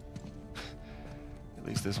 At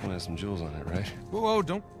least this one has some jewels on it, right? Whoa,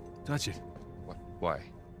 don't touch it. What? Why?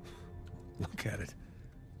 Look at it.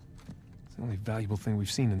 It's the only valuable thing we've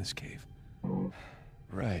seen in this cave.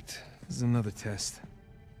 Right. This is another test.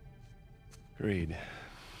 Agreed.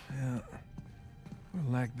 Yeah. Or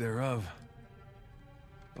lack thereof.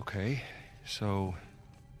 Okay, so...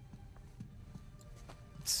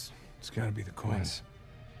 It's gotta be the coins.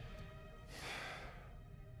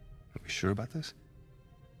 Are we sure about this?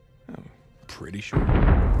 I'm pretty sure.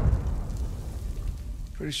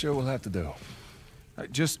 Pretty sure we'll have to do.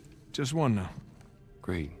 Just one now.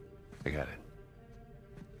 Agreed. I got it.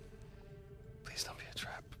 Please don't be a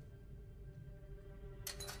trap.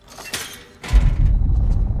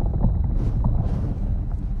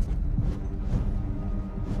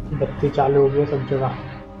 बत्ती चालू हो गई सब जगह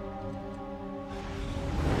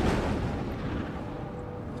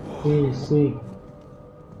सी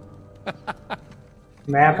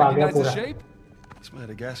map आ गया पूरा It's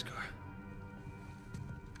Madagascar.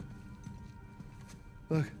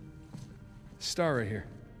 Look. Star right here.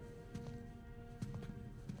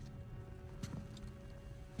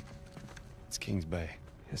 It's King's Bay.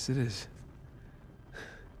 Yes, it is.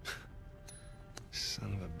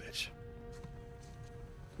 Son of a bitch.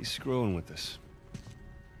 He's screwing with us.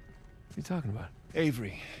 What are you talking about?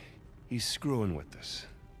 Avery. He's screwing with us.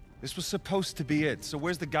 This was supposed to be it, so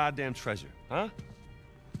where's the goddamn treasure, huh?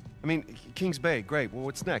 I mean, King's Bay, great. Well,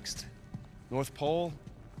 what's next? North Pole?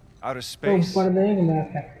 Outer space?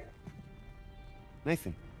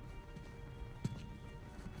 Nathan.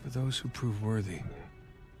 For those who prove worthy,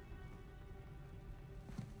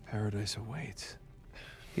 paradise awaits.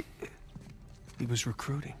 He was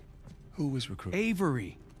recruiting. Who was recruiting?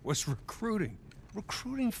 Avery was recruiting.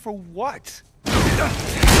 Recruiting for what?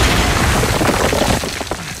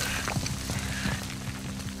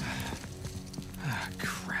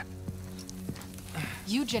 Crap.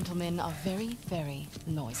 You gentlemen are very, very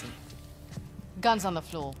noisy. Guns on the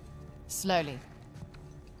floor. Slowly.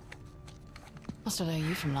 Must have known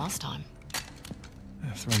you from last time.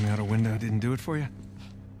 Throwing me out a window didn't do it for you?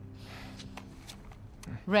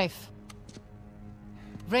 Rafe.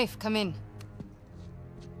 Rafe, come in.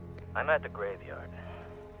 I'm at the graveyard.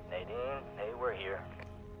 Nadine, hey, we're here.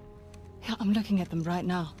 Yeah, I'm looking at them right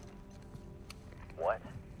now. What?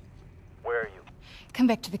 Where are you? Come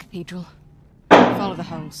back to the cathedral. Follow the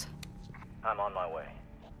holes. I'm on my way.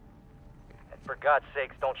 And for God's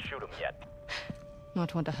sakes, don't shoot him yet.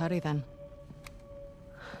 Not want to hurry then.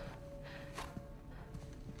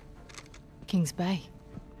 King's Bay.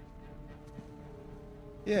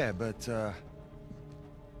 Yeah, but,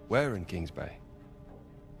 where in King's Bay?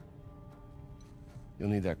 You'll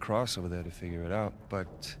need that cross over there to figure it out,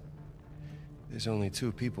 but there's only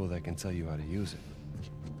 2 people that can tell you how to use it.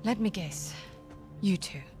 Let me guess. You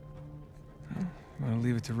two. Well, I'll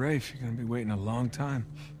leave it to Rafe. You're gonna be waiting a long time.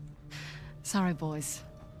 Sorry, boys.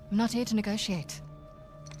 I'm not here to negotiate.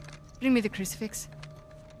 Bring me the crucifix.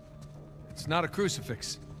 It's not a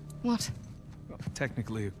crucifix. What? Well,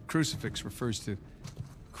 technically, a crucifix refers to a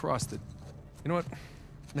cross that... You know what?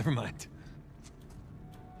 Never mind.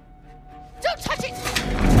 Don't touch it!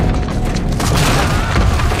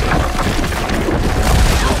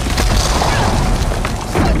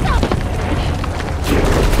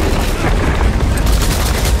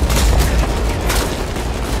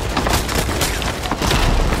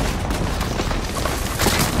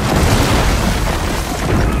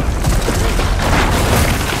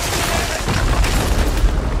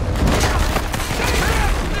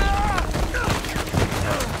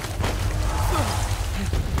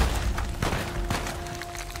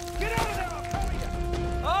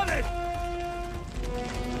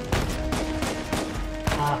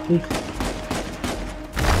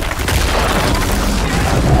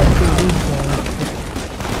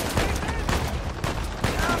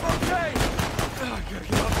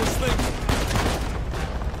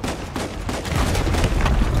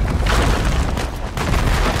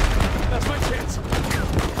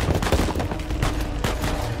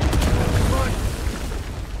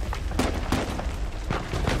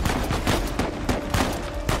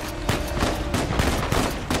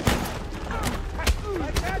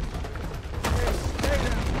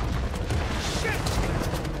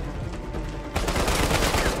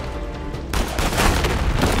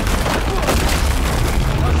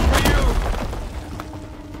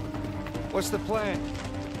 What's the plan?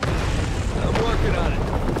 I'm working on it.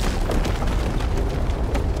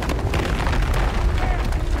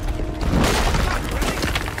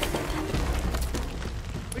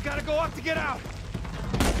 We gotta go up to get out.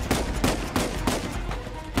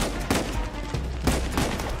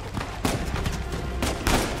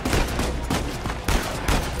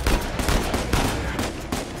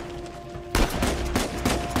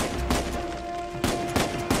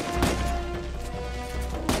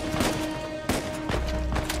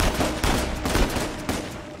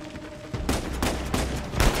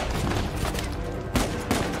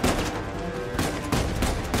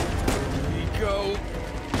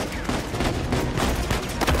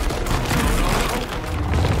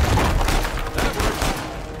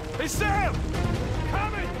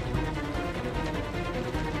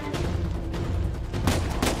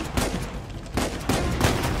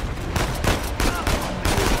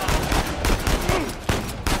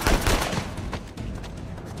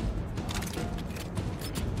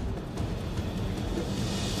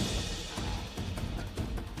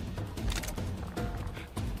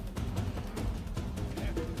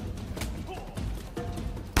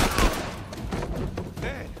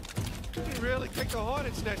 The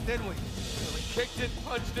hornet's nest, didn't we? We kicked it,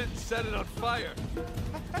 punched it, and set it on fire.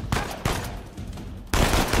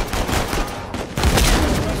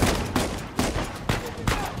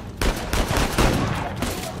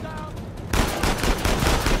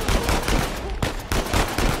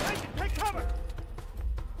 Take cover!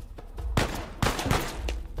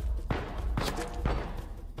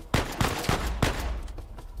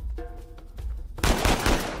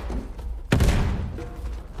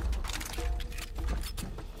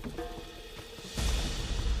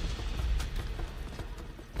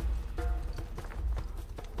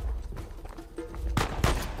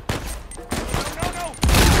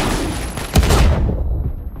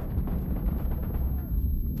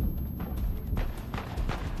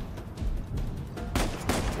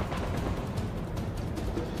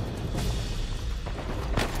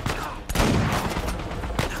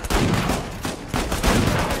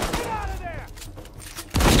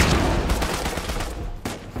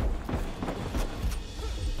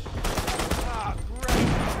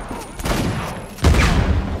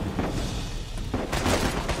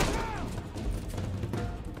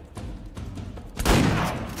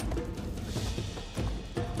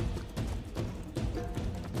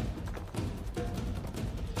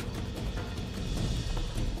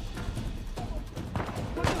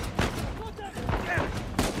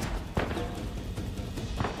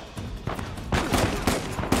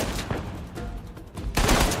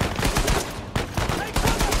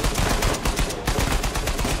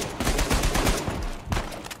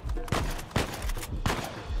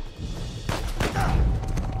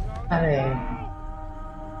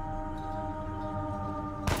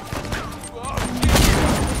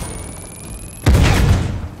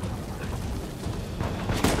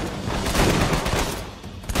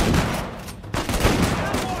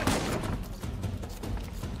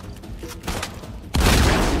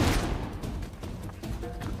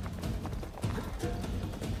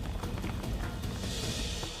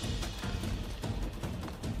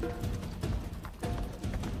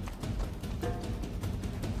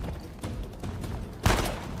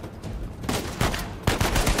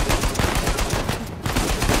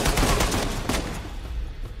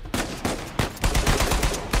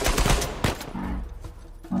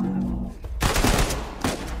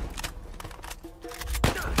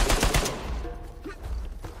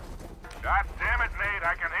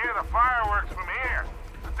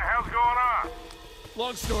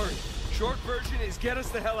 Short version is get us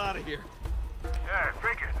the hell out of here. Yeah,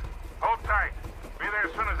 figured. Hold tight. Be there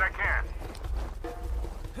as soon as I can.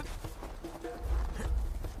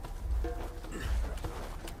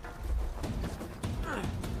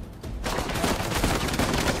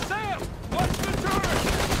 Sam! Watch the turret!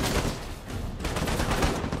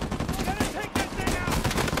 Gotta take that thing out!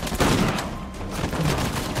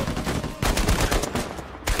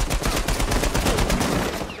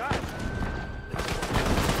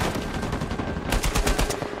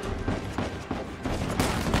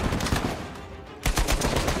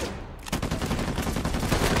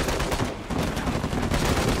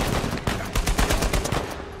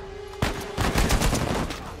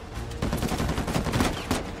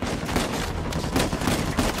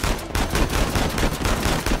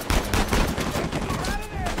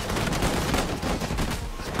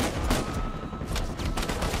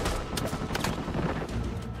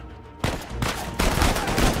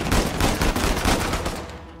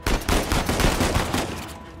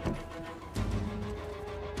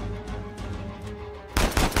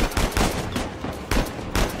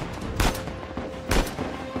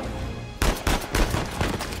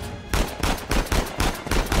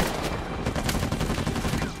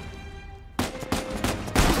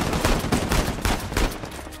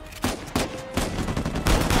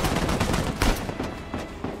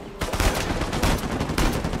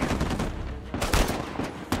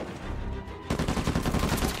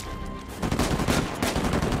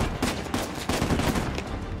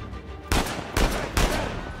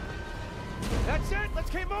 That's it! Let's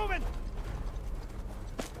keep moving!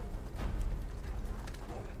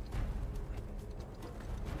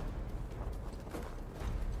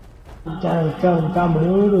 Jangan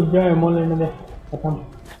dulu, jangan mulai nanti. Kata.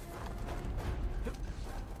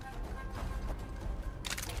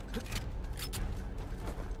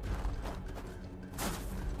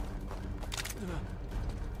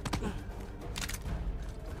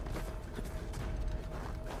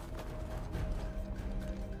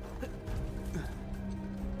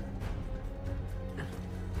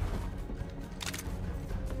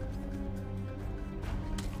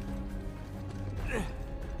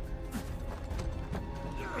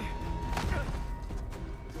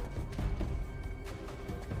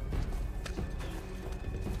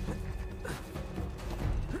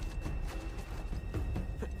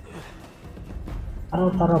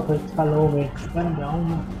 Taruh kalau kan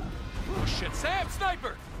jauh. Oh shit, Sam!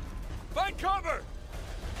 Sniper! Find cover!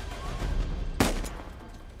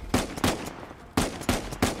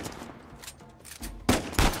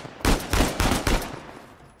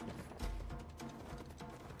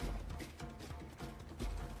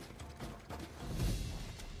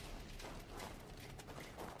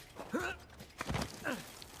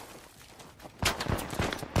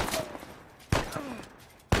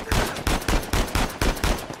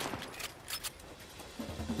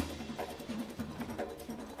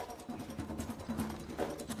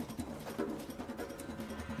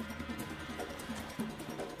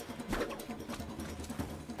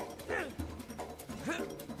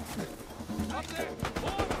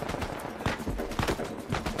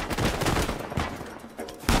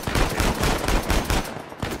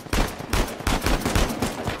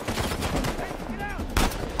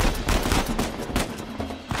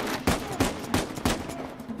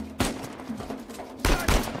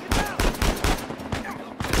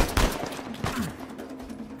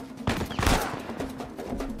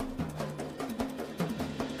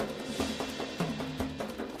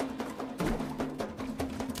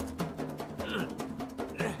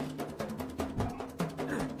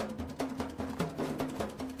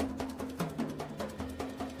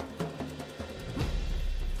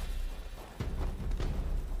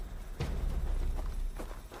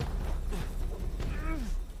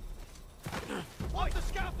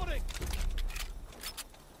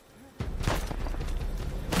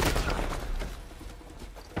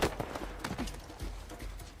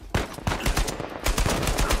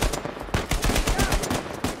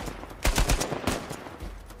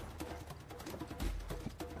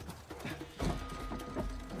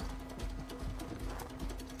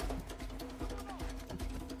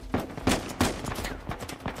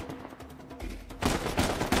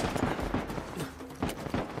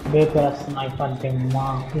 Beta sniper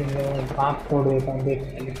demang ini pakko deh kan deh.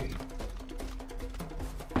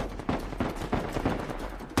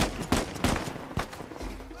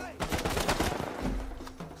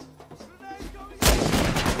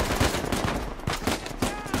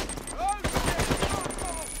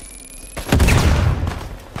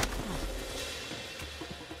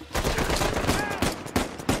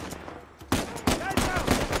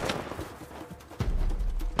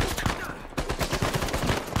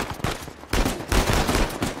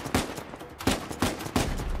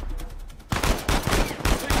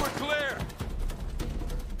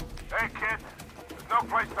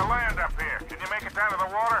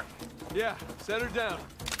 Set her down.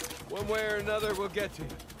 One way or another, we'll get to you.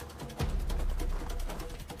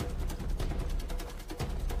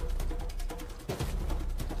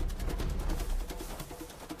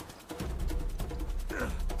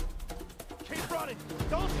 Keep running.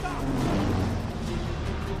 Don't stop.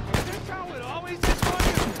 Keep going. Always just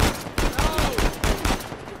running.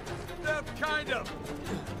 No. Kind of.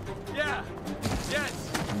 Yeah. Yes.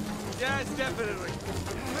 Yes, definitely.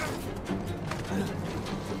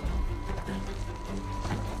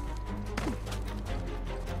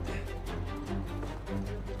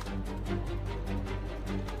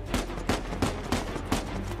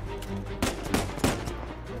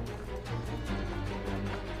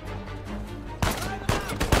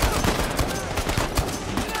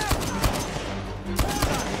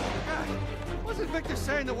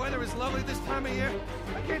 Saying the weather is lovely this time of year?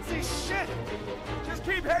 I can't see shit! Just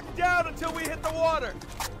keep heading down until we hit the water!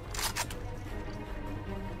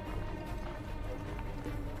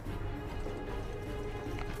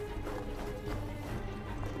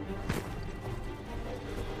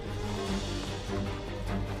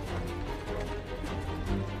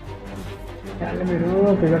 चल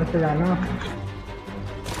मेरू किधर से जाना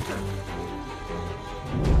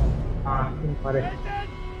हाँ ऊपर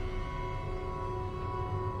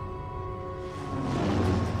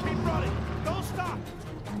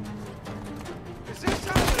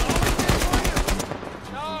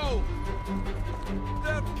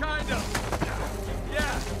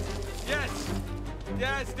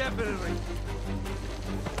Yes, definitely.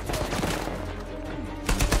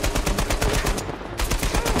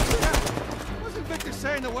 Wasn't Victor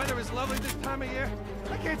saying the weather is lovely this time of year?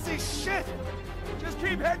 I can't see shit! Just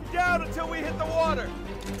keep heading down until we hit the water!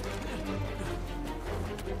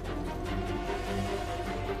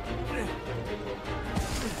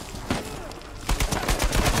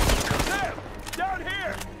 Sam! Down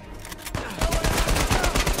here!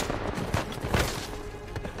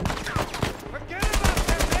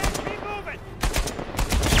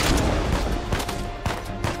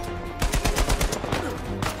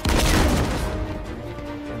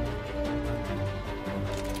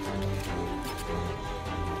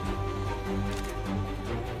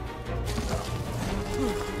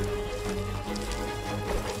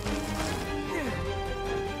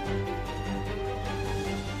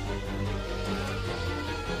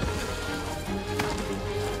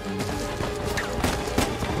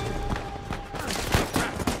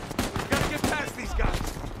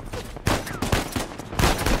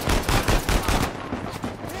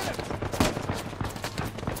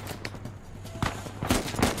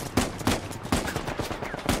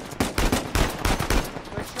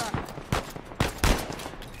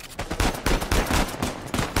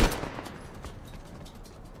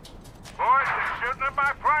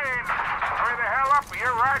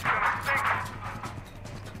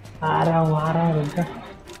 आ रहा हूँ रुक जा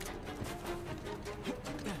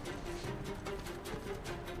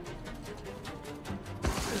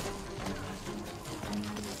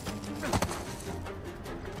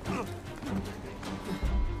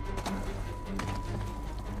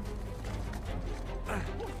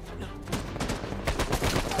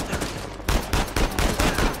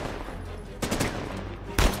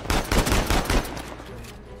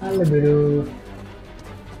Halo biru.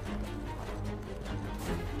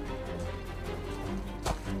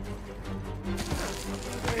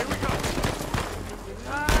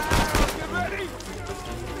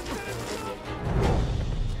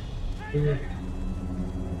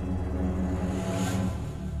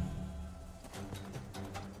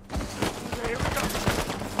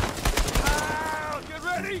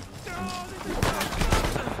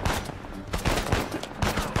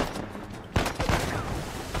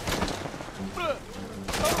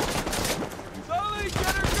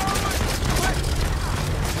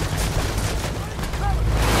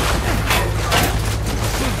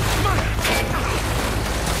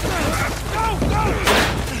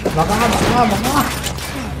 Baka.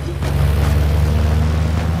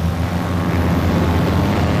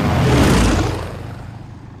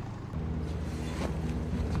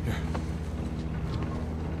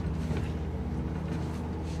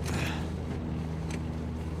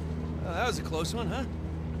 That was a close one, huh?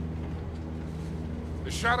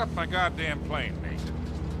 They shot up my goddamn plane, Nate.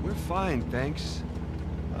 We're fine, thanks.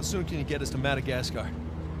 How soon can you get us to Madagascar?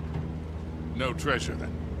 No treasure,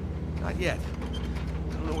 then? Not yet.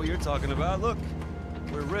 I don't know what you're talking about. Look,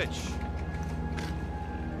 we're rich.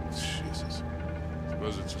 Jesus.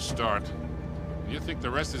 Suppose it's a start. You think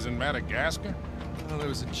the rest is in Madagascar? Well, there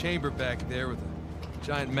was a chamber back there with a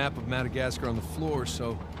giant map of Madagascar on the floor,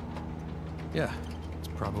 so... yeah, it's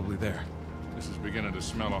probably there. This is beginning to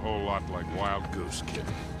smell a whole lot like Wild Goose, kid.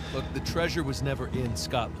 Look, the treasure was never in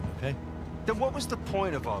Scotland, okay? Then what was the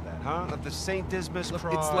point of all that, huh? Of the St. Dismas Look,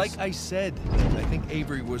 cross? it's like I said. I think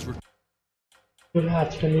Avery was... फिर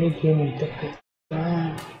आजकल ये game तक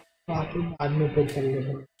बाकी बाद में फिर चल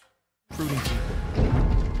रहे Recruiting people.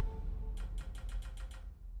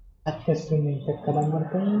 अच्छे से नहीं तक कदम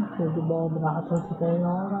करते हैं क्योंकि बहुत राहत हो चुका है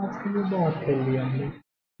और आज के लिए बहुत खेल लिया हमने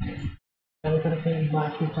चल करते हैं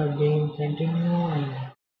बाकी का गेम कंटिन्यू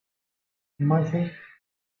मजे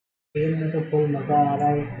खेल में तो फुल मजा आ रहा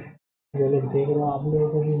है जो लोग देख रहे हो आप लोगों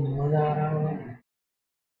को भी मजा आ रहा होगा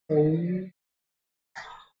तो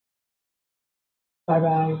बाय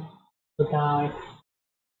बाय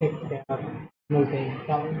टेक केयर मिलते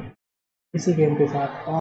हैं इसी गेम के साथ